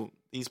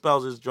 He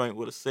spells his joint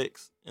with a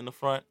 6 in the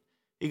front.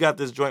 He got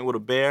this joint with a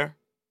bear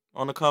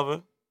on the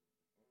cover.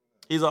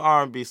 He's an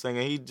R&B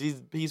singer.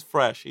 He's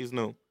fresh. He's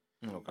new.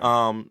 Okay.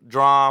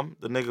 Drum,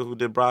 the nigga who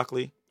did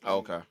Broccoli.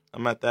 Okay. I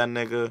met that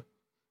nigga.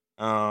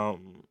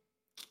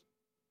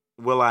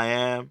 Will I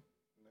Am.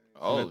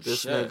 Oh Met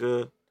this shit.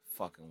 nigga.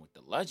 Fucking with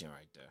the legend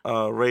right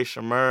there. Ray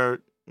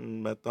Shamerd.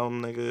 Met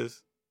them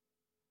niggas.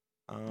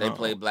 They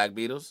played Black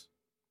Beatles.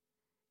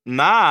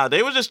 Nah,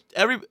 they were just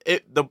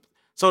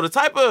so the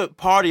type of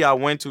party I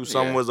went to,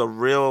 Yeah. was a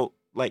real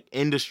like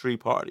industry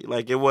party.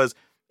 Like it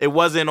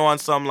wasn't on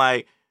some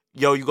like,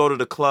 yo, you go to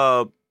the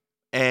club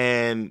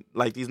and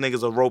like these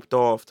niggas are roped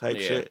off type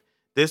Yeah. shit.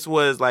 This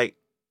was like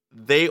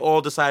they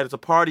all decided to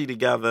party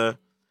together,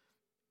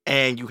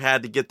 and you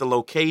had to get the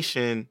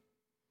location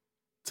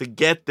to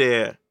get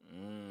there.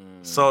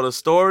 So the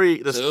story,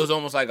 So it was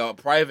almost like a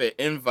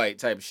private invite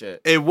type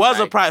shit. it was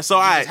a Like, prize. So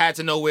you I just had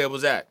to know where it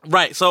was at.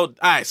 Right. So, all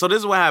right. So this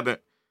is what happened.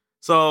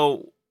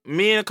 So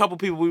me and a couple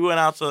people, we went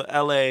out to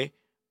LA,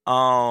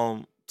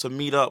 to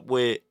meet up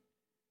with.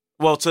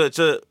 Well,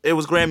 it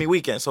was Grammy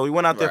weekend, so we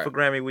went out there Right. for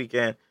Grammy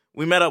weekend.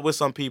 We met up with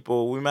some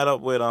people. We met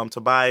up with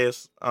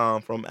Tobias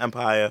from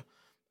Empire.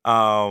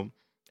 And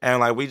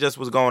like we just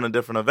was going to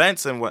different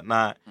events and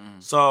whatnot.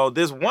 So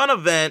this one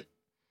event,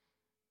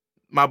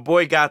 my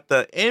boy got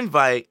the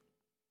invite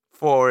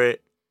for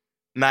it.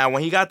 Now,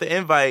 when he got the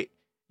invite,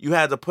 you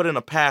had to put in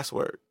a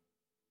password.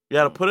 You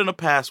had to put in a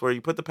password.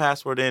 You put the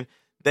password in.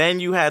 Then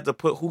you had to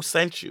put who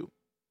sent you.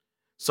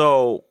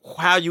 So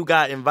how you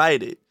got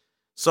invited.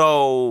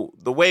 So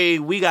the way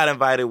we got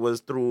invited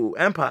was through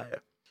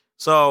Empire.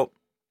 So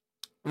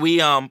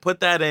we put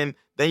that in.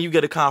 Then you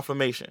get a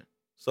confirmation.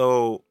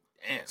 So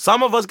Damn.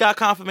 some of us got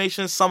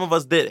confirmation. Some of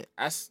us didn't.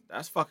 That's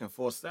fucking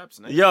 4 steps,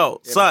 nigga.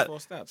 Yo, Yeah, son. that's 4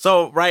 steps.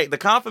 So, right, the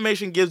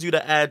confirmation gives you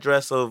the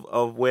address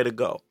of where to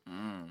go.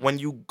 When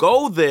you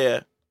go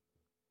there,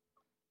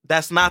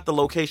 that's not the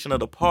location of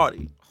the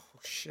party. Oh,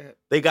 shit.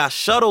 They got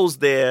shuttles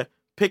there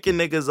picking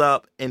niggas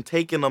up and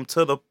taking them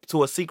to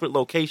a secret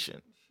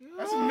location.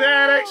 That's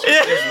mad extra.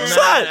 Yeah, Son,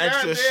 son.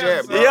 extra Goddamn,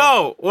 shit, bro.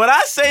 Yo, when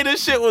I say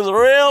this shit was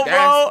real,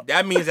 bro,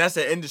 That means that's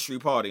an industry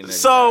party, nigga.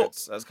 So,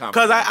 that's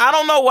because I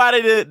don't know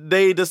why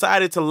they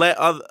decided to let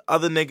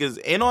other niggas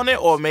in on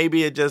it, or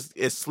maybe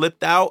it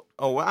slipped out,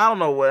 or I don't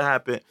know what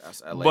happened.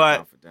 That's LA but,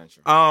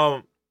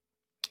 confidential.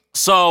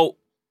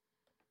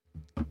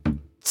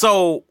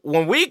 So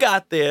when we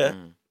got there,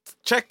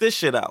 check this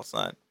shit out,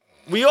 son.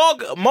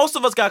 Most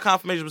of us got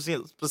confirmation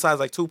besides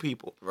like 2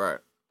 people. Right.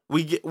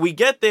 We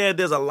get there,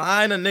 there's a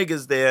line of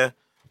niggas there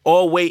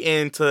all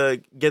waiting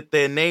to get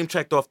their name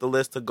checked off the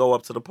list to go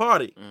up to the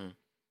party.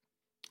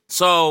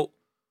 So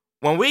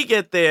when we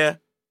get there,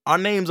 our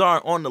names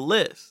aren't on the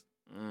list.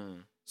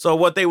 So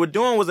what they were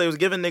doing was they was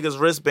giving niggas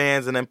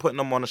wristbands and then putting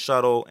them on the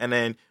shuttle. And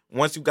then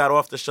once you got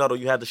off the shuttle,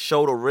 you had to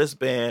show the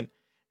wristband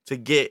to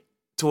get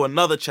to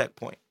another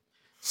checkpoint.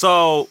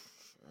 So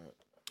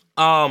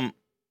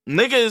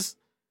niggas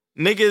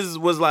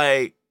was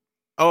like,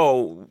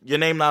 oh, your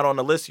name not on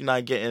the list, you're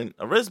not getting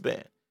a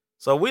wristband.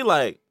 So we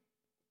like,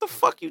 what the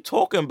fuck you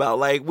talking about?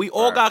 Like, we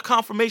all got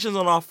confirmations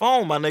on our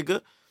phone, my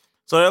nigga.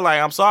 So they're like,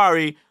 I'm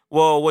sorry.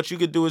 Well, what you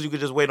could do is you could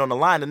just wait on the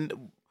line.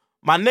 And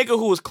my nigga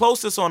who was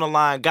closest on the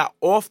line got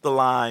off the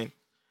line.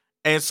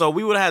 And so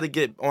we would have had to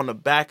get on the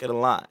back of the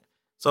line.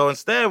 So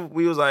instead,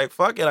 we was like,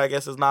 fuck it, I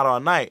guess it's not our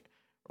night,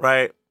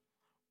 right?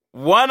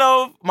 One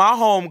of my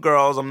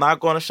homegirls, I'm not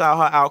going to shout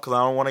her out because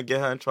I don't want to get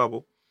her in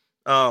trouble.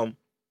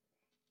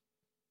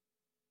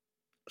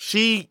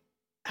 She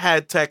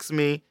had texted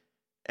me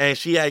and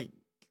she had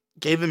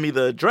given me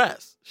the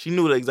address. She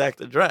knew the exact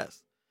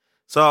address.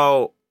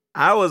 So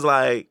I was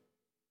like,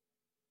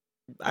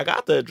 I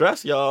got the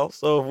address, y'all.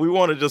 So if we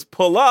want to just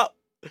pull up,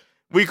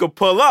 we could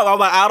pull up. I'm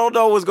like, I don't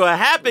know what's going to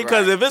happen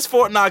because if it's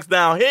Fort Knox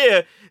down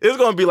here, it's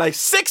going to be like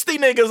 60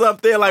 niggas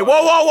up there like,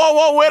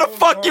 whoa, where the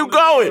fuck you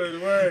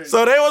going? Right.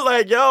 So they was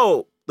like,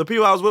 yo, the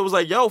people I was with was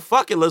like, yo,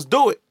 fuck it, let's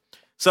do it.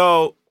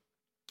 So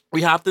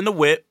we hopped in the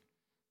whip.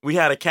 We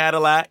had a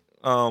Cadillac.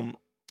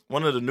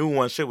 One of the new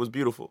ones, shit was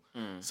beautiful.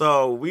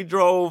 So we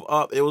drove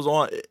up. It was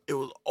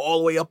all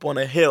the way up on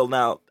a hill.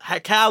 Now,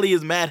 Cali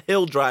is mad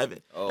hill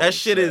driving. That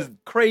shit is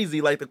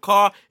crazy. Like the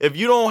car, if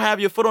you don't have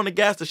your foot on the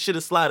gas, the shit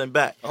is sliding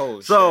back.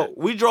 So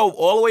we drove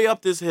all the way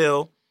up this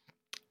hill.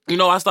 You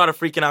know, I started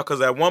freaking out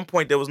because at one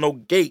point there was no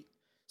gate.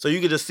 So you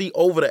could just see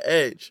over the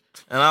edge.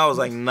 And I was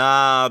like,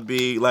 nah,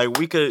 B. Like,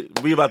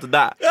 we about to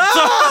die.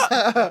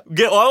 So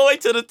get all the way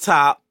to the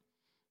top.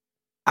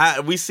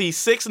 We see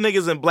 6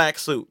 niggas in black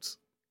suits.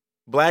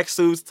 Black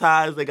suits,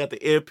 ties, they got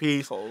the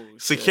earpiece,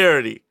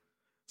 security.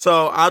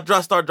 So I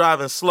just start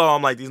driving slow.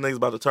 I'm like, these niggas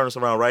about to turn us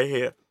around right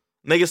here.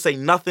 Niggas say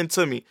nothing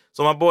to me.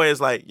 So my boy is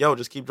like, yo,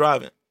 just keep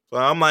driving. So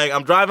I'm like,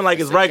 I'm driving like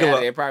it's regular.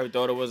 They probably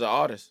thought it was an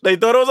artist. They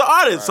thought it was an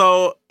artist. Right.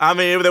 So, I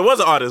mean, if there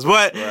was an artist.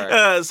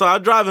 But, so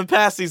I'm driving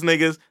past these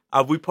niggas.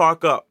 We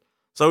park up.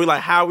 So we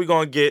like, how are we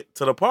going to get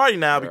to the party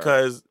now?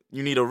 Because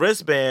you need a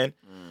wristband.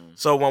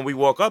 So when we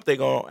walk up, they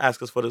going to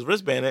ask us for this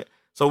wristband.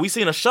 So we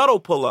seen a shuttle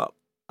pull up.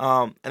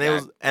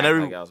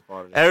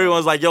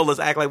 Everyone's like, yo, let's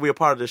act like we're a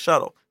part of the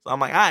shuttle. So I'm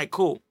like, all right,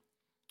 cool.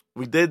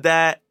 We did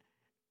that.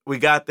 We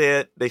got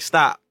there. They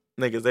stopped,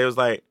 niggas. They was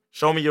like,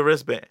 show me your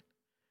wristband.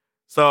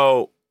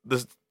 So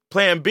the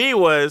plan B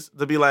was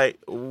to be like,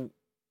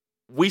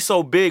 we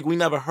so big, we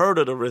never heard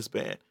of the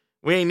wristband.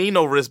 We ain't need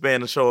no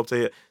wristband to show up to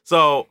here.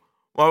 So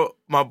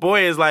my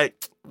boy is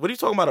like, what are you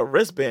talking about, a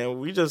wristband?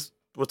 We just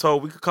were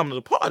told we could come to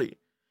the party.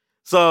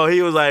 So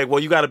he was like,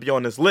 well, you got to be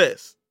on this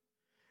list.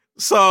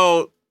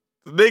 So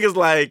the nigga's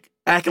like,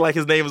 acting like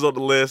his name is on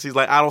the list. He's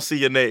like, I don't see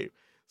your name.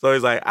 So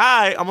he's like, all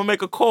right, I'm going to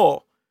make a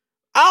call.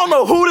 I don't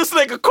know who this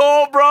nigga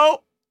called,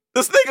 bro.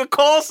 This nigga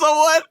called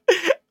someone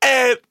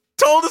and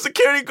told the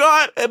security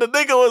guard, and the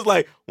nigga was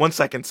like, 1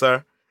 second,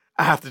 sir.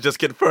 I have to just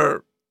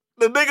confirm.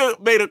 The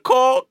nigga made a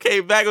call,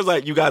 came back, was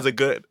like, you guys are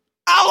good.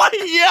 I'm like,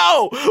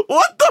 yo,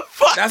 what the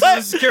fuck? That's what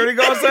the security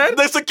guard said?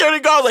 The security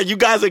guard was like, you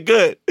guys are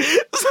good.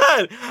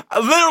 Son,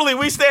 literally,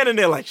 we standing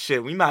there like,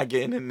 shit, we not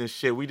getting in this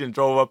shit. We done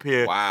drove up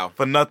here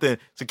for nothing.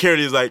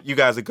 Security is like, you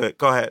guys are good.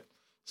 Go ahead.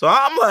 So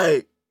I'm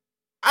like,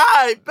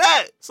 I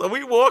bet. So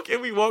we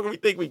walking, we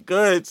think we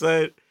good,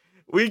 son.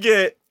 We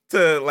get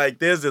to, like,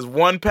 there's this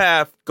one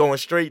path going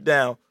straight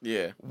down.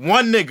 Yeah.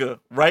 One nigga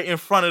right in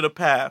front of the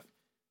path,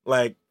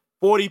 like,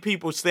 40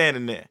 people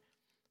standing there.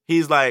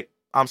 He's like,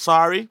 I'm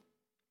sorry.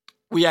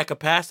 We at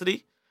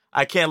capacity.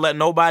 I can't let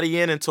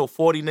nobody in until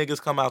 40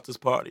 niggas come out this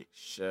party.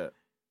 Shit.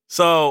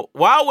 So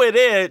while we're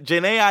there,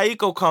 Janae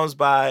Aiko comes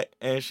by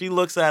and she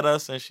looks at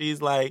us and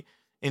she's like,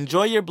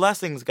 enjoy your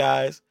blessings,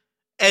 guys.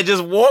 And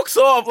just walks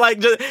off.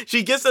 Like,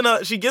 she gets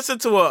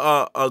into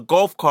a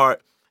golf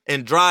cart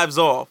and drives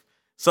off.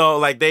 So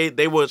like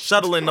they were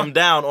shuttling them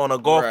down on a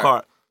golf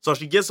cart. So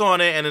she gets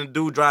on it and then the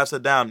dude drives her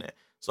down there.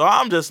 So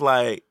I'm just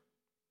like,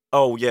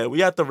 oh yeah, we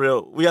got the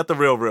real.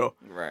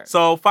 Right.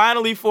 So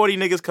finally 40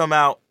 niggas come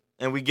out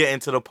and we get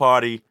into the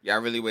party. Y'all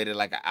really waited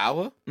like an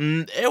hour?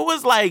 It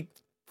was like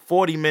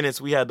 40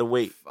 minutes we had to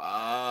wait.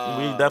 Fuck.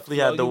 We definitely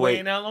had to wait.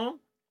 Waiting that long?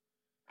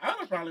 I would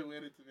have probably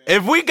waited to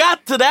If we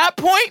got to that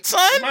point,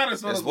 son,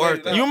 it's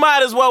worth it. you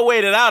might as well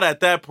wait it out at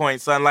that point,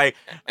 son. Like,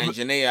 and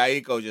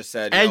Janae Aiko just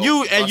said, and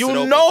you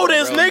know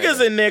there's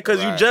niggas in there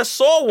because you just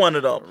saw one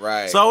of them.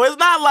 Right. So it's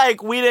not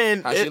like we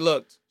didn't. How she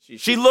looked?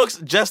 She looks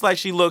just like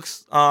she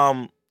looks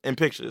in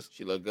pictures.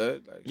 She looked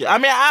good. Like, Yeah, I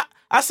mean,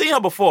 I seen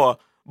her before,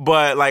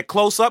 but like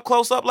close up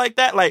like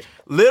that, like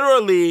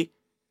literally.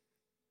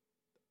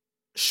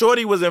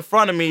 Shorty was in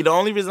front of me. The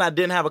only reason I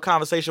didn't have a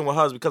conversation with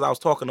her is because I was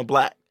talking to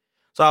Black.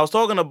 So I was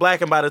talking to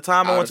Black, and by the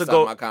time I went to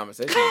go, my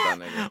conversation with that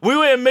nigga. We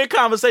were in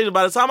mid-conversation.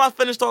 By the time I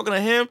finished talking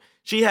to him,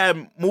 she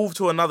had moved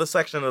to another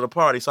section of the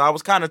party. So I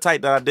was kind of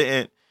tight that I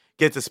didn't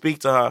get to speak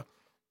to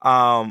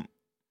her.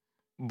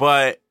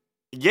 But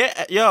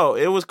yeah, yo,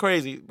 it was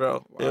crazy,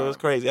 bro. Wow. It was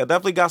crazy. I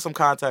definitely got some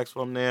contacts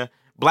from there.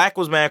 Black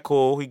was mad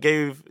cool. He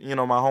gave, my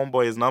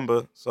homeboy his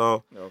number.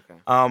 So, okay.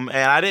 And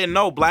I didn't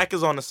know Black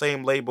is on the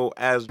same label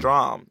as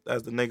Drum,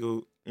 as the nigga,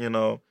 who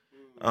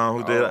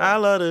did I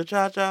Love the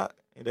Cha Cha.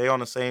 They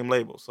on the same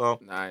label. So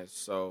nice.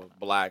 So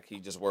Black, he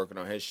just working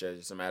on his shit.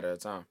 It's a matter of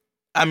time.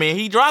 I mean,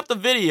 he dropped a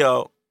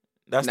video.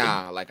 Like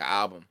an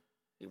album.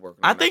 He working.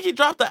 I think he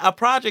dropped a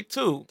project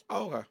too.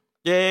 Oh,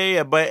 okay.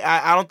 Yeah. But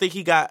I don't think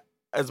he got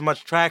as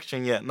much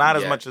traction yet. Not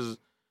as much as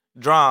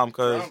Drum,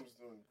 because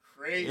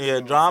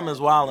Drum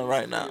is wilding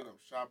right now.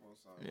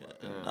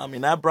 Yeah. I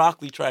mean, that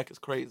Broccoli track is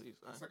crazy.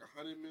 Son. It's like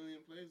 100 million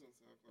plays on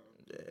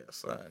SoundCloud. Yeah,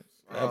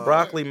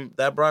 son.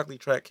 That Broccoli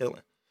track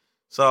killing.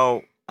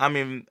 So, I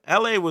mean,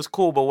 LA was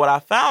cool, but what I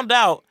found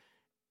out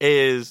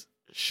is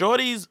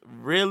shorties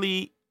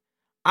really,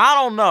 I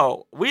don't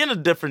know. We in a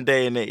different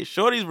day and age.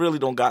 Shorties really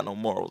don't got no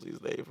morals these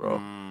days, bro.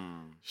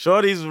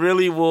 Shorties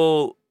really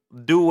will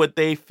do what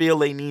they feel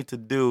they need to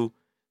do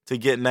to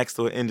get next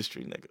to an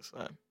industry nigga,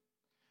 son.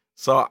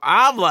 So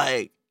I'm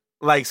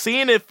like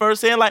seeing it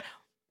firsthand. Like,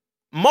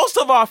 most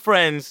of our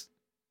friends,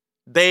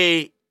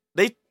 they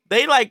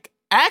like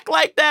act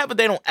like that, but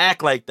they don't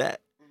act like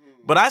that.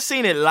 But I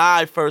seen it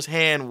live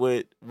firsthand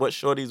with what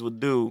shorties would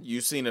do.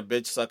 You seen a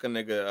bitch suck a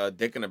nigga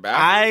dick in the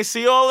bathroom? I ain't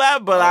see all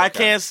that, but I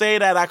can't say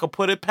that I could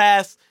put it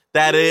past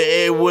that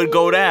it would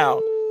go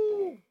down.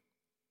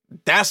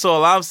 That's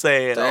all I'm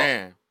saying.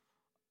 Damn.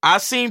 I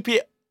seen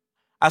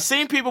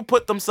people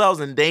put themselves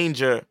in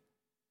danger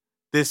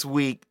this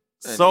week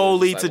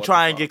solely to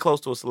try and get close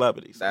to a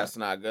celebrity. So. That's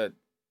not good.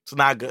 It's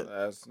not good.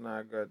 That's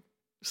not good.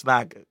 It's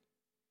not good.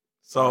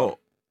 So,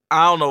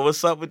 I don't know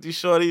what's up with these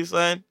shorties,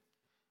 son.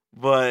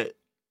 But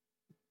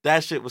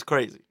that shit was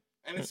crazy.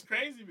 And it's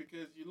crazy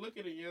because you look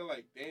at it and you're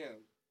like, damn,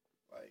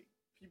 like,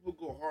 people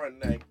go hard.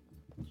 Like,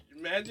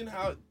 imagine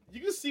how,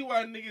 you can see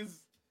why niggas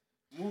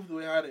move the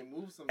way how they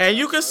move sometimes. And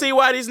you can see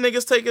why these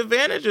niggas take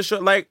advantage of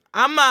shit. Like,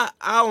 I'm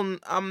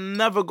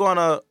never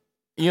gonna,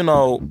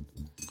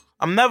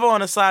 I'm never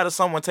on the side of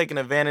someone taking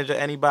advantage of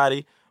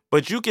anybody.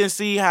 But you can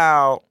see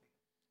how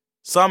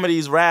some of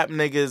these rap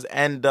niggas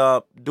end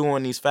up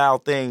doing these foul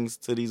things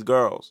to these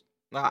girls.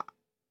 Nah.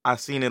 I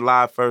seen it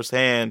live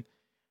firsthand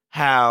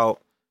how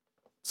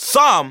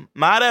some,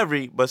 not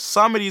every, but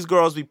some of these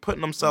girls be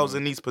putting themselves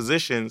in these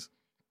positions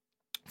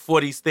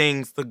for these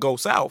things to go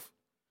south.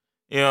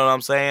 You know what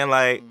I'm saying?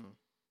 Like,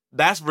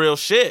 that's real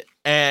shit.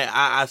 And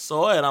I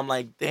saw it. I'm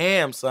like,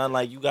 damn, son,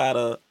 like, you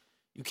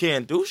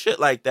can't do shit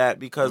like that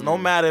because no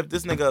matter if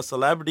this nigga a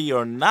celebrity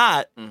or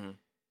not,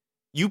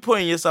 you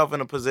putting yourself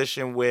in a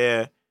position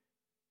where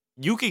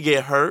you could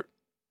get hurt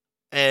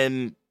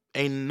and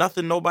ain't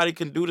nothing nobody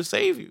can do to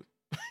save you.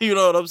 You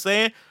know what I'm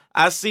saying?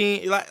 I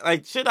seen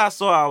like shit I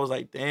saw, I was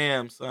like,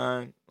 damn,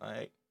 son.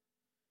 Like,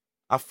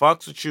 I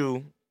fucks with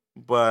you,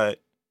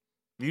 but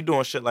you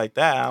doing shit like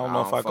that, I don't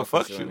know if I can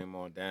fuck you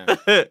anymore. Damn.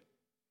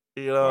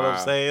 You know what I'm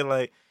saying?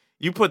 Like,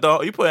 you put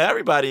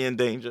everybody in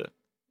danger.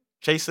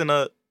 Chasing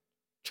a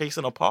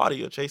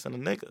party or chasing a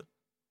nigga.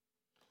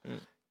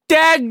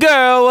 That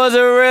girl was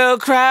a real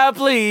crowd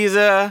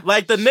pleaser.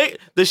 Like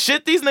the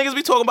shit these niggas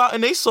be talking about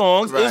in their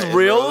songs is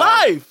real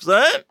life,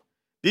 son.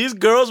 These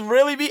girls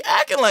really be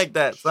acting like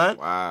that, son.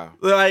 Wow.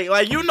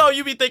 Like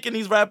you be thinking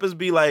these rappers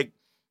be like,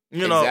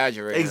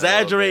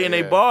 exaggerating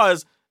their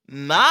bars.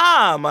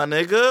 Nah, my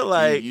nigga.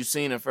 Like, you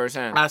seen it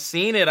firsthand. I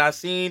seen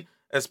it.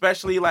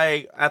 Especially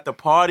like at the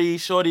party,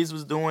 shorties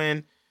was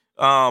doing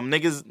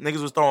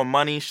niggas was throwing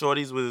money,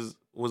 shorties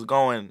was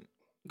going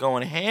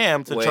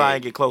ham to try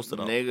and get close to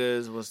them.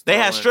 Niggas was They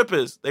had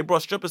strippers. They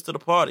brought strippers to the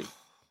party.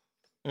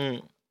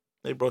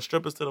 They brought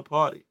strippers to the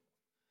party.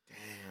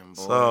 Damn,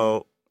 boy.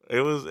 So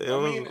it was. I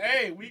mean,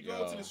 hey, we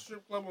go to the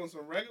strip club on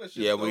some regular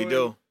shit. Yeah, we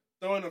do.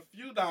 Throwing a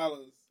few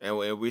dollars. And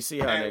we see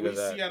how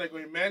niggas see how they go.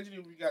 Imagine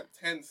if we got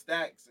 10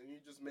 stacks and you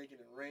just making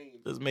it rain.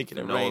 Just making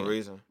it no rain.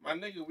 reason. My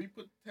nigga, we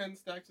put 10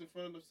 stacks in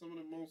front of some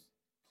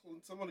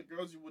of the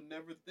girls you would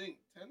never think.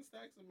 10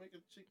 stacks will make a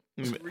chick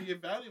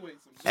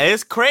reevaluate some shit.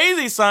 It's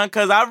crazy, son,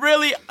 because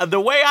the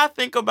way I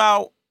think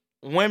about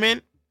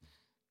women,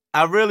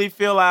 I really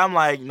feel like I'm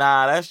like,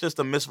 nah, that's just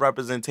a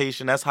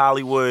misrepresentation. That's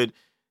Hollywood,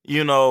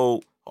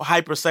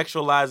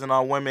 hypersexualizing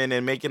our women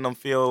and making them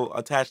feel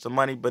attached to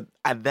money. But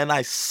then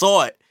I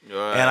saw it,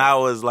 and I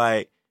was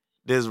like,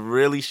 there's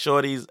really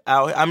shorties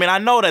out here. I mean, I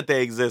know that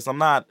they exist. I'm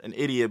not an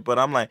idiot, but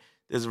I'm like,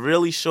 there's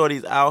really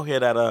shorties out here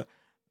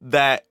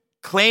that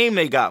claim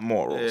they got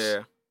morals.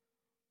 Yeah.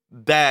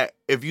 That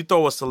if you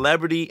throw a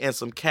celebrity and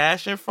some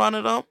cash in front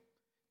of them,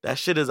 that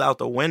shit is out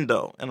the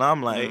window. And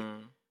I'm like,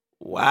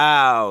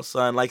 wow,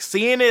 son. Like,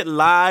 seeing it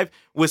live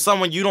with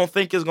someone you don't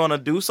think is going to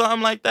do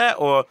something like that,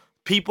 or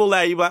people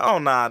that you like, oh,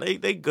 nah,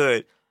 they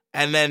good.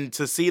 And then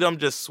to see them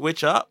just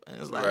switch up,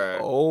 and it's like,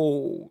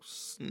 oh,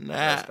 snap.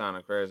 That's kind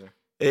of crazy.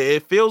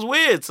 It feels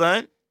weird,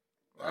 son.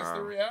 That's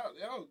the reality.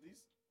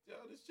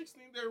 These chicks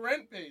need their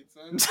rent paid,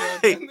 son. So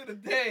at the end of the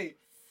day,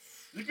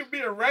 you can be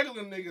a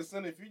regular nigga,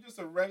 son. If you're just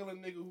a regular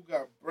nigga who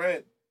got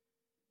bread,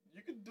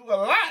 you can do a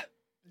lot.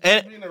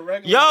 And being a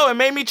regular nigga. It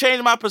made me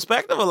change my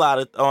perspective on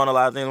a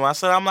lot of things. When I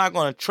said I'm not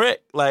going to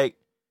trick, like,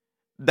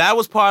 that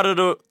was part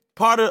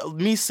of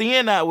me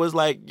seeing that was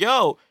like,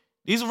 yo,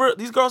 these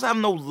girls have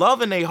no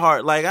love in their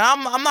heart. Like,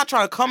 I'm not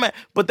trying to come at,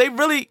 but they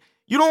really,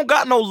 you don't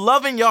got no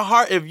love in your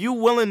heart if you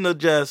willing to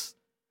just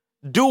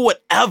do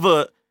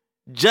whatever,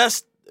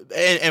 just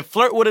and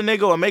flirt with a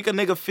nigga or make a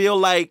nigga feel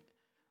like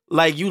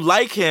you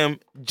like him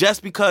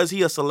just because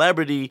he a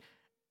celebrity,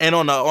 and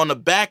on the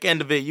back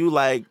end of it, you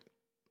like,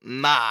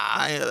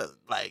 nah,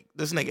 like,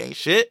 this nigga ain't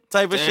shit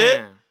type of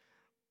shit.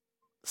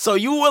 So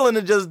you willing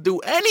to just do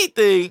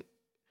anything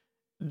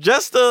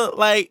just to,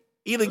 like,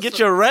 either get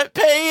your rent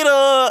paid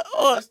or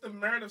that's the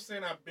merit of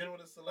saying I've been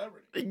with a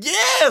celebrity.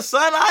 Yeah,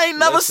 son, I ain't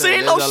never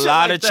seen no shit. There's a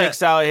lot of that.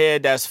 chicks out here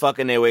that's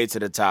fucking their way to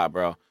the top,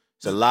 bro.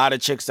 There's a lot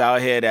of chicks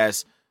out here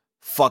that's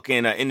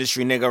fucking an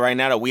industry nigga right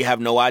now that we have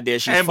no idea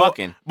she's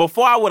fucking.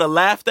 Before I would have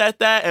laughed at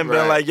that and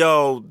been like,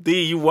 yo,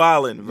 D, you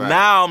wildin'. Right.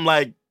 Now I'm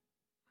like,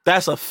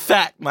 that's a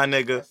fact, my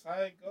nigga. That's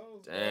how it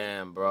goes.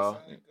 Damn, bro.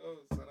 That's how it goes,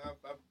 son.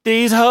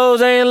 These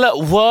hoes ain't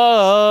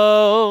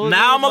whoa.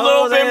 Now I'm a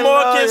little bit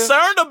more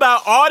concerned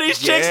about all these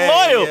chicks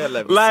loyal.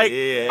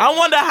 I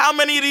wonder how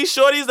many of these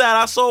shorties that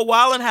I saw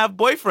wildin' have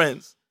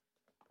boyfriends.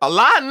 A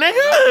lot,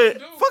 nigga.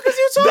 Fuck is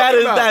you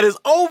talking about? That is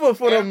over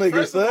for them niggas,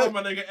 first of all, son.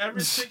 my nigga,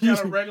 every chick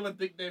got a regular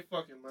dick they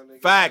fucking, my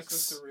nigga. Facts.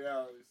 That's just the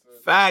reality,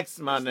 son. Facts,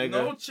 my nigga.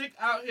 No chick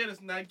out here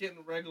that's not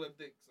getting regular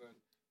dick, son.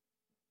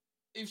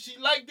 If she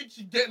like dick,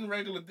 she getting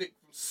regular dick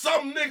from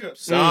some nigga.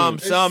 Some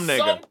nigga.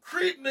 Some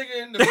creep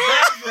nigga in the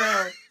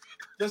background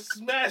just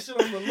smashing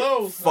on the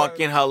low, son.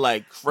 Fucking her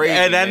like crazy.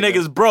 And that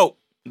nigga's broke.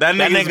 That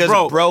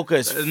nigga's broke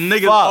as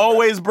nigga's fuck.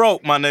 always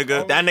broke, my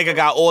nigga. That nigga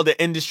got all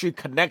the industry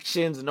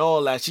connections and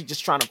all that. She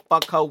just trying to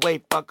fuck her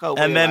way.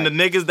 And then the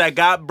niggas that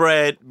got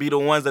bread be the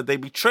ones that they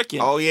be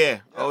tricking. Oh yeah.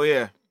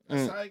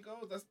 That's how it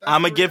goes. That's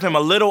I'm gonna give him a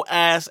little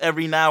ass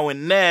every now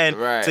and then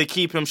to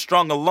keep him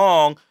strung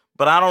along.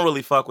 But I don't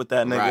really fuck with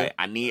that nigga. Right.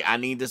 I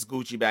need this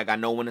Gucci bag. I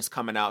know when it's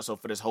coming out. So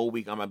for this whole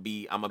week, I'm gonna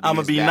be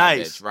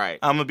nice. Bitch. Right.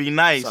 I'm gonna be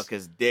nice. Suck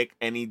his dick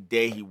any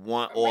day he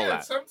want. All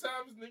that.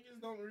 Sometimes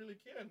niggas don't really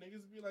care.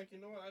 Niggas be like,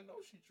 you know what? I know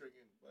she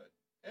tricking, but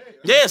hey.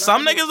 Yeah,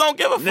 some niggas don't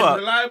give a fuck.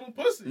 Reliable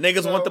pussy.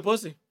 Niggas want the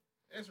pussy.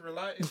 It's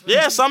reliable.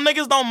 Yeah, some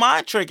niggas don't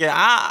mind tricking.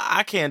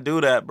 I can't do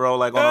that, bro.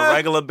 Like on a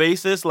regular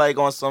basis, like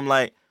on some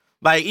like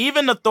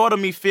even the thought of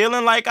me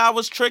feeling like I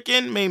was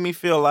tricking made me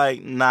feel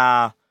like,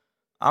 nah,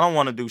 I don't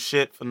want to do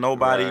shit for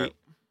nobody. Right.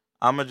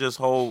 I'ma just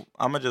hold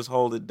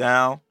it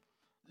down.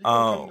 You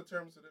can come to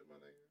terms with it, my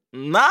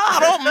nigga. Nah,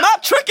 I'm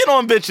not tricking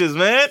on bitches,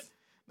 man.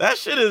 That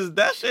shit.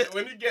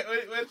 When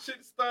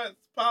shit starts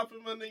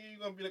popping, my nigga, you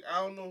gonna be like,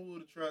 I don't know who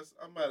to trust.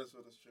 I might as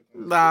well just trick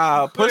on.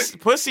 Nah,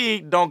 pussy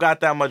don't got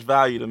that much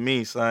value to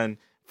me, son.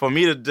 For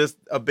me to just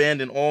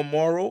abandon all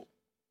moral,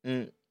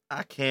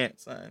 I can't,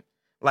 son.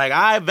 Like,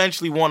 I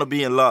eventually want to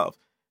be in love.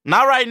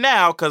 Not right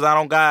now, because I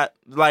don't got,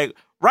 like,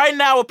 right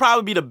now would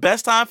probably be the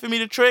best time for me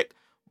to trick,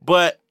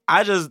 but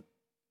I just,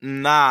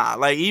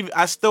 like, even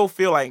I still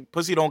feel like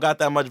pussy don't got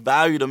that much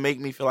value to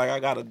make me feel like I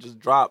gotta just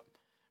drop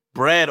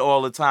bread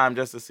all the time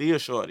just to see a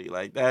shorty.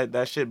 Like,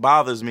 that shit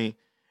bothers me.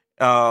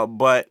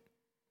 But,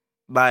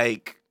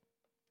 like,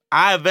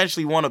 I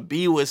eventually want to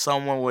be with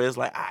someone where it's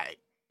like,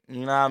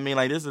 you know what I mean?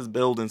 Like, this is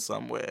building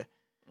somewhere.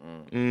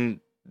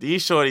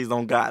 These shorties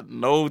don't got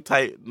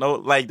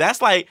like,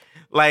 that's like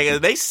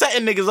they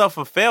setting niggas up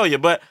for failure.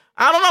 But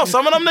I don't know.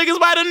 Some of them niggas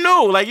might have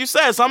knew. Like you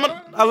said,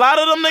 a lot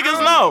of them niggas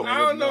know. I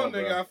don't know,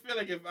 nigga. I feel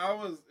like if I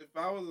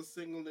was a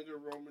single nigga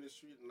roaming the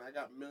street and I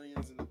got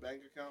millions in the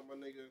bank account, my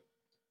nigga,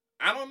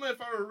 I don't know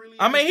if I would really.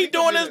 I mean, he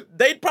doing this.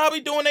 They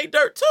probably doing their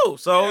dirt too.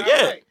 So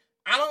yeah.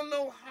 I don't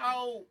know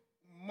how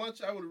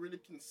much I would really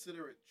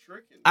consider it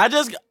tricking.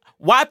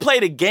 Why play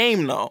the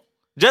game though?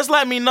 Just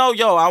let me know,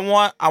 yo, I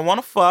want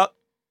to fuck,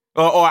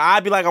 or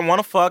I'd be like, I want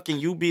to fuck,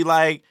 and you be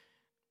like,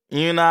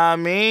 you know what I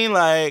mean?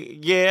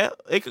 Like, yeah,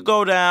 it could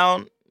go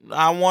down.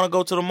 I want to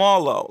go to the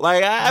mall though.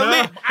 Like,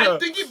 I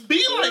think it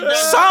be like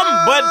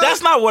that. But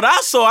that's not what I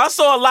saw. I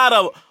saw a lot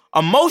of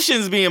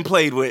emotions being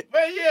played with.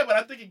 But yeah, but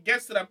I think it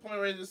gets to that point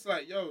where it's just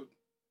like, yo,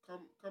 come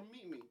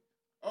meet me.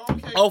 Oh,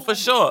 okay. Oh, cool. for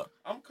sure.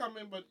 I'm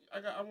coming, but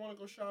I want to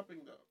go shopping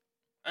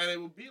though, and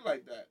it would be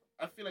like that.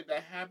 I feel like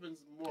that happens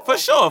more. For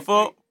sure.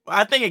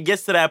 I think it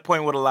gets to that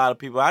point with a lot of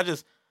people. I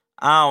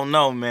don't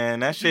know, man.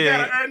 That shit. You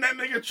gotta earn that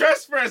nigga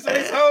trust first. So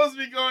these hoes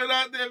be going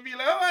out there and be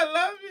like, oh, I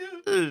love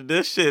you.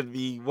 This shit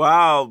be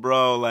wild,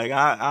 bro. Like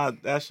I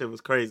that shit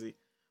was crazy.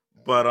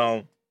 But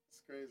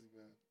it's crazy,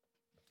 man.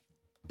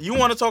 You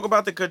want to talk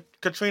about the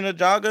Katrina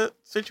Jaga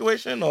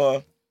situation,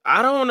 or?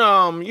 I don't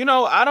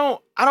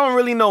I don't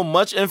really know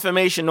much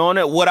information on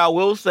it. What I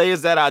will say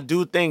is that I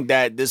do think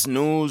that this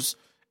news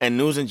and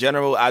news in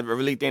general, I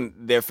really think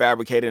they're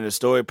fabricating the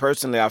story.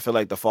 Personally, I feel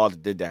like the father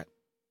did that.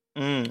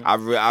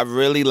 I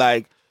really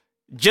like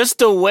just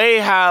the way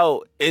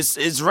how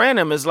it's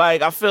random. It's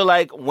like I feel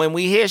like when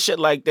we hear shit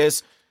like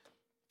this,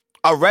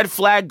 a red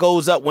flag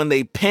goes up when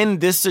they pin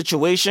this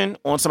situation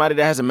on somebody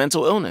that has a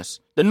mental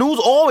illness. The news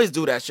always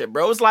do that shit,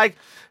 bro. It's like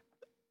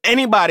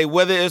anybody,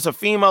 whether it's a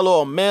female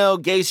or a male,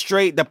 gay,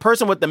 straight, the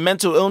person with the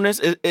mental illness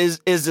is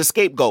the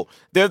scapegoat.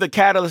 They're the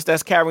catalyst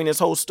that's carrying this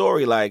whole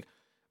story. Like,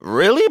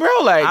 really, bro?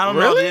 Like, I don't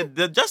really?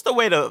 know. Just the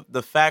way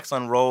the facts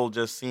unroll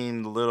just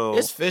seemed a little.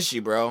 It's fishy,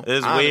 bro.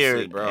 It's honestly,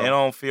 weird, bro. It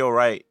don't feel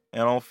right. It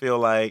don't feel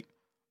like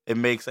it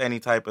makes any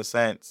type of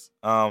sense.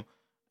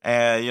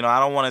 And you know,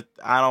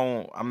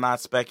 I'm not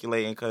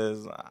speculating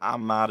because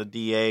I'm not a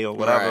DA or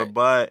whatever, Right.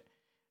 but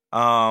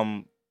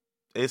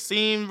it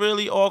seemed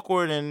really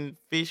awkward and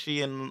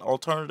fishy and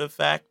alternative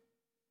fact,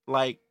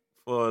 like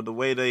for the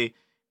way they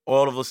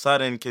all of a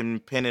sudden can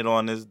pin it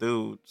on this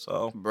dude.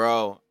 So,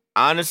 Bro,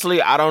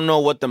 honestly, I don't know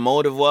what the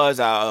motive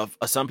was.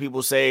 Some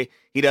people say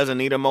he doesn't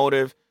need a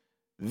motive.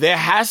 There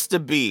has to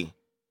be,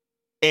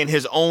 in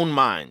his own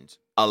mind,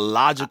 a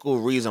logical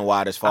reason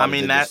why this father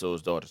did this to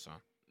his daughter, son.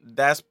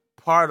 That's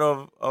part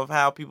of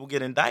how people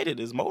get indicted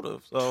is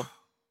motive. So,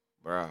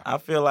 Bro, I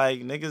feel like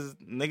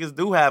niggas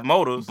do have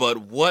motives. But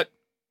what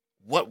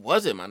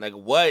was it, my nigga?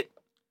 What?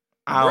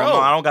 I don't know.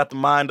 I don't got the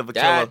mind of a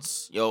killer.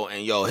 His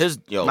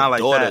Not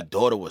like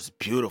daughter was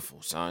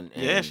beautiful, son.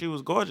 And, yeah, she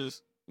was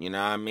gorgeous. You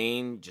know what I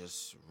mean?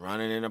 Just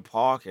running in the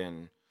park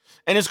and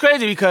it's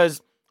crazy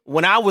because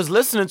when I was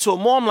listening to it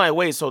more, I'm like,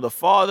 wait, so the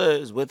father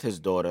is with his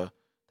daughter.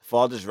 The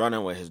father's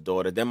running with his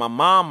daughter. Then my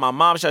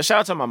mom, shout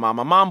out to my mom.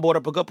 My mom brought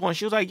up a good point.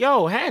 She was like,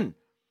 yo, Hen,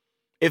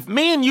 if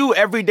me and you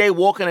every day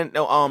walking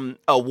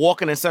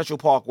in Central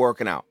Park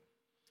working out,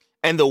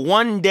 and the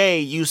one day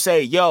you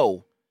say,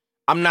 yo,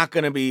 I'm not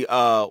going to be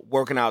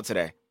working out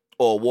today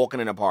or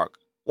walking in the park,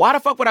 why the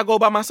fuck would I go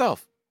by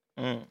myself?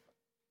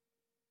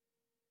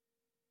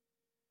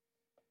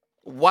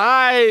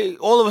 Why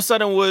all of a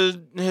sudden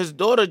would his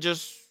daughter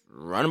just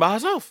run by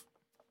herself?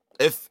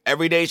 If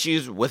every day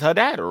she's with her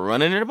dad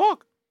running in the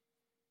park.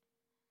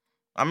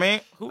 I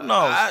mean, who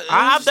knows?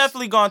 I've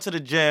definitely gone to the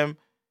gym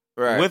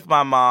with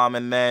my mom,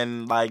 and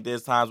then like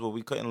there's times where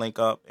we couldn't link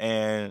up,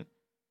 and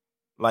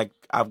like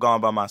I've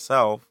gone by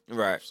myself.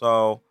 Right.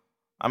 So,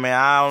 I mean,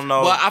 I don't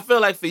know. Well, I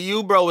feel like for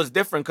you, bro, it's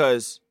different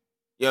because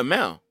you're a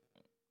male.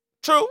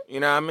 True. You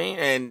know what I mean?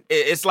 And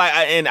it's like,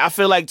 and I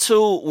feel like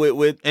too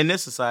with in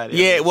this society.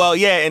 Yeah, well,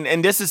 yeah,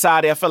 in this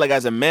society, I feel like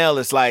as a male,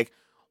 it's like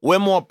we're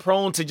more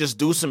prone to just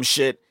do some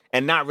shit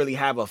and not really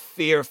have a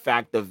fear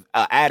factor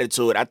added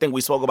to it. I think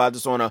we spoke about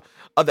this on a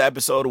other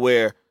episode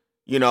where,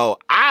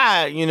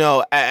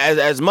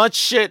 as much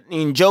shit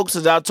and jokes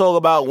as I talk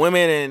about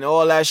women and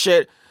all that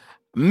shit,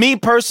 me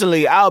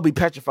personally, I'll be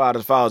petrified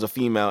if I was a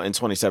female in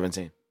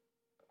 2017.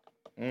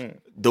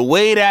 The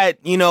way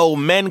that,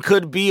 men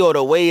could be, or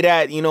the way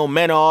that,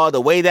 men are,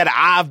 the way that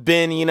I've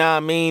been, you know what I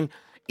mean?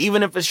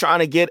 Even if it's trying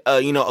to get,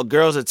 a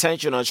girl's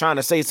attention or trying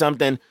to say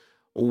something,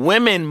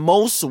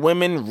 most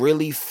women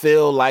really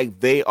feel like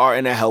they are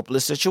in a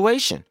helpless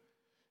situation.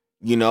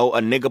 A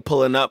nigga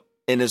pulling up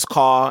in his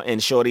car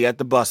and shorty at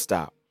the bus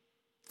stop.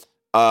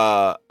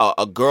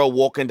 A girl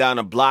walking down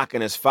a block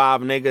and there's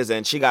 5 niggas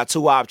and she got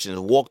 2 options,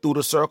 walk through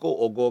the circle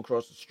or go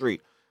across the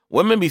street.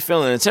 Women be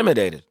feeling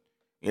intimidated.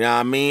 You know what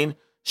I mean?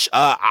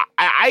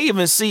 I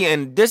even see,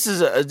 and this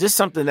is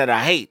something that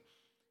I hate,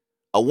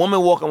 a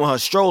woman walking with her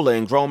stroller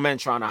and grown men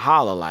trying to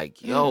holler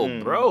like,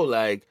 yo, bro,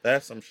 like,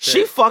 that's some shit.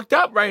 She fucked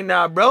up right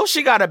now, bro.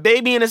 She got a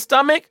baby in her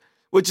stomach,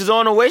 which is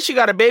on the way. She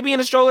got a baby in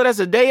the stroller that's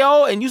a day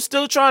old, and you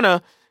still trying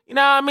to, you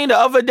know what I mean? The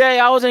other day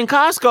I was in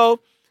Costco,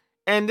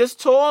 and this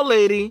tall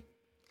lady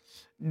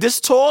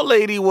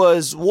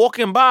was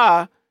walking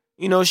by.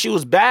 She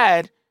was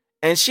bad,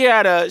 and she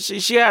had a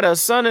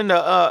son in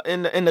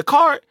the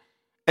cart.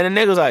 And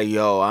the nigga was like,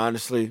 yo,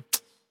 honestly,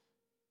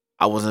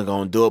 I wasn't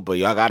going to do it, but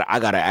I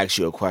gotta ask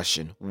you a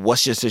question.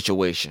 What's your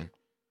situation?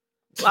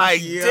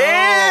 Like, Yo.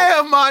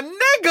 damn, my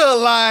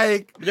nigga,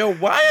 like, Yo,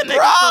 why a nigga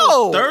Bro.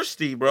 so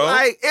thirsty, bro?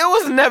 like, it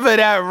was never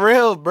that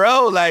real,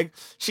 bro. Like,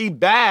 she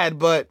bad,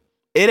 but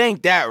it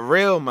ain't that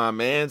real, my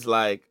man's.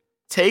 Like,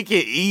 take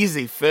it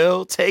easy,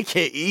 Phil. Take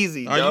it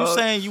easy, Are dog. you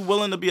saying you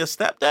willing to be a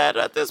stepdad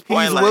at this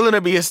point? He's Like, willing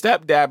to be a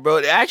stepdad, bro?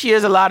 Actually,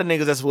 there's a lot of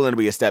niggas that's willing to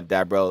be a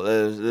stepdad, bro.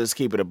 Let's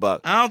keep it a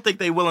buck. I don't think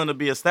they willing to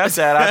be a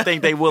stepdad. I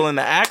think they willing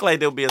to act like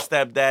they'll be a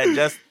stepdad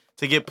just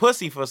to get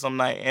pussy for some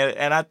night.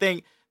 And I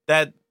think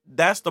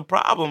that's the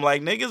problem.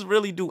 Like, niggas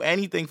really do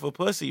anything for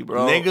pussy,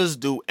 bro. Niggas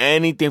do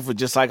anything for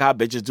just like how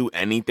bitches do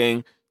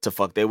anything to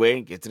fuck their way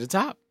and get to the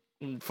top.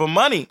 For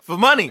money. For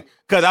money.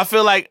 Because I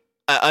feel like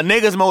a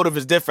nigga's motive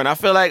is different. I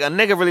feel like a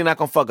nigga really not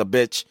gonna fuck a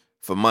bitch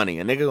for money.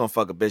 A nigga gonna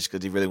fuck a bitch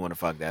because he really want to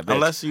fuck that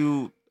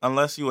bitch.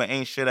 Unless you an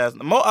ain't shit ass.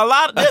 A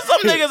lot. There's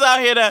some niggas out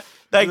here that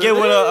get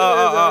with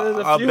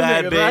a few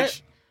bad niggas,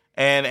 bitch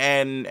right?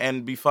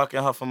 and be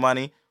fucking her for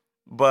money,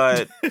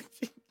 but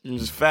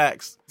just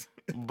facts.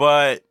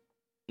 But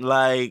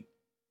like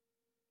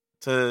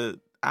I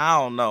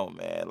don't know,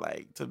 man.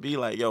 Like to be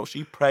like, yo,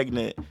 she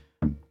pregnant,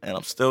 and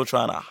I'm still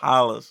trying to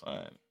holler,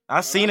 son.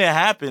 I seen it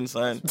happen,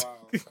 son. Wow.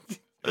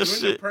 This During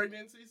the shit.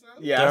 pregnancy, son?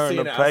 Yeah, During I seen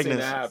the it. I seen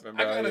pregnancy. it happen,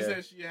 I bro. gotta yeah.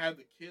 say she had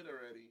the kid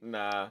already.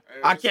 Nah,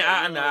 And I it's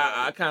can't. like,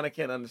 I kind of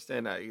can't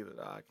understand that either.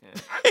 Though. I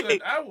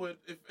can't. I would.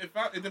 If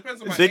it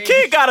depends on my The age.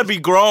 kid gotta be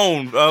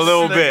grown a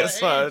little Depends on bit, my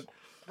son. age.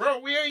 Bro,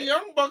 we ain't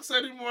young bucks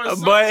anymore.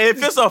 son. But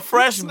if it's a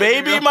fresh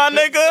baby, my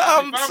nigga,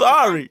 I'm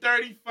sorry. If I'm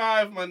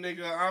 35, my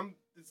nigga.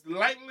 It's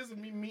likeness of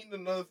me meeting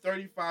another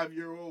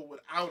 35-year-old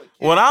without a kid.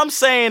 What I'm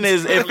saying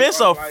is, if really it's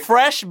a unlikely.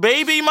 fresh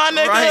baby, my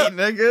nigga, Right,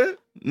 nigga.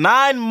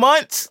 9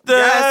 months,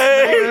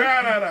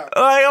 Yes,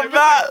 No. like I'm If it's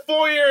not. like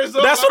 4 years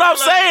old. That's what I'm like,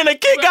 saying. The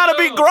kid gotta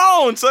be yo,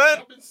 grown, son.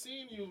 I've been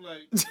seeing you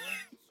like.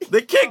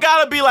 The kid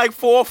gotta be like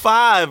 4 or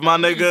 5, my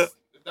nigga.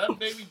 If that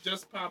baby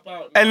just pop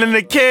out. And then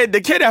the kid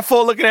at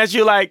full looking at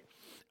you like,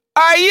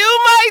 "Are you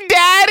my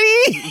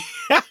daddy?"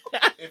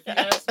 If he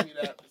asks me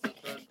that, it's a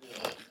done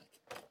deal.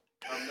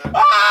 I'm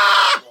not.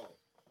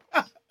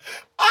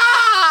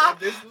 Ah! If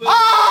this little girl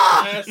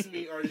asks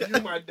me, "Are you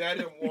my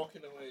daddy?" I'm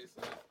walking away.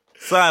 Son.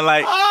 Son,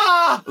 like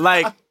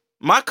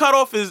my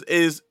cutoff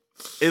is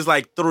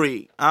like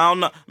 3. I don't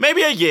know,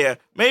 maybe a year,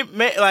 maybe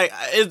like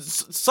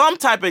it's some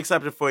type of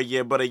exception for a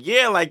year, but a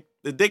year like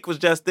the dick was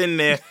just in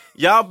there.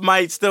 Y'all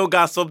might still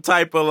got some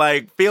type of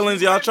like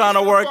feelings y'all trying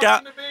to work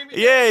out.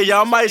 Yeah,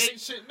 y'all might.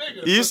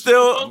 You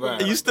still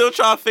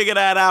trying to figure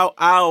that out.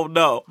 I don't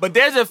know. But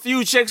there's a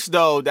few chicks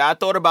though that I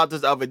thought about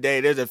this the other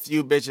day. There's a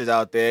few bitches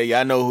out there.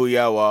 Y'all know who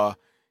y'all are.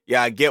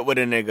 Y'all get with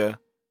a nigga.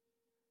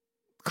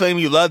 Claim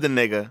you love the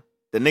nigga.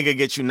 The nigga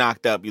gets you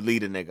knocked up. You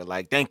leave the nigga.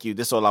 Like, thank you.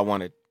 This all I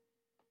wanted.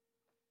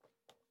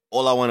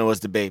 All I wanted was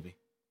the baby.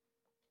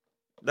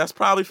 That's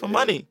probably for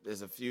money.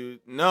 There's a few.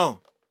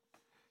 No.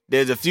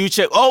 There's a few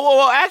chicks. Oh,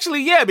 well,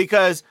 actually, yeah,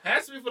 because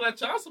Has to be for that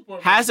child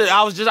support. I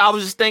was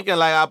just thinking,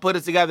 like, I put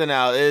it together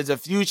now. There's a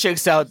few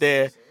chicks out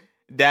there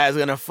that's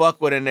gonna fuck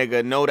with a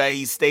nigga, know that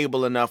he's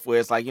stable enough where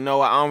it's like, you know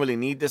what, I don't really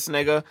need this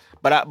nigga.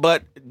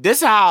 But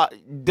this is how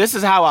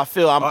I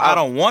feel. I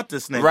don't want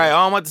this nigga. Right,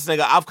 I don't want this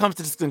nigga. I've come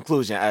to this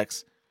conclusion,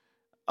 X.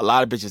 A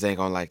lot of bitches ain't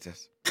gonna like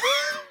this.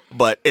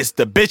 But it's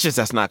the bitches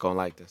that's not gonna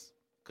like this.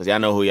 Cause y'all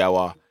know who y'all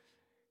are.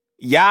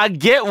 Y'all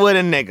get with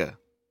a nigga,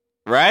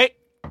 right?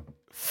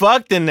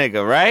 Fuck the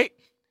nigga, right?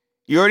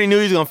 You already knew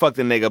he was gonna fuck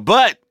the nigga,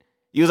 but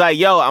you was like,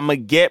 yo, I'm gonna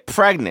get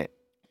pregnant.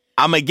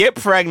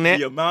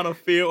 The amount of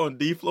fear on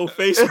D-Flow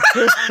face.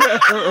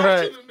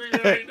 Right.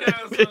 Right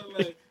now, so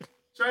like,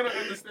 trying to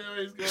understand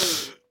where he's going.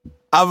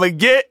 I'm gonna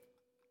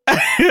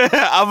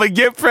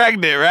get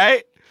pregnant,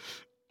 right?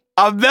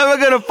 I'm never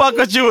gonna fuck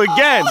with you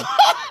again.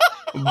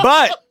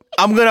 But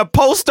I'm gonna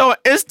post on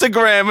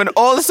Instagram and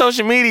all the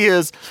social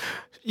medias,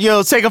 you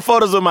know, taking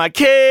photos of my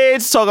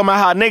kids, talking about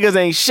how niggas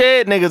ain't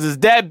shit, niggas is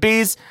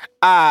deadbeats.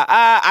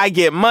 I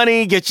get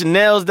money, get your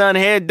nails done,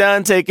 hair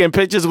done, taking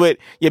pictures with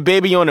your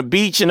baby on the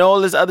beach and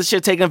all this other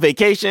shit, taking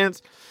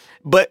vacations.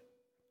 But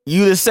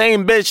you the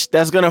same bitch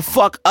that's gonna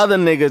fuck other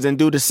niggas and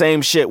do the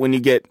same shit when you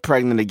get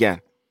pregnant again.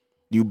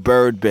 You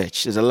bird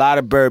bitch. There's a lot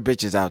of bird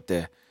bitches out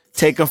there.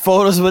 Taking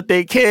photos with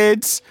their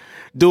kids,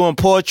 doing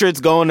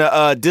portraits, going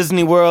to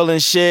Disney World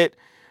and shit.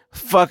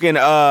 Fucking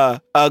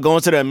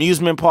going to the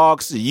amusement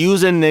parks,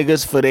 using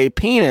niggas for their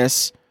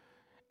penis.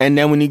 And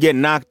then when you get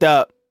knocked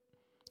up,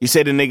 you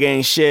say the nigga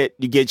ain't shit,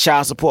 you get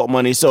child support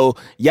money. So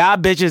y'all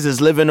bitches is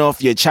living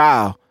off your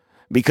child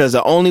because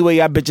the only way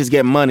y'all bitches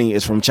get money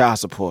is from child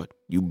support.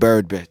 You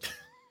bird bitch.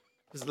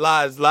 There's a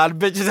lot of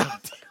bitches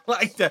out there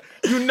like that.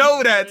 You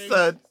know that,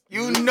 son.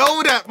 You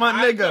know that, my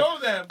nigga. I know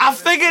that, I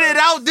figured it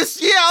out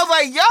this year. I was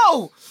like,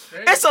 yo,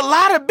 it's a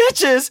lot of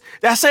bitches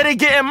that say they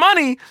getting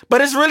money,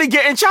 but it's really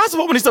getting child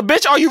support money. So,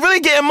 bitch, are you really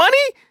getting money?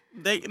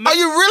 Are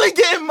you really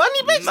getting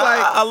money, bitch? Nah,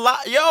 like a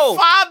lot, yo.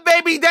 5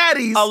 baby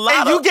daddies,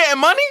 and you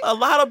getting money? A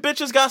lot of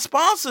bitches got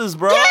sponsors,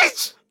 bro.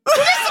 Bitch, that's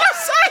what I'm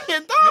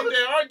saying, I mean, dog.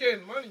 they are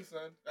getting money,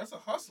 son. That's a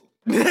hustle.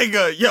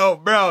 Nigga, yo,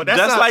 bro, that's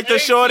Just not, like the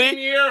shorty,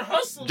 18-year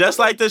hustle. just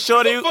like the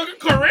shorty, That's a fucking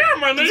career,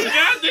 my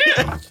nigga.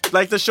 Goddamn.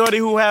 like the shorty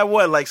who had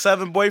what, like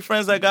 7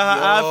 boyfriends that got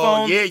her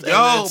iPhone,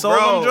 yeah, and sold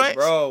them joints,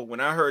 bro.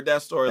 When I heard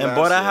that story and last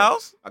bought a year,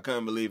 house. I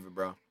couldn't believe it,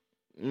 bro.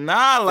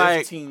 Nah,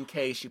 like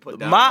 15K she put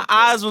down. my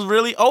eyes was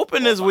really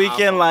open this Off of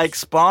weekend. iPhones. Like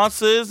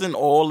sponsors and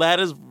all that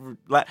is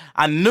like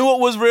I knew it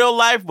was real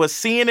life, but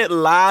seeing it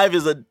live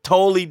is a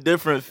totally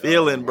different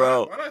feeling,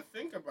 bro. When I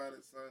think about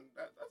it, son,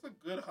 that's a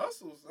good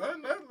hustle,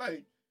 son. That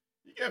like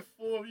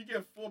you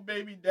get four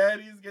baby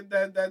daddies, get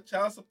that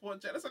child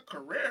support check. That's a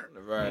career.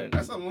 Right.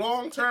 That's a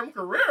long-term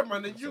career,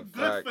 man. And you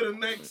good fact. for the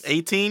next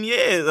 18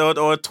 years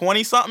or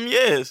 20 something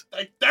years.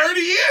 like 30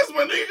 years,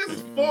 my niggas.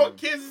 It's 4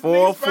 kids.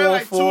 Four, Niggas probably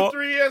like 4.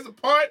 2-3 years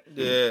apart.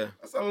 Yeah,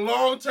 That's a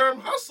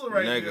long-term hustle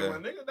right Nigga. there, my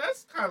nigga.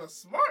 That's kind of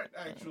smart,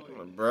 actually.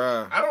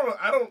 bruh.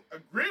 I don't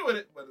agree with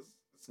it, but it's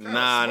kind of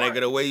Nah, smart. nigga,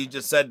 the way you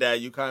just said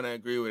that, you kind of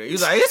agree with it.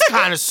 He's like, it's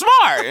kind of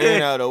smart, you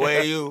know, the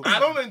way you. I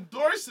don't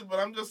endorse it, but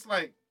I'm just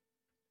like,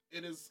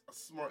 it is a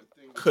smart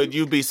thing. Could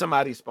you be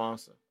somebody's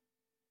sponsor?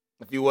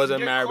 If you wasn't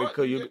get married, caught,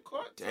 could you? get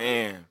caught, son.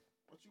 Damn.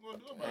 What you gonna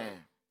do about Damn. it?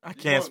 I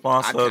can't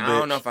sponsor a I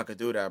don't know bitch. if I could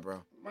do that,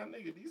 bro. My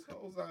nigga, these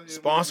hoes out here.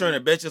 Sponsoring a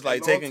bitch is like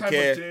in taking all type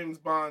care. of James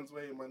Bond's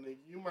way, my nigga.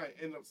 You might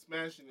end up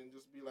smashing and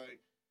just be like,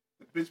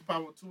 the bitch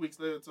pop up 2 weeks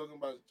later talking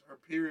about her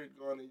period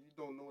gone and you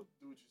don't know what to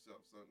do with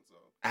yourself, son. So.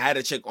 I had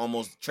a chick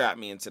almost trap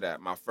me into that.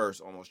 My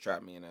first almost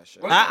trapped me in that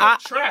shit. When I- you're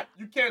trapped,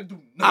 you can't do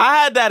nothing. I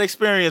had that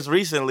experience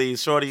recently.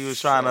 Shorty was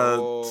trying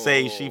to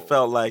say she So-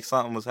 felt like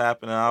something was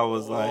happening. I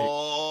was like,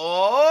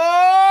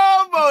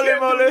 oh, You moly, can't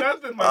do moly.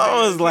 nothing, my I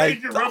nigga. was like,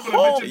 You can the rub it a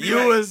whole- bitch and be You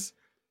like, was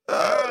 "Nah,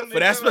 for that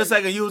nigga, split like,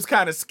 second, you was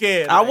kind of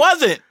scared. I like-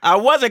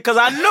 wasn't, because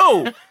I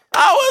knew.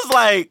 I was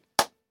like,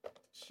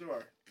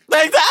 Sure.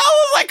 I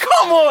was like,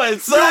 come on,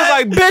 son. You was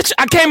like, bitch,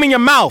 I came in your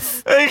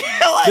mouth. Like,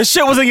 This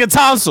shit was in your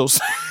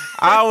tonsils.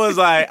 I was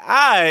like, all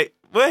right,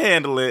 we'll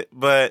handle it,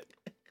 but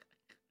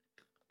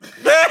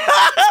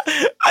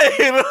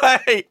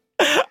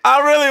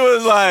I really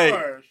was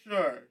like,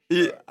 Sure.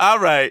 yeah, all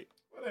right.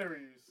 Whatever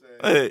you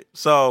say.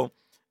 So,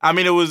 I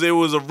mean, it was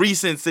a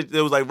recent. It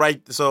was like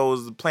right. So it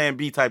was a Plan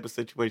B type of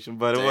situation,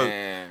 but it was.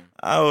 Damn.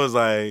 I was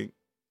like,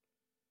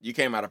 You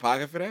came out of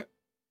pocket for that?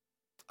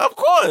 of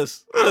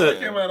course. I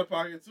came out of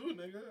pocket too,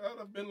 nigga. I'd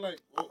have been like,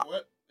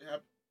 what? It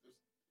happened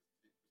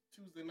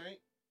Tuesday night?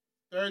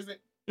 Thursday?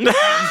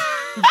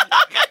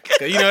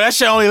 You know, that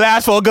shit only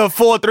lasts for a good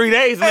 3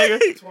 days,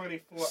 nigga.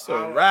 24 It's a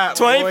hours. wrap.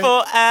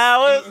 24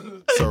 hours.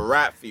 It's a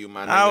wrap for you,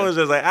 my nigga. I was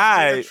just like, all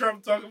right.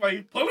 Trump talking about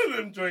he pulling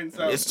them joints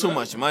out. It's too son.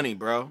 much money,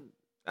 bro.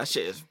 That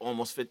shit is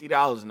almost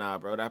 $50 now,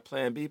 bro. That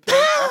Plan B pill.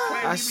 That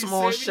plan That's you be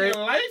small saving shit.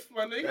 your life,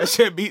 my nigga. That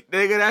shit be,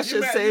 nigga, that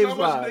shit you saves know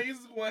how much lives. niggas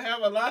is gonna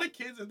have a lot of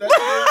kids if that's in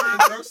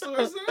the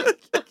drugstore,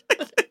 son?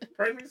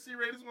 Pregnancy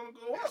rate is gonna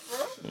go up,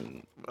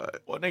 bro.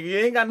 Well, nigga, you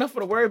ain't got nothing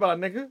to worry about,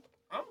 nigga.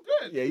 I'm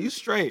good. Yeah, you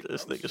straight.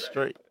 This I'm nigga straight.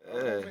 straight. I'm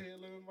over here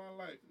living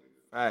my life,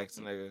 nigga. Facts,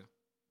 nigga.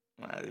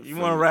 You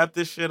want to wrap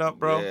this shit up,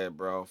 bro? Yeah,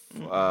 bro.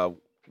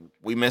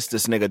 We missed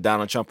this nigga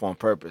Donald Trump on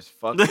purpose.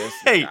 Fuck this.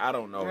 Hey. Nigga. I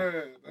don't know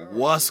Yeah,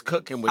 what's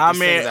cooking with I this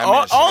mean, nigga's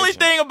only administration.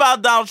 thing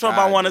about Donald Trump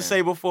I God want to damn.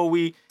 say before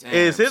we Damn,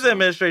 is his son.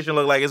 administration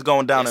look like it's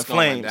going down It's in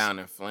flames. going down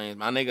in flames.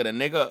 My nigga, the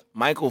nigga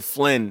Michael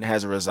Flynn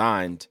has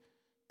resigned.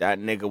 That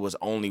nigga was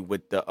only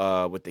with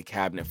the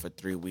cabinet for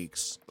 3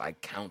 weeks,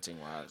 like counting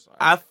wise. Like,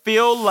 I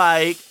feel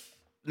like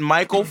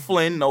Michael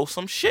Flynn knows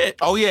some shit.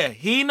 oh yeah,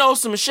 he knows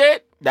some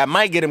shit that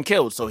might get him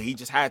killed, so he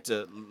just had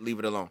to leave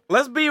it alone.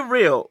 Let's be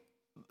real.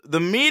 The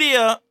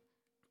media,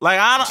 like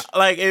I don't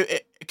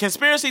like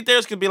conspiracy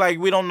theorists could be like,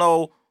 we don't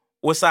know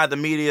what side the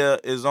media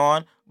is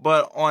on,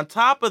 but on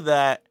top of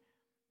that,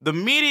 the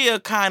media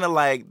kind of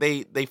like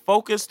they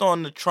focused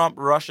on the Trump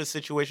Russia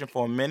situation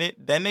for a minute,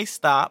 then they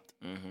stopped.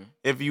 Mm-hmm.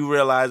 If you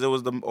realize it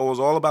was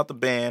all about the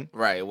ban,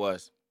 Right, it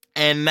was.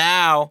 and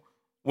now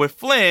with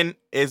Flynn,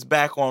 it's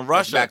back on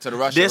Russia. back to the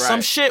Russia, There's some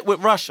right. shit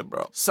with Russia,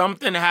 bro.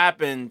 Something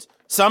happened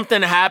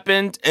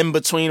in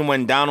between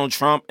when Donald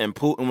Trump and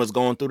Putin was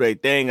going through their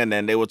thing, and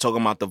then they were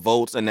talking about the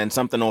votes, and then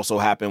something also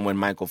happened when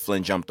Michael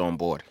Flynn jumped on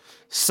board.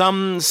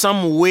 Some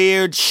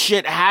weird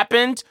shit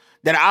happened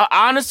that I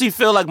honestly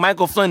feel like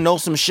Michael Flynn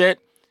knows some shit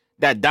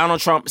that Donald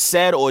Trump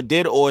said or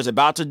did or is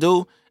about to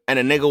do, and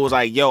the nigga was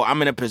like, yo,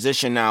 I'm in a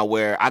position now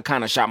where I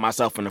kind of shot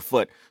myself in the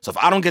foot. So if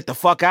I don't get the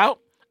fuck out,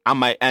 I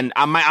might end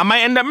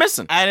up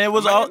missing. And it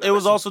was I might end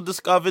up also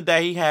discovered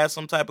that he had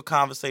some type of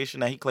conversation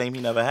that he claimed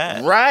he never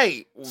had.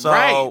 Right. So-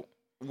 right.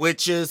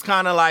 Which is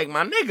kind of like,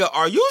 my nigga,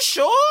 are you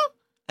sure?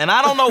 And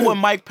I don't know what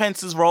Mike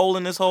Pence's role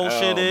in this whole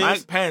shit is.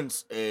 Mike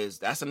Pence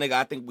that's a nigga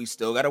I think we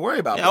still got to worry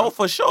about. Yeah, bro. oh,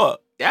 for sure.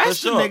 That's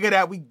for the sure. nigga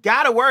that we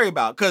got to worry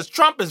about. Because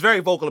Trump is very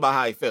vocal about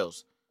how he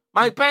feels.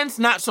 Mike Pence,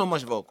 not so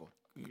much vocal.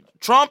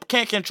 Trump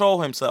can't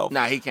control himself.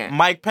 Nah, he can't.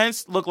 Mike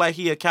Pence looked like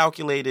he a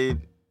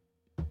calculated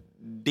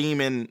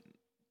demon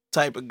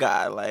type of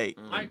guy. Like,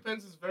 Mike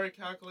Pence is very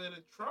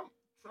calculated. Trump.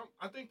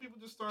 I think people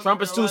just started.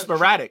 Trump is too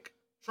sporadic.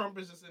 Trump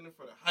is just in it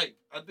for the hype.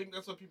 I think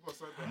that's what people are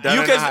saying. Done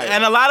You in can, the hype.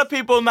 and a lot of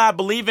people not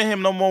believing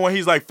him no more when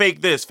he's like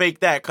fake this,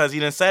 fake that, because he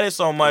done said it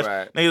so much.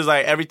 Right. Niggas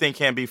like everything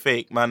can't be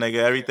fake, my nigga.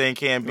 Everything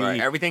can't be Right.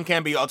 Everything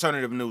can't be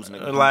alternative news,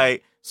 nigga.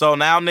 like. So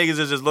now niggas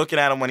is just looking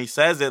at him when he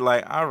says it,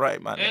 like, all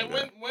right, my And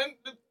nigga.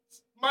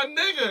 my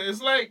nigga,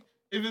 it's like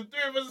if the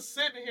three of us are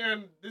sitting here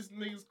and this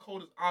nigga's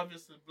coat is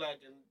obviously black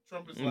and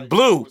Trump is like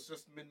Blue. oh, it's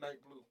just midnight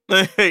blue.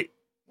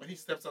 When he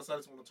steps outside,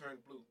 it's gonna turn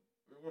blue.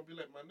 We're gonna be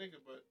like my nigga,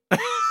 but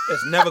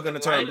It's never gonna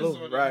turn light is blue,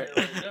 on in right?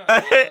 here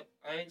right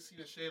now. I ain't see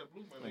the shade of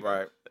blue, my nigga.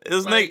 Right.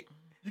 This Like,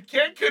 you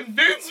can't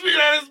convince me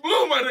that it's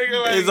blue, my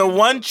nigga. Like, nigga is a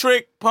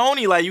one-trick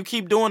pony. Like, you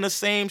keep doing the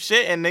same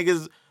shit, and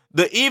niggas,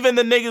 even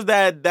the niggas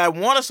that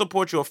want to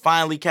support you are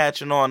finally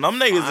catching on. Them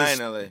niggas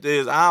Finally.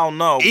 is I don't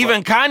know.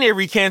 Even Kanye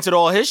recanted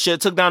all his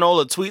shit, took down all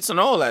the tweets and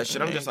all that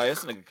shit. I'm just like,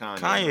 this nigga Kanye.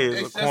 Kanye is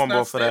it's a just cornball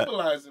not for that.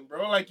 stabilizing,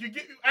 bro. Like you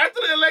get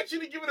after the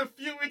election, you give it a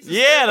few weeks. to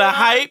Yeah, the stabilize.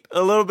 hype,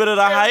 a little bit of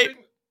the hype.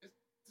 Everything-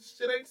 This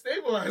shit ain't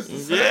stabilizing.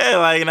 son. Yeah,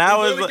 like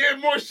now it's it's only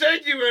getting more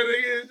shaky, man.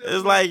 Nigga.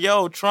 it's like,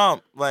 yo,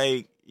 Trump,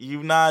 like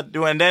you not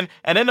doing. And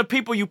then the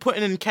people you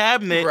putting in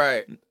cabinet,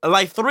 Right.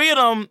 like 3 of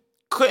them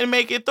couldn't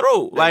make it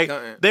through. They Like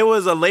couldn't. there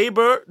was a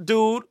labor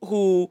dude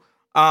who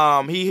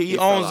he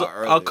fell owns out a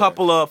early,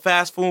 couple of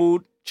fast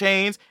food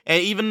chains,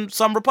 and even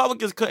some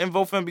Republicans couldn't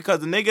vote for him because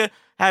the nigga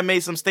had made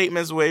some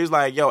statements where he was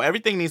like, yo,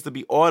 everything needs to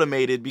be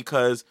automated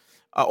because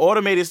an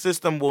automated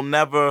system will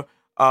never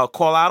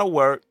call out of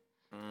work.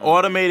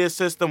 Automated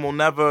system will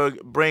never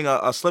bring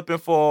a slip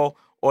and fall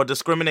or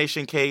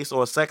discrimination case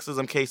or a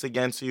sexism case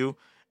against you.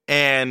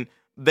 And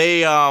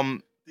they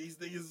These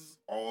niggas is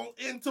all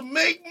in to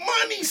make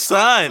money,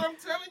 Son. I'm telling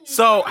you.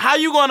 so son. how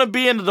you gonna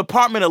be in the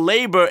Department of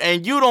Labor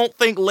and you don't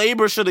think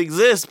labor should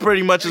exist?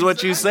 Pretty much is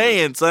what you Exactly.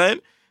 saying,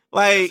 son.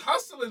 Like, It's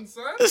hustling,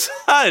 son.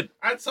 son,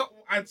 I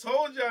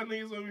told y'all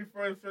niggas when we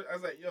first, I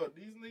was like, yo,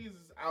 these niggas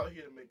is out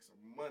here to make some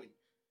money.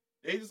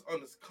 They just on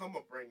this come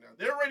up right now.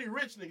 They're already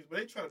rich niggas, but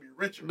they trying to be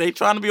richer. they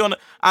trying to be on the.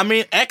 I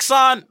mean,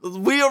 Exxon.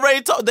 We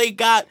already told they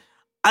got.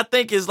 I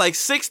think it's like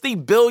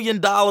 $60 billion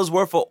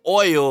worth of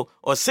oil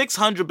or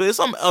 600 billion.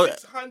 Some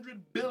 $600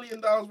 billion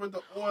worth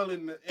of oil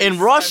in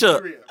Russia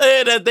Siberia.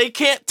 that they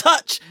can't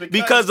touch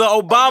because of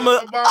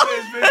Obama The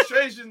Obama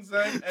administration,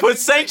 son. And put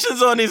this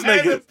sanctions on these nigga-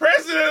 And the niggas.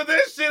 president of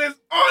this shit is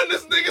on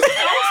this nigga's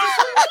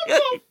house. What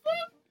the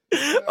fuck?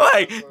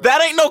 Like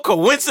that ain't no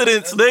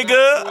coincidence, That's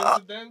nigga.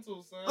 not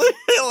coincidental, son.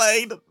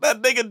 Like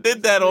that nigga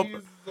did that on. Niggas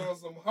is on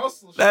some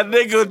hustle That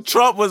shit. nigga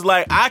Trump was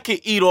like, I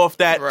could eat off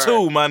that Right.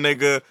 too, my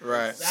nigga.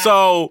 Right.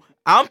 So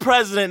I'm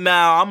president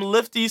now. I'm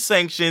lift these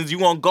sanctions. You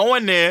gonna go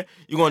in there?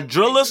 You gonna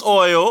drill us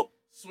oil,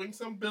 Swing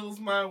some bills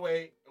my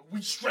way.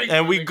 We straight.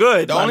 and my we nigga.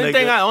 good. The my only nigga.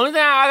 thing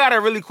I gotta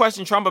really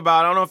question Trump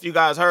about, I don't know if you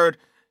guys heard,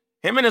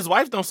 him and his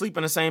wife don't sleep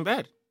in the same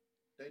bed.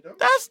 They don't.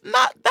 That's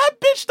not that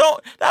bitch. Don't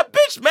that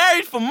bitch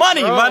married for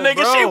money, my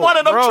nigga? She one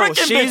of them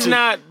tricking she's bitches.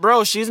 not,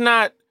 bro. She's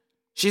not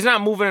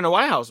moving in the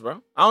White House,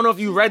 bro. I don't know if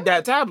you read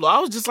that tableau. I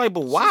was just like,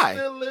 but She why?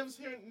 still lives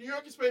here in New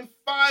York. He's paying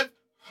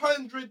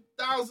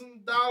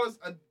 $500,000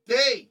 a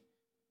day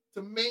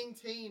to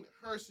maintain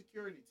her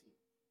security team.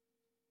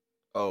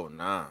 Oh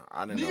nah,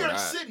 I didn't New know York that.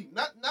 City,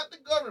 not the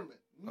government.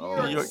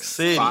 Oh, New York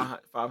City.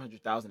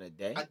 500,000 a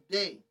day. A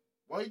day.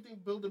 Why do you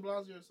think Bill de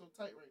Blasio is so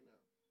tight right now?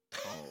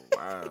 Oh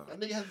wow. That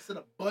nigga has to set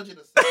a budget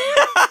aside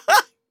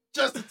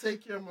just to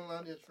take care of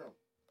Melania Trump.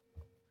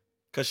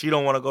 Cause she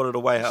don't want to go to the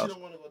White She House.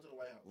 don't want to go to the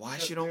White House. Why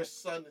because she don't- Their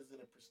son is in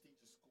a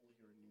prestigious school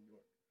here in New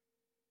York.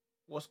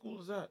 What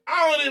school is that?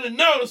 I don't even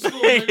know the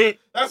school. Nigga.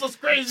 That's what's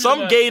crazy. Some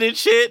about it. gated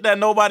shit that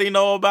nobody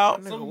know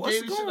about. Nigga, Some what's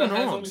gated shit going that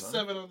has on, only son?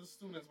 7 other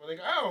students. But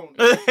nigga, I don't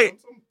know.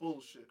 Some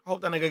bullshit.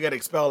 Hope that nigga get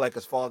expelled like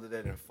his father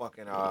did in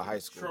fucking high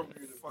school. Trump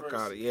Fuck University,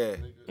 out of yeah.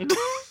 nigga.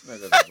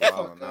 Niggas is Fuck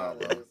wildin' now, out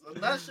bro. of here. So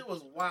that shit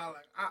was wild.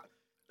 Like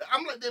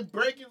I'm like they're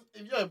breaking.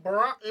 If you're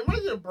Barack,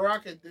 imagine if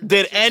Barack had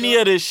Did any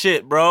of this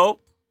shit, bro?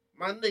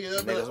 my nigga?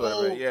 They'd be Niggas like,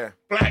 whatever, oh, yeah.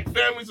 black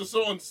families are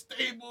so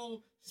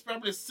unstable. She's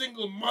probably a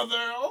single mother.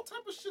 All type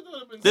of shit that would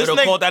have been. This They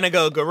nigga- called that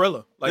nigga a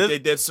gorilla, like This- they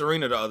did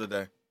Serena the other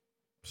day.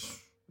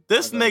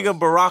 This I got nigga it.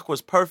 Barack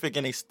was perfect,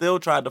 and he still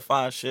tried to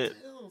find shit.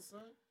 Hell,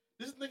 son.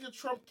 This nigga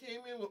Trump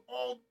came in with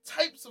all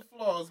types of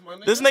flaws, my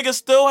nigga. This nigga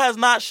still has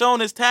not shown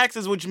his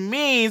taxes, which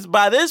means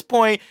by this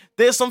point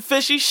there's some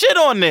fishy shit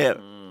on there.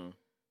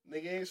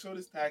 Nigga ain't showed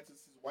his taxes.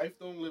 His wife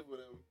don't live with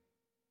him.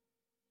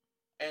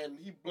 And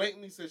he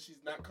blatantly says she's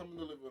not coming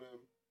to live with him.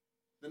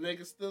 The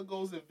nigga still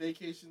goes and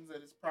vacations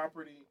at his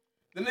property.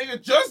 The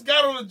nigga just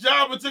got on the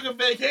job and took a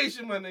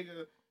vacation, my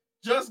nigga.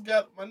 Just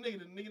got, my nigga,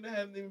 the nigga that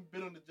hadn't even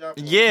been on the job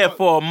for a Yeah, month.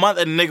 for a month,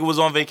 and the nigga was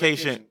on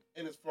vacation,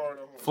 in his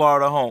Florida home.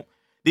 Florida home.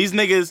 These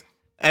niggas,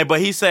 but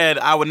he said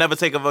I would never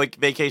take a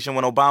vacation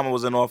when Obama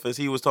was in office.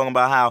 He was talking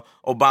about how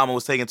Obama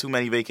was taking too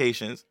many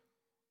vacations.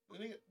 The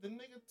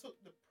nigga took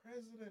the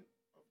president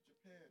of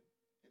Japan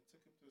and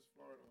took him to his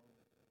Florida home.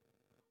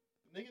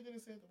 The nigga didn't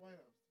say at the White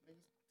House. The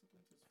nigga took him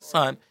to his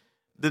Florida Son,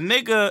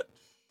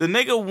 the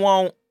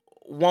nigga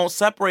won't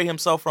separate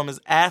himself from his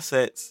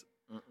assets,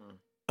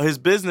 his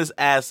business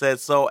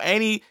assets. So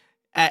at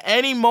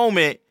any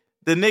moment,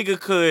 the nigga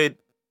could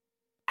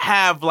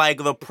have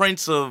like the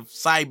Prince of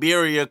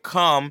Siberia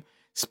come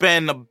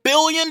spend $1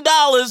 billion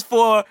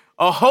for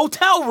a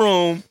hotel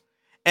room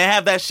and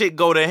have that shit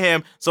go to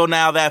him, so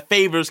now that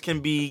favors can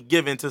be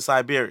given to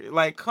Siberia.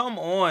 Like, come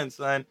on,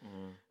 son.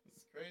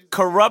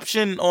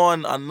 Corruption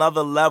on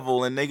another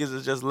level, and niggas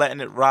is just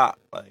letting it rock.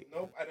 Like,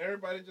 nope, and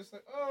everybody just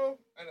like, oh,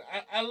 and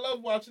I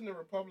love watching the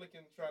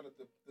Republicans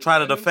try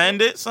to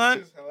defend it, son.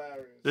 This is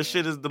hilarious. This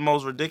shit is the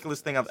most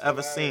ridiculous thing I've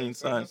ever hilarious. seen,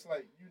 son. Just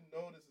like,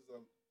 this is an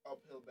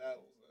uphill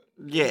battle,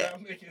 son. Yeah. You're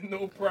not making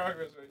no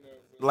progress right now.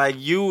 Son. Like,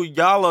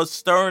 y'all are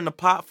stirring the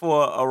pot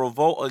for a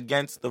revolt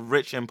against the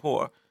rich and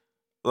poor.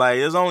 Like,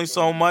 there's only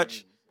so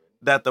much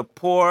that the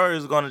poor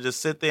is going to just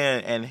sit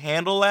there and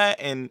handle that,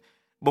 and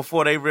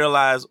before they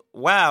realize,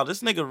 wow,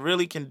 this nigga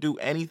really can do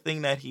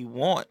anything that he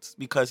wants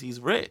because he's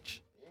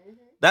rich.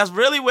 That's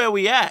really where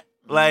we at.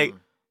 Like,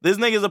 this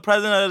nigga's the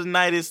president of the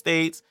United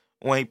States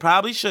when he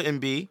probably shouldn't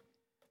be.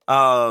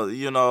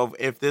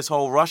 If this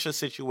whole Russia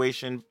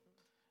situation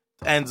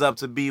ends up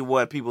to be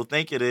what people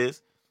think it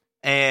is.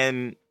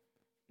 And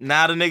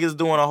now the nigga's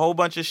doing a whole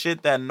bunch of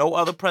shit that no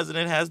other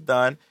president has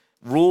done.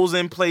 Rules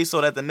in place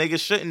so that the niggas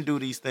shouldn't do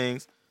these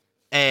things.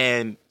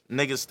 And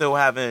niggas still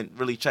haven't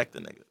really checked the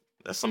nigga.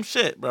 That's some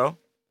shit, bro.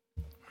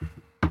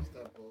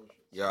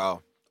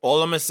 Yo,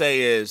 all I'm gonna say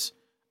is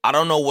I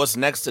don't know what's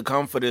next to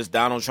come for this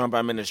Donald Trump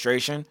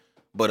administration,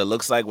 but it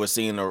looks like we're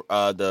seeing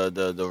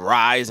the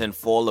rise and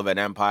fall of an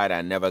empire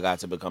that never got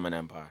to become an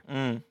empire.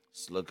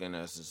 It's looking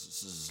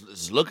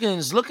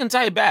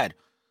tight bad.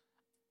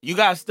 You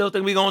guys still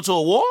think we going to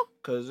a war?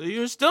 Because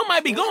you still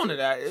might be going to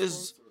that.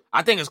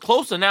 I think it's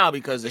closer now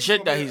because the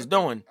shit that he's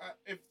doing.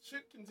 If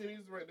shit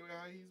continues the way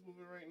how he's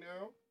moving right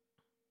now,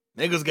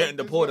 niggas getting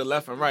deported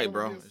left and right,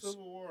 bro.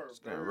 It's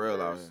getting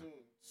real out here.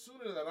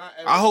 Sooner than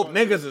I hope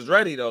niggas is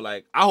ready though.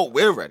 Like, I hope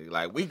we're ready.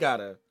 Like, we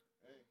gotta.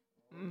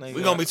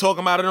 We gonna be talking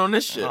about it on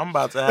this shit. I'm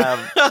about to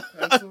have.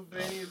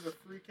 Pennsylvania is a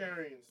free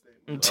carrying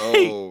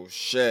state. Oh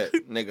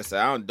shit, nigga said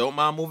I don't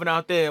mind moving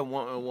out there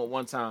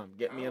one time.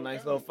 Get me a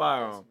nice little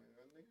firearm.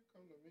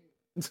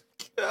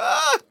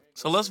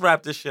 So let's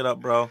wrap this shit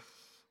up, bro.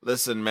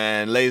 Listen,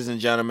 man, ladies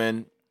and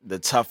gentlemen, the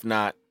Tough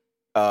Knot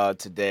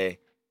today.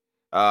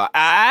 I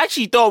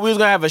actually thought we was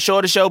gonna have a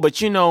shorter show,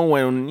 but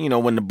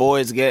when the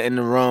boys get in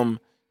the room,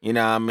 you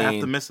know what I mean.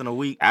 After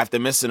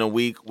missing a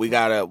week, we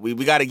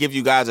gotta give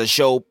you guys a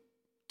show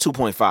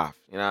 2.5.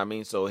 You know what I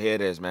mean. So here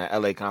it is, man.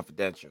 LA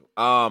Confidential.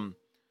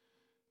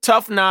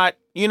 Tough Knot.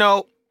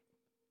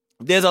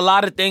 There's a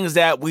lot of things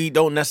that we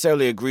don't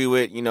necessarily agree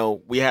with.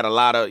 We had a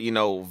lot of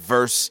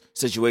verse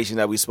situations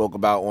that we spoke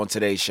about on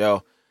today's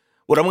show.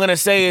 What I'm gonna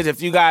say is,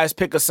 if you guys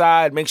pick a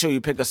side, make sure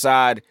you pick a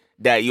side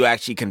that you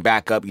actually can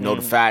back up,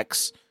 the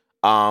facts.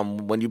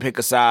 When you pick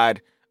a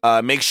side,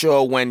 make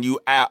sure when you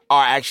are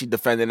actually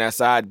defending that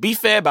side, be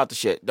fair about the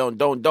shit.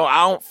 Don't.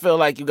 I don't feel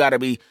like you gotta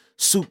be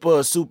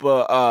super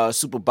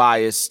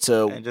biased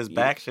to and just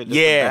back shit. Just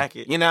yeah, to back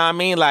it. You know what I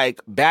mean? Like,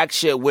 back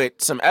shit with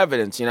some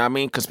evidence. You know what I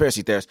mean?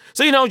 Conspiracy theorists.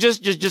 So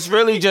just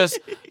really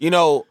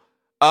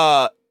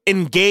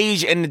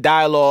engage in the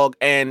dialogue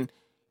and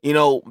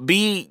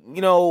be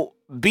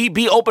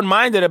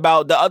open-minded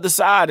about the other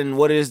side and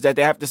what it is that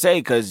they have to say,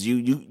 because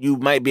you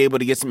might be able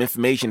to get some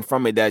information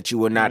from it that you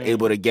were not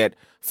able to get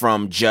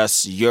from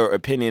just your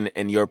opinion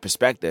and your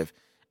perspective.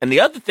 And the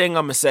other thing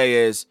I'm gonna say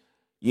is,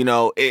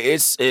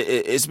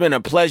 it's been a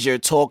pleasure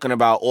talking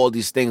about all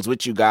these things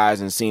with you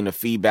guys and seeing the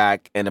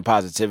feedback and the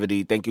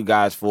positivity. Thank you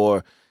guys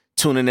for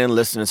tuning in,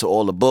 listening to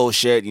all the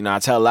bullshit. I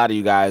tell a lot of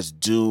you guys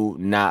do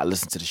not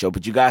listen to the show,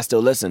 but you guys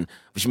still listen,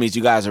 which means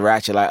you guys are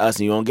ratchet like us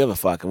and you don't give a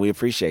fuck, and we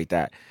appreciate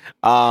that.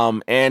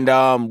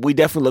 We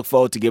definitely look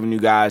forward to giving you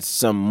guys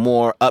some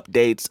more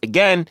updates.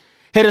 Again,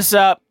 hit us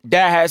up,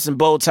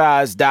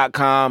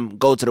 dadhatsandbowties.com.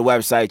 Go to the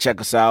website, check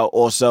us out.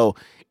 Also,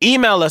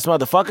 email us,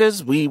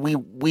 motherfuckers. We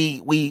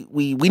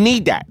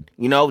need that.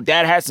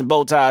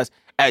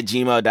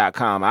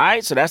 dadhatsandbowties@gmail.com. All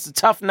right, so that's the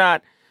Tough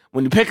Knot.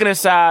 When you're picking a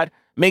side,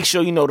 make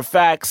sure you know the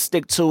facts,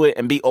 stick to it,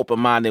 and be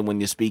open-minded when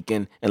you're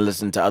speaking and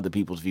listen to other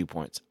people's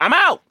viewpoints. I'm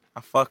out.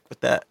 I fuck with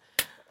that.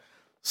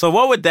 So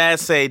what would Dad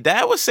say?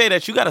 Dad would say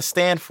that you got to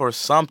stand for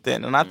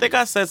something. And I think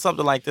I said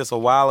something like this a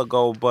while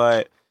ago,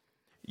 but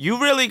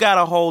you really got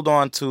to hold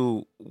on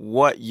to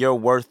what your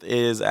worth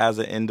is as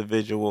an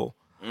individual.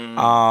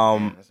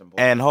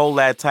 And hold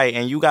that tight.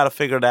 And you got to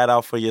figure that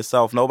out for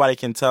yourself. Nobody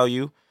can tell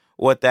you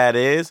what that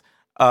is.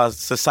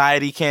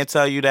 Society can't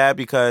tell you that,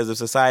 because if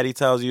society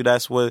tells you,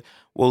 that's what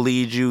will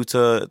lead you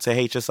to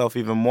hate yourself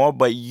even more.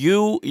 But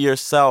you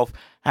yourself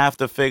have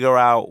to figure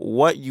out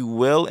what you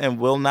will and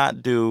will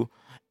not do,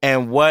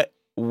 and what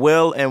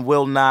will and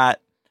will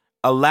not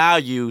allow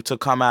you to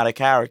come out of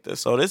character.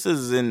 So this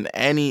is in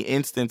any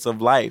instance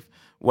of life,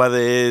 whether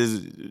it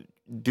is,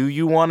 do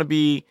you want to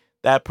be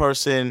that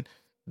person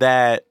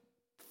that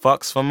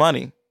fucks for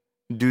money?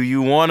 Do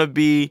you want to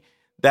be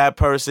that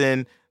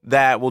person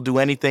that will do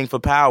anything for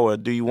power?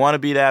 Do you want to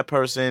be that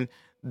person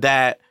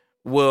that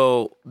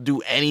will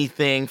do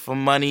anything for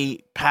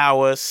money,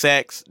 power,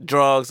 sex,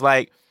 drugs?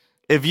 Like,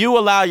 if you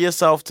allow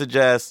yourself to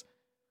just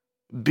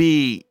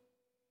be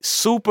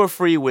super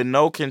free with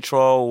no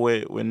control,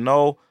 with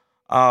no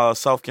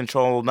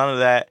self-control, none of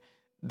that,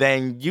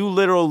 then you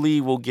literally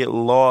will get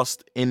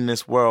lost in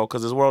this world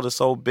because this world is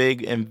so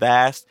big and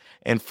vast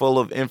and full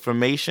of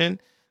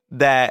information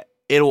that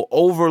it'll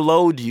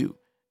overload you.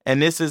 And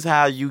this is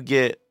how you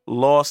get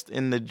lost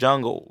in the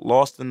jungle,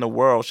 lost in the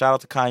world. Shout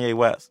out to Kanye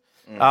West.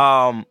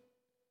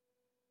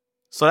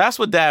 So that's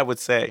what Dad would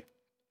say.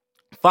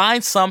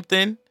 Find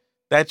something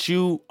that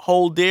you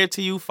hold dear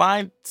to you.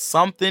 Find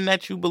something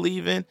that you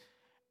believe in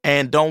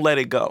and don't let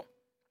it go.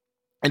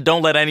 And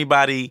don't let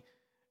anybody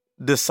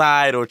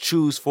decide or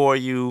choose for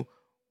you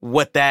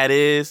what that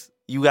is.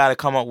 You got to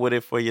come up with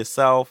it for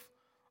yourself.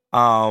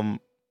 And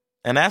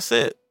that's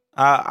it.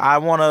 I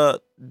want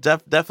to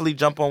definitely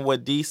jump on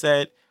what D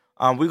said.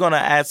 We're going to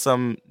add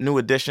some new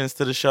additions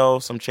to the show,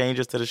 some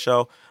changes to the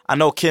show. I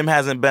know Kim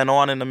hasn't been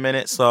on in a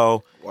minute,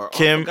 so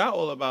Kim... I forgot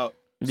all about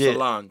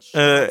Solange.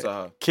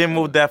 Kim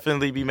will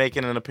definitely be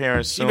making an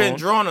appearance soon. She's been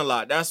drawing a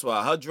lot. That's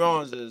why. Her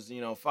drawings is,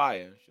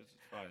 fire.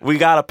 We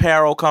got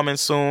apparel coming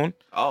soon.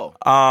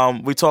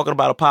 Oh. We talking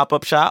about a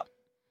pop-up shop.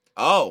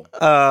 Oh.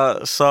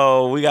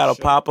 So we got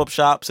a pop-up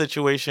shop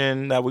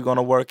situation that we're going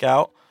to work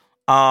out.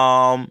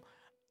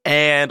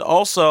 And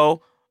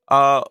also,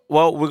 we're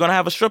going to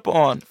have a stripper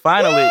on,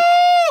 finally.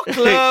 Woo!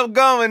 Club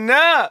going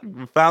up.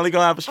 We're finally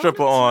going to have a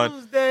stripper on.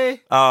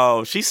 Tuesday.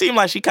 Oh, she seemed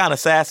like she kind of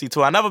sassy,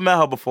 too. I never met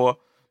her before.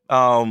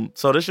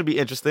 So this should be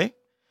interesting.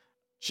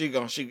 She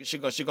gonna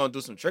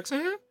do some tricks in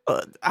here?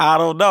 I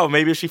don't know.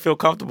 Maybe if she feel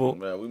comfortable.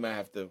 Well, we might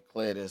have to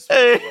clear this.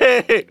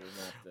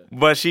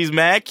 But she's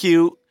mad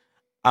cute.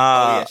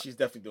 Yeah, she's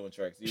definitely doing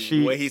tricks.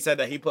 The way he said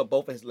that, he put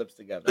both of his lips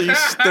together. He's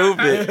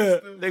stupid.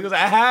 Niggas,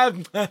 I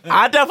have.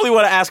 I definitely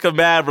want to ask her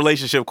mad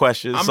relationship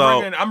questions.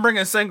 I'm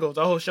bringing singles.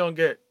 The whole show and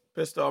get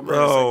pissed off.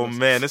 Oh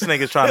man, this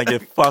nigga's trying to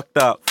get fucked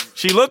up.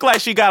 She looked like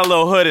she got a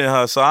little hood in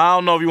her, so I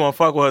don't know if you want to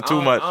fuck with her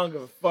too much. I don't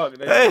give a fuck.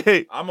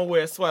 Hey. I'm gonna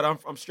wear a sweat.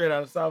 I'm straight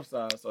out of the South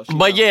Side. So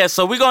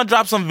so we're gonna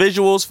drop some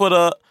visuals for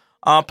the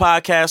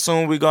podcast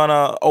soon. We're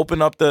gonna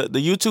open up the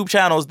YouTube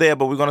channel's there,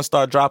 but we're gonna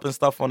start dropping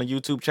stuff on the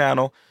YouTube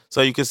channel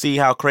so you can see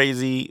how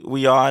crazy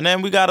we are. And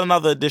then we got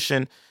another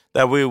edition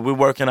that we're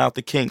working out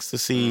the kinks to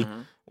see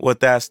what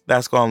that's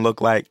gonna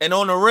look like. And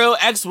on the real,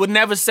 X would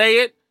never say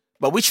it.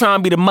 But we trying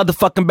to be the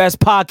motherfucking best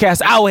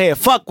podcast out here.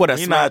 Fuck with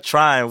us, We man. not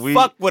trying.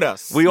 Fuck with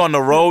us. We on the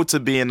road to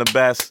being the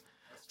best.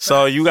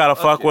 So you gotta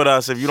fuck with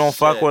us. If you don't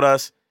fuck with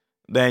us,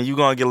 then you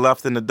gonna get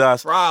left in the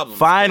dust.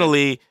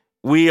 Finally,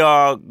 we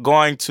are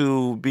going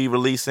to be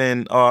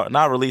releasing, or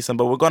not releasing,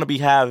 but we're gonna be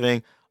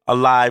having a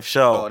live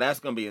show. Oh, that's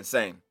gonna be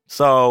insane.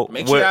 So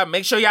make sure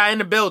y'all in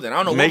the building.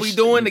 I don't know what we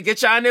doing to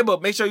get y'all in there,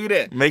 but make sure you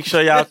there. Make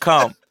sure y'all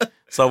come.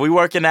 So we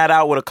working that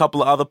out with a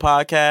couple of other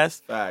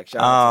podcasts. Fact.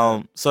 Shout out to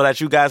them. So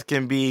that you guys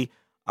can be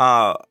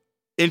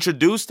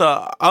introduced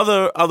to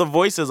other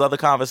voices, other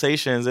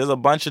conversations. There's a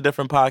bunch of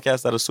different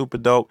podcasts that are super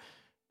dope.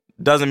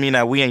 Doesn't mean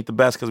that we ain't the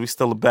best because we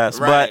still the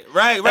best. Right.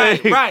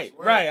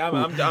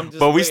 I'm just.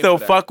 But we still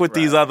fuck with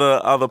these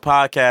other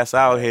podcasts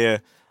out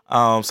here.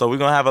 So we're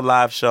gonna have a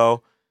live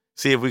show.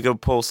 See if we can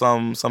pull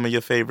some of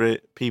your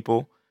favorite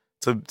people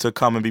to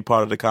come and be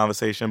part of the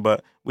conversation.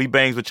 But we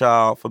bangs with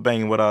y'all for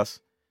banging with us.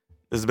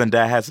 This has been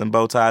Dad Hats and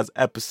Bow Ties,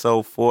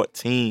 episode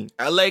 14.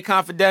 LA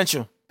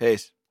Confidential.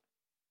 Peace.